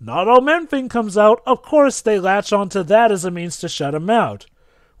not all men thing comes out, of course they latch onto that as a means to shut him out.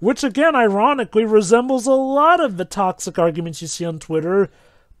 Which again, ironically, resembles a lot of the toxic arguments you see on Twitter,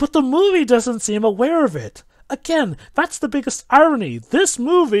 but the movie doesn't seem aware of it. Again, that's the biggest irony. This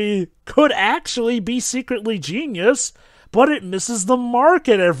movie could actually be secretly genius, but it misses the mark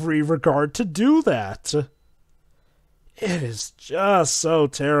in every regard to do that. It is just so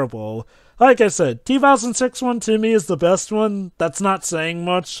terrible. Like I said, 2006 one to me is the best one. That's not saying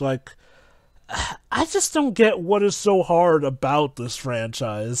much. Like, I just don't get what is so hard about this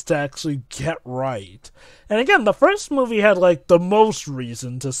franchise to actually get right. And again, the first movie had like the most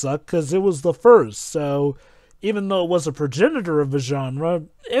reason to suck because it was the first, so even though it was a progenitor of the genre,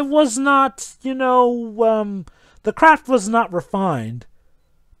 it was not, the craft was not refined.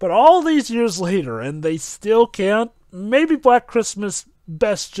 But all these years later, and they still can't, maybe Black Christmas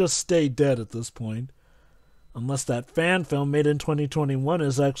best just stay dead at this point. Unless that fan film made in 2021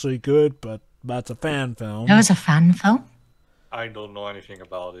 is actually good, but that's a fan film. That was a fan film? I don't know anything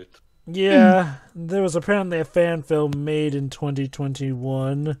about it. Yeah, there was apparently a fan film made in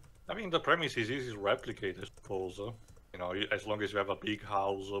 2021. I mean, the premise is easy to replicate, I suppose. As long as you have a big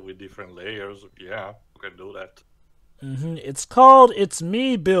house with different layers, yeah, you can do that. It's called It's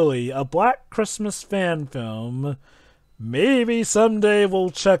Me, Billy, a Black Christmas fan film. Maybe someday we'll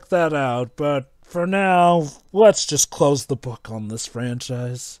check that out, but for now, let's just close the book on this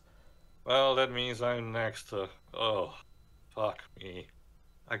franchise. Well, that means I'm next. Fuck me.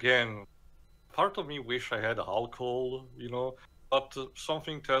 Again, part of me wish I had alcohol, but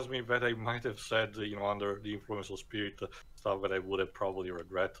something tells me that I might have said, under the influence of spirit, stuff that I would have probably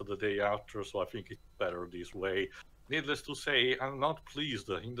regretted the day after, so I think it's better this way. Needless to say, I'm not pleased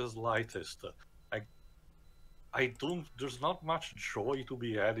in the slightest. There's not much joy to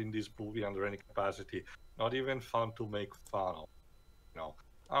be had in this movie under any capacity, not even fun to make fun of,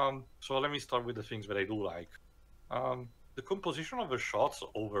 So let me start with the things that I do like. The composition of the shots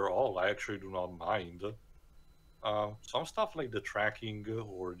overall, I actually do not mind. Some stuff like the tracking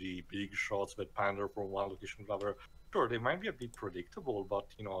or the big shots that pander from one location to another, sure, they might be a bit predictable, but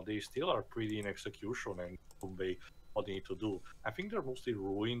they still are pretty in execution and convey what they need to do. I think they're mostly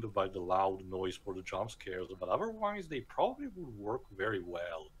ruined by the loud noise for the jump scares, but otherwise they probably would work very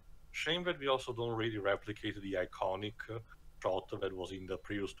well. Shame that we also don't really replicate the iconic shot that was in the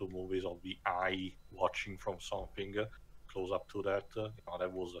previous two movies of the eye watching from something close up to that.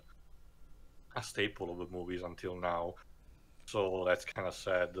 That was a staple of the movies until now, so that's kind of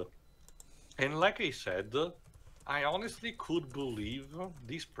sad. And like I said, I honestly could believe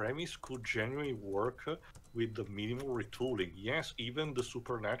this premise could genuinely work with the minimal retooling. Yes, even the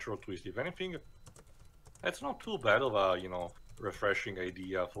supernatural twist. If anything, that's not too bad of a refreshing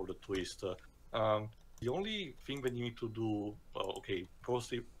idea for the twist. The only thing that you need to do,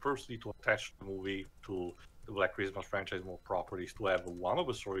 firstly to attach the movie to the Black Christmas franchise more properly is to have one of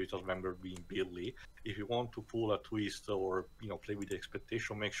the sororitas members being Billy. If you want to pull a twist or play with the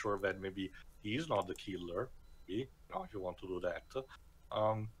expectation, make sure that maybe he is not the killer. If you want to do that,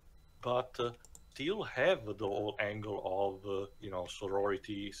 but still have the whole angle of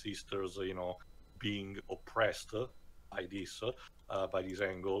sorority sisters being oppressed by this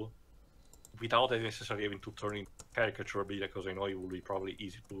angle, without necessarily having to turn into caricature, because I know it will be probably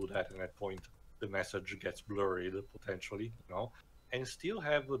easy to do that, and at that point the message gets blurred potentially, and still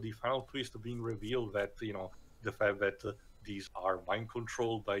have the final twist being revealed that the fact that these are mind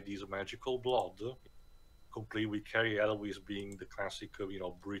controlled by this magical blood, complete with Carrie Elwes being the classic,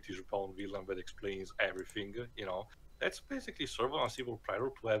 British Bond villain that explains everything. That's basically serve on a civil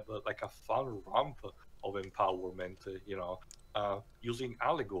predator to have like a fun ramp of empowerment. Using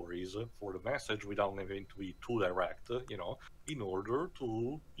allegories for the message without having to be too direct. In order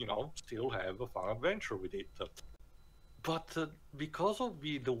to still have a fun adventure with it. But because of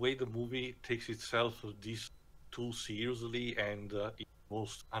the way the movie takes itself this too seriously and in the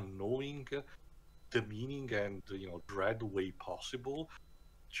most annoying, demeaning, and dread way possible,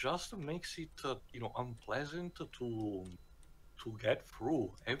 just makes it unpleasant to get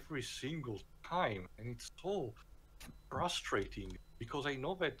through every single time, and it's so frustrating because I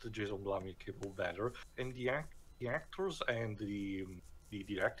know that Jason Blum is capable better, and the actors and the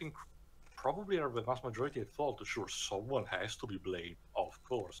directing probably are the vast majority at fault. Sure, someone has to be blamed, of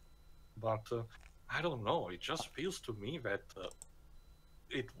course, but I don't know. It just feels to me that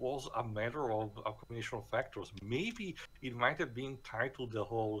it was a matter of a combination of factors. Maybe it might have been tied to the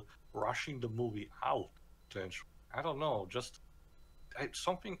whole rushing the movie out. I don't know. Just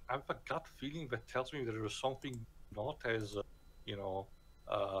something. I have a gut feeling that tells me that there is something not as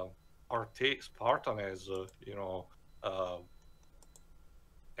Spartan as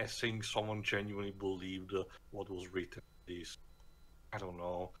as saying someone genuinely believed what was written in this. I don't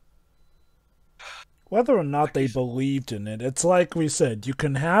know. Whether or not they believed in it, it's like we said, you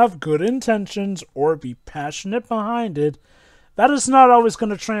can have good intentions or be passionate behind it. That is not always going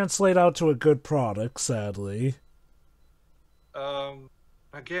to translate out to a good product, sadly.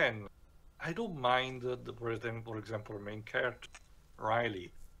 Again, I don't mind for example, her main character,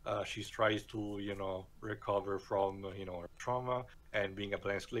 Riley. She tries to, recover from, her trauma, and being a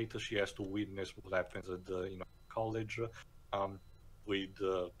blank slate, she has to witness what happens at the, college. And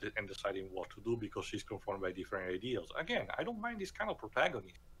deciding what to do because she's confronted by different ideals. Again, I don't mind this kind of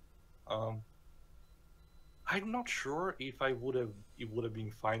protagonist. I'm not sure if it would have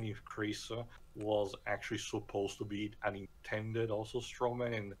been fine if Chris was actually supposed to be an intended also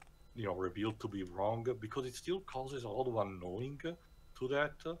strawman and revealed to be wrong, because it still causes a lot of unknowing to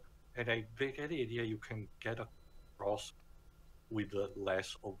that. And I get the idea you can get across with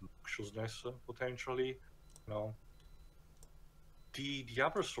less obnoxiousness potentially. The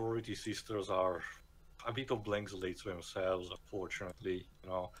other sorority sisters are a bit of blank slates themselves, unfortunately.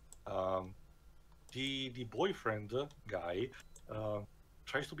 The boyfriend guy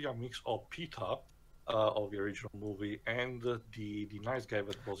tries to be a mix of Pita of the original movie and the nice guy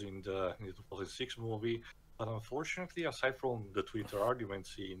that was in the 2006 movie. But unfortunately, aside from the Twitter argument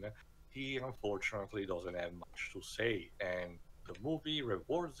scene, he unfortunately doesn't have much to say. And the movie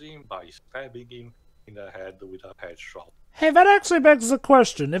rewards him by stabbing him in the head with a headshot. Hey, that actually begs the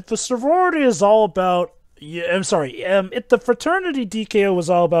question. If the sorority is all about... if the fraternity DKO was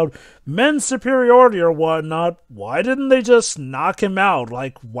all about men's superiority or whatnot, why didn't they just knock him out?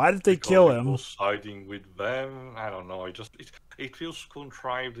 Like, why did they kill him? He was siding with them. I don't know. It feels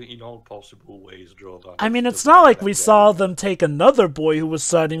contrived in all possible ways, Jordan. I mean, it's not like we saw them take another boy who was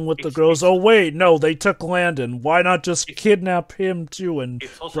siding with the girls. Oh, wait, no, they took Landon. Why not just kidnap him, too, and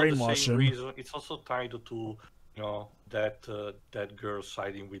brainwash him? It's also tied to... that girl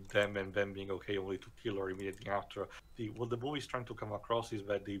siding with them and them being okay only to kill her immediately after. What the movie is trying to come across is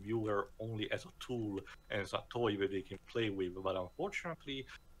that they view her only as a tool and as a toy that they can play with. But unfortunately,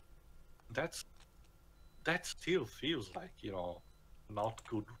 that still feels like, not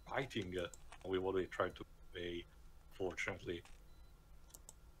good writing with what they try to convey, fortunately.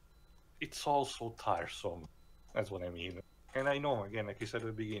 It's all so tiresome. That's what I mean. And I know, again, like I said at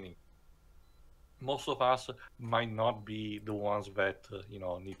the beginning, most of us might not be the ones that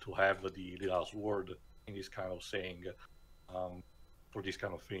need to have the last word in this kind of saying for this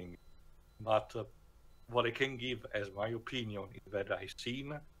kind of thing. But what I can give as my opinion is that I've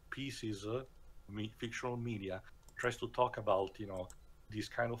seen pieces, fictional media tries to talk about these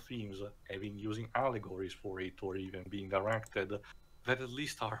kind of themes, using allegories for it or even being directed, that at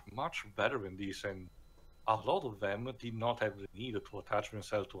least are much better than this. And a lot of them did not have the need to attach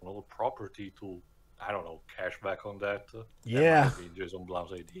themselves to an old property to, I don't know, cash back on that. Yeah. That might have been Jason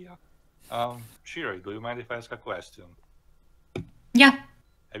Blum's idea. Shiri, do you mind if I ask a question? Yeah.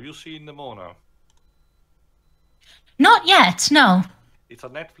 Have you seen Mona? Not yet, no. It's a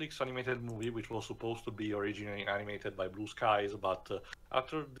Netflix animated movie which was supposed to be originally animated by Blue Skies, but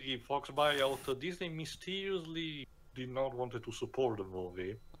after the Fox buyout, Disney mysteriously did not want to support the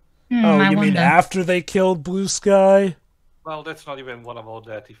movie. You mean after they killed Blue Sky? Well, that's not even one about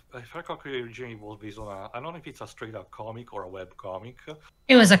that. If I recall correctly, originally it was based on I don't know if it's a straight up comic or a web comic.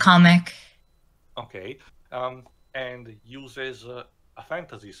 It was a comic. Okay. and uses a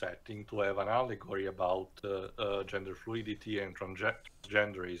fantasy setting to have an allegory about gender fluidity and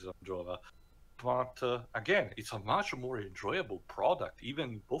transgenderism, Jova. But again, it's a much more enjoyable product,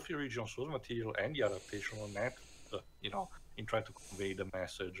 even both the original source material and the adaptation on net, in trying to convey the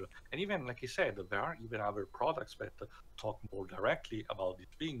message. And even, like I said, there are even other products that talk more directly about these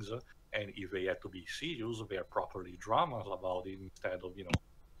things, and if they had to be serious, they are properly dramas about it instead of,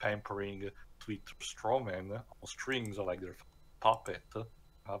 pampering Twitter strawmen on strings like their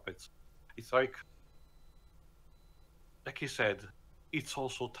puppets. It's like I said, it's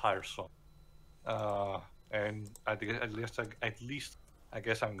also tiresome. And at least I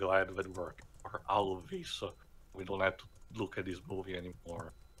guess I'm glad that we're out of this. We don't have to look at this movie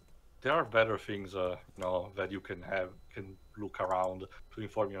anymore. There are better things, that you can look around to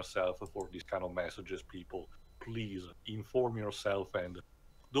inform yourself for these kind of messages. People, please inform yourself and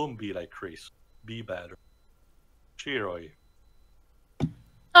don't be like Chris. Be better. Shiroi.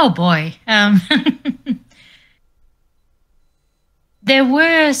 Oh boy. There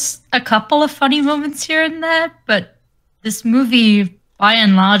were a couple of funny moments here and there, but this movie, by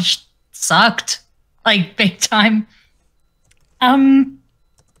and large, sucked. Like, big time. I'll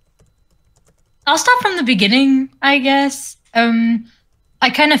start from the beginning, I guess. I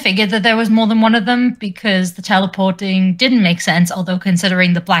kind of figured that there was more than one of them because the teleporting didn't make sense, although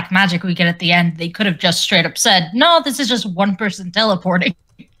considering the black magic we get at the end, they could have just straight up said, no, this is just one person teleporting.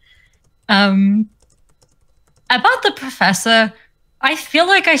 About the professor, I feel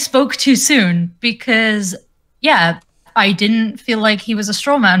like I spoke too soon because, yeah, I didn't feel like he was a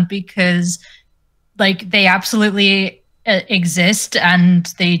straw man because, like, they absolutely exist and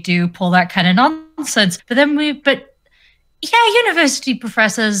they do pull that kind of nonsense. But yeah, university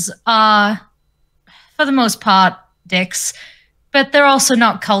professors are, for the most part, dicks, but they're also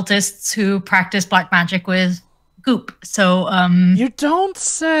not cultists who practice black magic with goop. So, You don't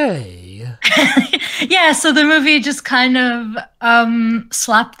say. yeah, so the movie just kind of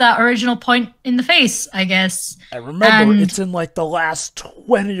slapped that original point in the face, I guess. I remember it's in like the last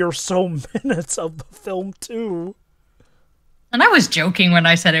 20 or so minutes of the film too. And I was joking when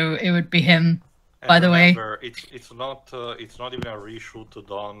I said it would be him. And by the way, it's not even a reshoot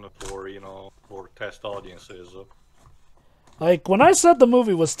done for test audiences. Like, when I said the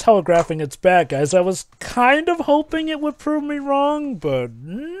movie was telegraphing its bad guys, I was kind of hoping it would prove me wrong, but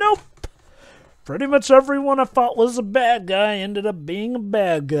nope. Pretty much everyone I thought was a bad guy ended up being a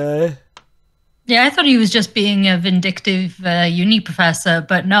bad guy. Yeah, I thought he was just being a vindictive uni professor,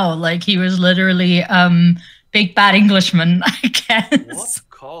 but no, like, he was literally big bad Englishman, I guess. What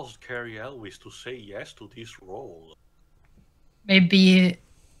caused Cary Elwes to say yes to this role? Maybe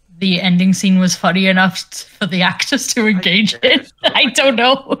the ending scene was funny enough for the actors to engage in. I don't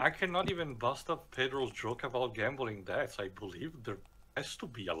know. I cannot even bust up Pedro's joke about gambling debts. I believe there has to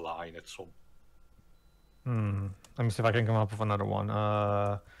be a line at some. Let me see if I can come up with another one.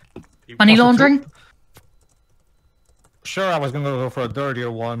 Money laundering? Sure, I was gonna go for a dirtier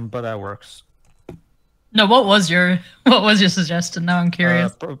one, but that works. No, what was your suggestion? Now I'm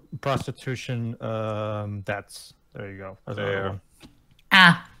curious. Prostitution debts. There you go. That's another one.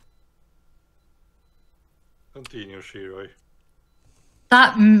 Ah. Continue, Shiroi.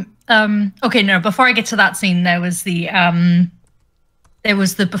 That okay, no, before I get to that scene, there was the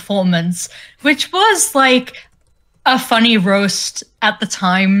performance, which was like a funny roast at the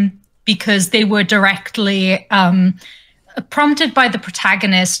time because they were directly prompted by the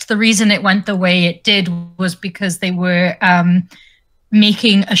protagonist. The reason it went the way it did was because they were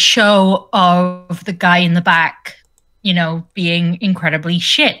making a show of the guy in the back, being incredibly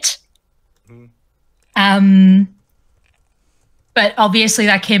shit. But obviously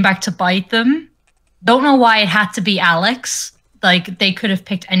that came back to bite them. Don't know why it had to be Alex. Like, they could have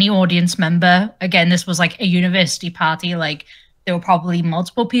picked any audience member. Again, this was like a university party. Like, there were probably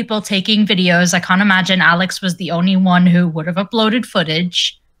multiple people taking videos. I can't imagine Alex was the only one who would have uploaded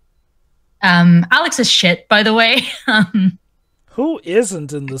footage. Alex is shit, by the way. Who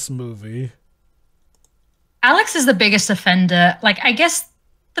isn't in this movie? Alex is the biggest offender. Like, I guess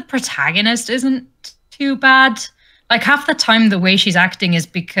the protagonist isn't too bad. Like, half the time the way she's acting is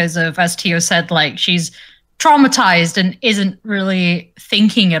because of, as Tio said, like, she's traumatized and isn't really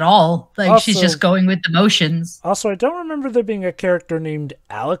thinking at all. Like, she's just going with the motions. Also, I don't remember there being a character named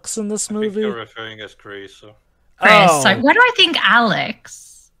Alex in this movie. I think you're referring as Chris. Chris. Like, why do I think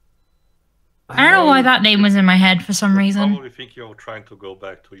Alex? I don't know why that name was in my head for some reason. I probably think you're trying to go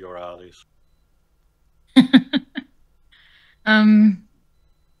back to your Alice.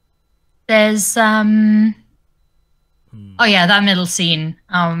 There's oh yeah, that middle scene.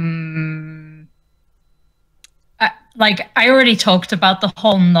 like, I already talked about the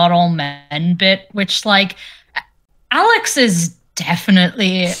whole not all men bit, which, like, Alex is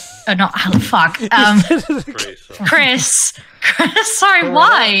definitely not fuck. Chris. Sorry,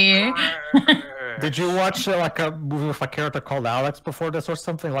 why? Did you watch like a movie with a character called Alex before this or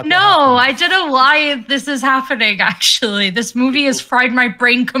something like that? No, I don't know why this is happening, actually. This movie has fried my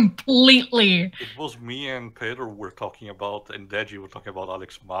brain completely. It was me and Pedro were talking about, and Deji were talking about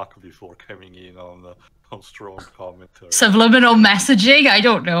Alex Mack before coming in on strong commentary. Subliminal messaging? I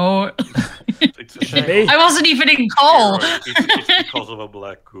don't know. I wasn't even in call. Right. It's because of a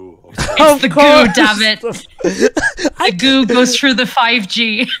black goo. It's the goo, damn it. The goo goes through the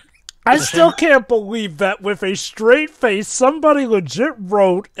 5G. I still can't believe that with a straight face, somebody legit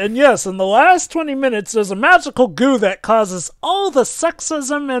wrote, and yes, in the last 20 minutes, there's a magical goo that causes all the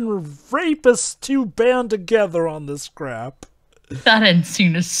sexism and rapists to band together on this crap. That end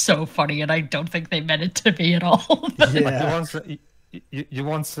scene is so funny, and I don't think they meant it to be at all. Yeah. You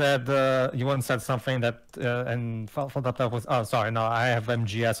once said something that and followed up that was sorry, no, I have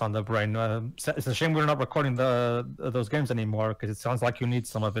MGS on the brain. It's a shame we're not recording those games anymore because it sounds like you need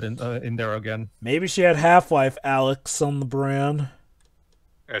some of it in there again. Maybe she had Half-Life Alex on the brand.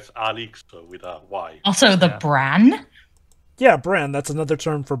 It's Alex with a Y. Also, the Bran. Yeah, Bran. That's another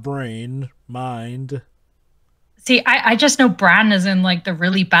term for brain, mind. See, I just know Bran is in like the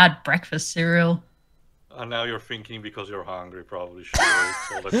really bad breakfast cereal. And now you're thinking because you're hungry, probably. Sure.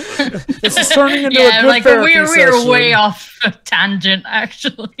 So this is turning into a good like therapy we're way off a tangent,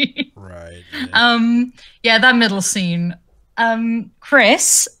 actually. Right. Yeah. That middle scene.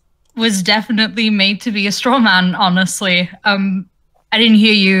 Chris was definitely made to be a straw man. Honestly, I didn't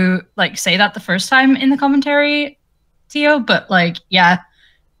hear you like say that the first time in the commentary, Tio, but like, yeah,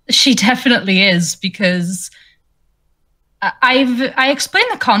 she definitely is because. I explained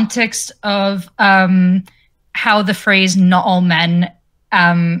the context of how the phrase "not all men,"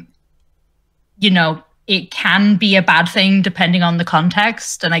 it can be a bad thing depending on the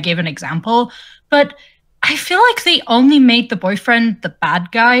context, and I gave an example. But I feel like they only made the boyfriend the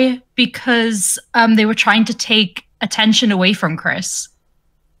bad guy because they were trying to take attention away from Chris,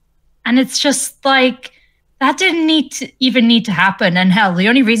 and it's just like. That didn't need to happen. And hell, the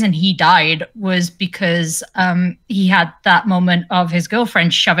only reason he died was because he had that moment of his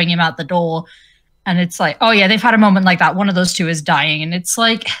girlfriend shoving him out the door. And it's like, oh yeah, they've had a moment like that. One of those two is dying. And it's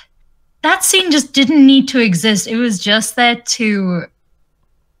like, that scene just didn't need to exist. It was just there to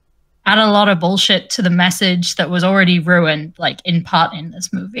add a lot of bullshit to the message that was already ruined, like in part in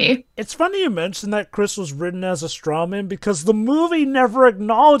this movie. It's funny you mentioned that Chris was written as a strawman because the movie never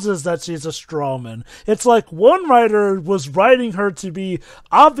acknowledges that she's a strawman. It's like one writer was writing her to be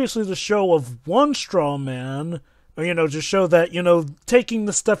obviously the show of one strawman, or, to show that, taking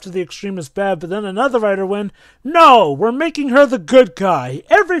the stuff to the extreme is bad, but then another writer went, no, we're making her the good guy.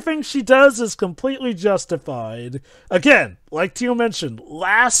 Everything she does is completely justified. Again, like Tio mentioned,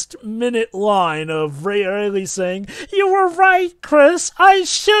 last-minute line of Ray Riley saying, you were right, Chris. I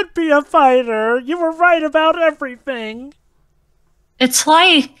should be a fighter. You were right about everything. It's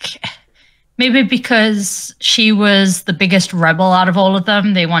like... Maybe because she was the biggest rebel out of all of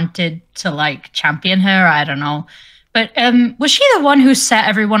them, they wanted to, like, champion her. I don't know. But was she the one who set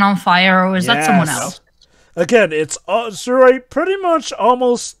everyone on fire, or was that someone else? Again, it's pretty much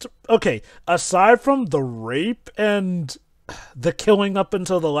almost... Okay, aside from the rape and the killing up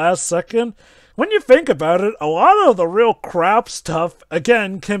until the last second, when you think about it, a lot of the real crap stuff,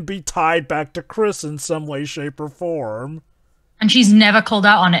 again, can be tied back to Chris in some way, shape, or form. And she's never called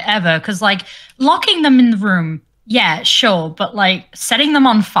out on it ever. Because, like, locking them in the room, yeah, sure. But, like, setting them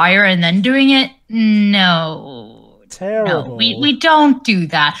on fire and then doing it, no. Terrible. No, we don't do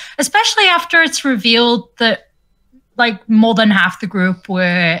that. Especially after it's revealed that, like, more than half the group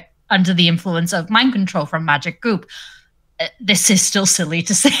were under the influence of mind control from Magic Goop. This is still silly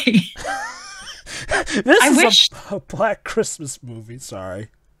to say. This is a Black Christmas movie, sorry.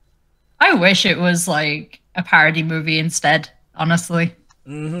 I wish it was, like, a parody movie instead. Honestly,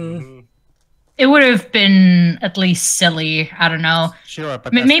 it would have been at least silly. I don't know. Sure,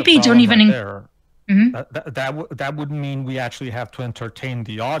 but maybe don't even. That would mean we actually have to entertain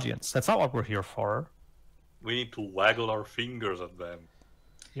the audience. That's not what we're here for. We need to waggle our fingers at them.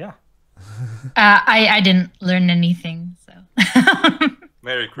 Yeah. I didn't learn anything. So.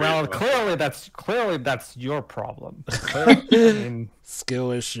 Merry Christmas. Well, clearly that's your problem. I mean,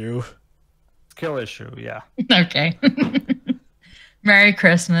 skill issue. Skill issue, yeah. Okay. Merry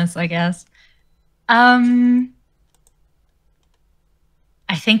Christmas, I guess. I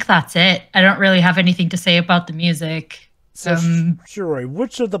think that's it. I don't really have anything to say about the music. So, Shurai,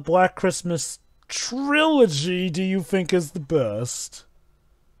 which of the Black Christmas trilogy do you think is the best?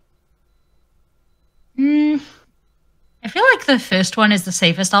 I feel like the first one is the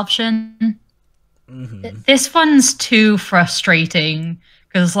safest option. Mm-hmm. This one's too frustrating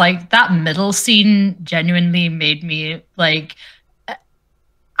because, like, that middle scene genuinely made me like.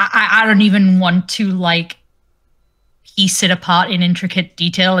 I don't even want to like piece it apart in intricate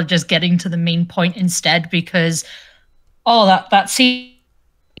detail and just getting to the main point instead because that scene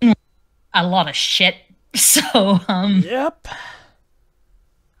a lot of shit. So Yep.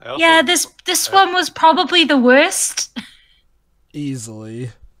 Yeah, this one was probably the worst. Easily.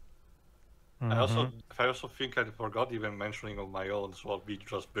 I also think I forgot even mentioning on my own, so I'll be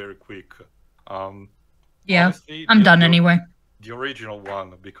just very quick. Yeah, honestly, I'm done anyway. The original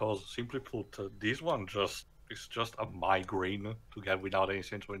one, because simply put, this one is just a migraine to get without any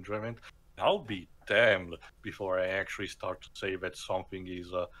sense of enjoyment. I'll be damned before I actually start to say that something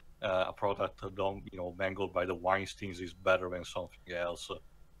is a product mangled by the Weinsteins is better than something else.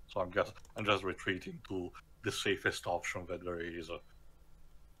 So I'm just retreating to the safest option that there is.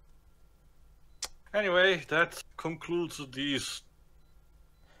 Anyway, that concludes this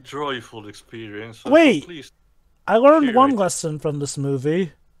joyful experience. Wait, so please I learned one it. lesson from this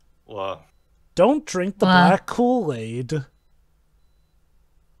movie. What? Don't drink the black Kool-Aid.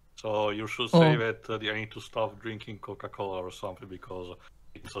 So you should say that I need to stop drinking Coca-Cola or something because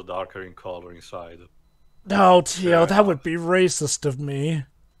it's darker in color inside. No, Tio, that would be racist of me.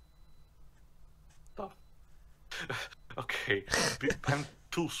 Okay, I'm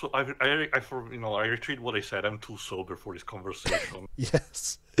too I retreat what I said. I'm too sober for this conversation.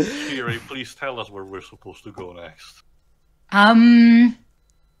 Yes. Shiri, please tell us where we're supposed to go next.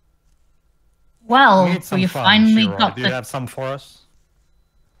 Well, we finally got Do you have some for us?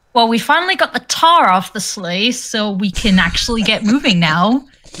 Well, we finally got the tar off the sleigh, so we can actually get moving now.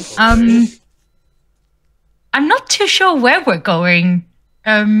 I'm not too sure where we're going.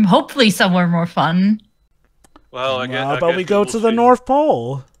 Hopefully somewhere more fun. Well, How about we go to the North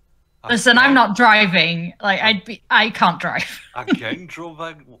Pole? Listen, I'm not driving. Like, I can't drive. Again, Joe,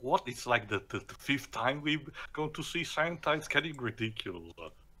 what? It's like the fifth time we've gone to see Santa. It's getting ridiculous.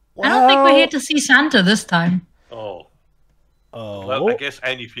 I don't think we're here to see Santa this time. Oh. Well, I guess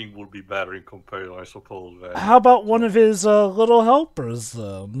anything would be better in comparison, I suppose. How about one of his little helpers,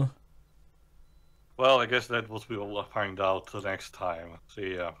 then? Well, I guess that what we will find out next time.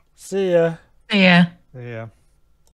 See ya. See ya. See ya. Yeah.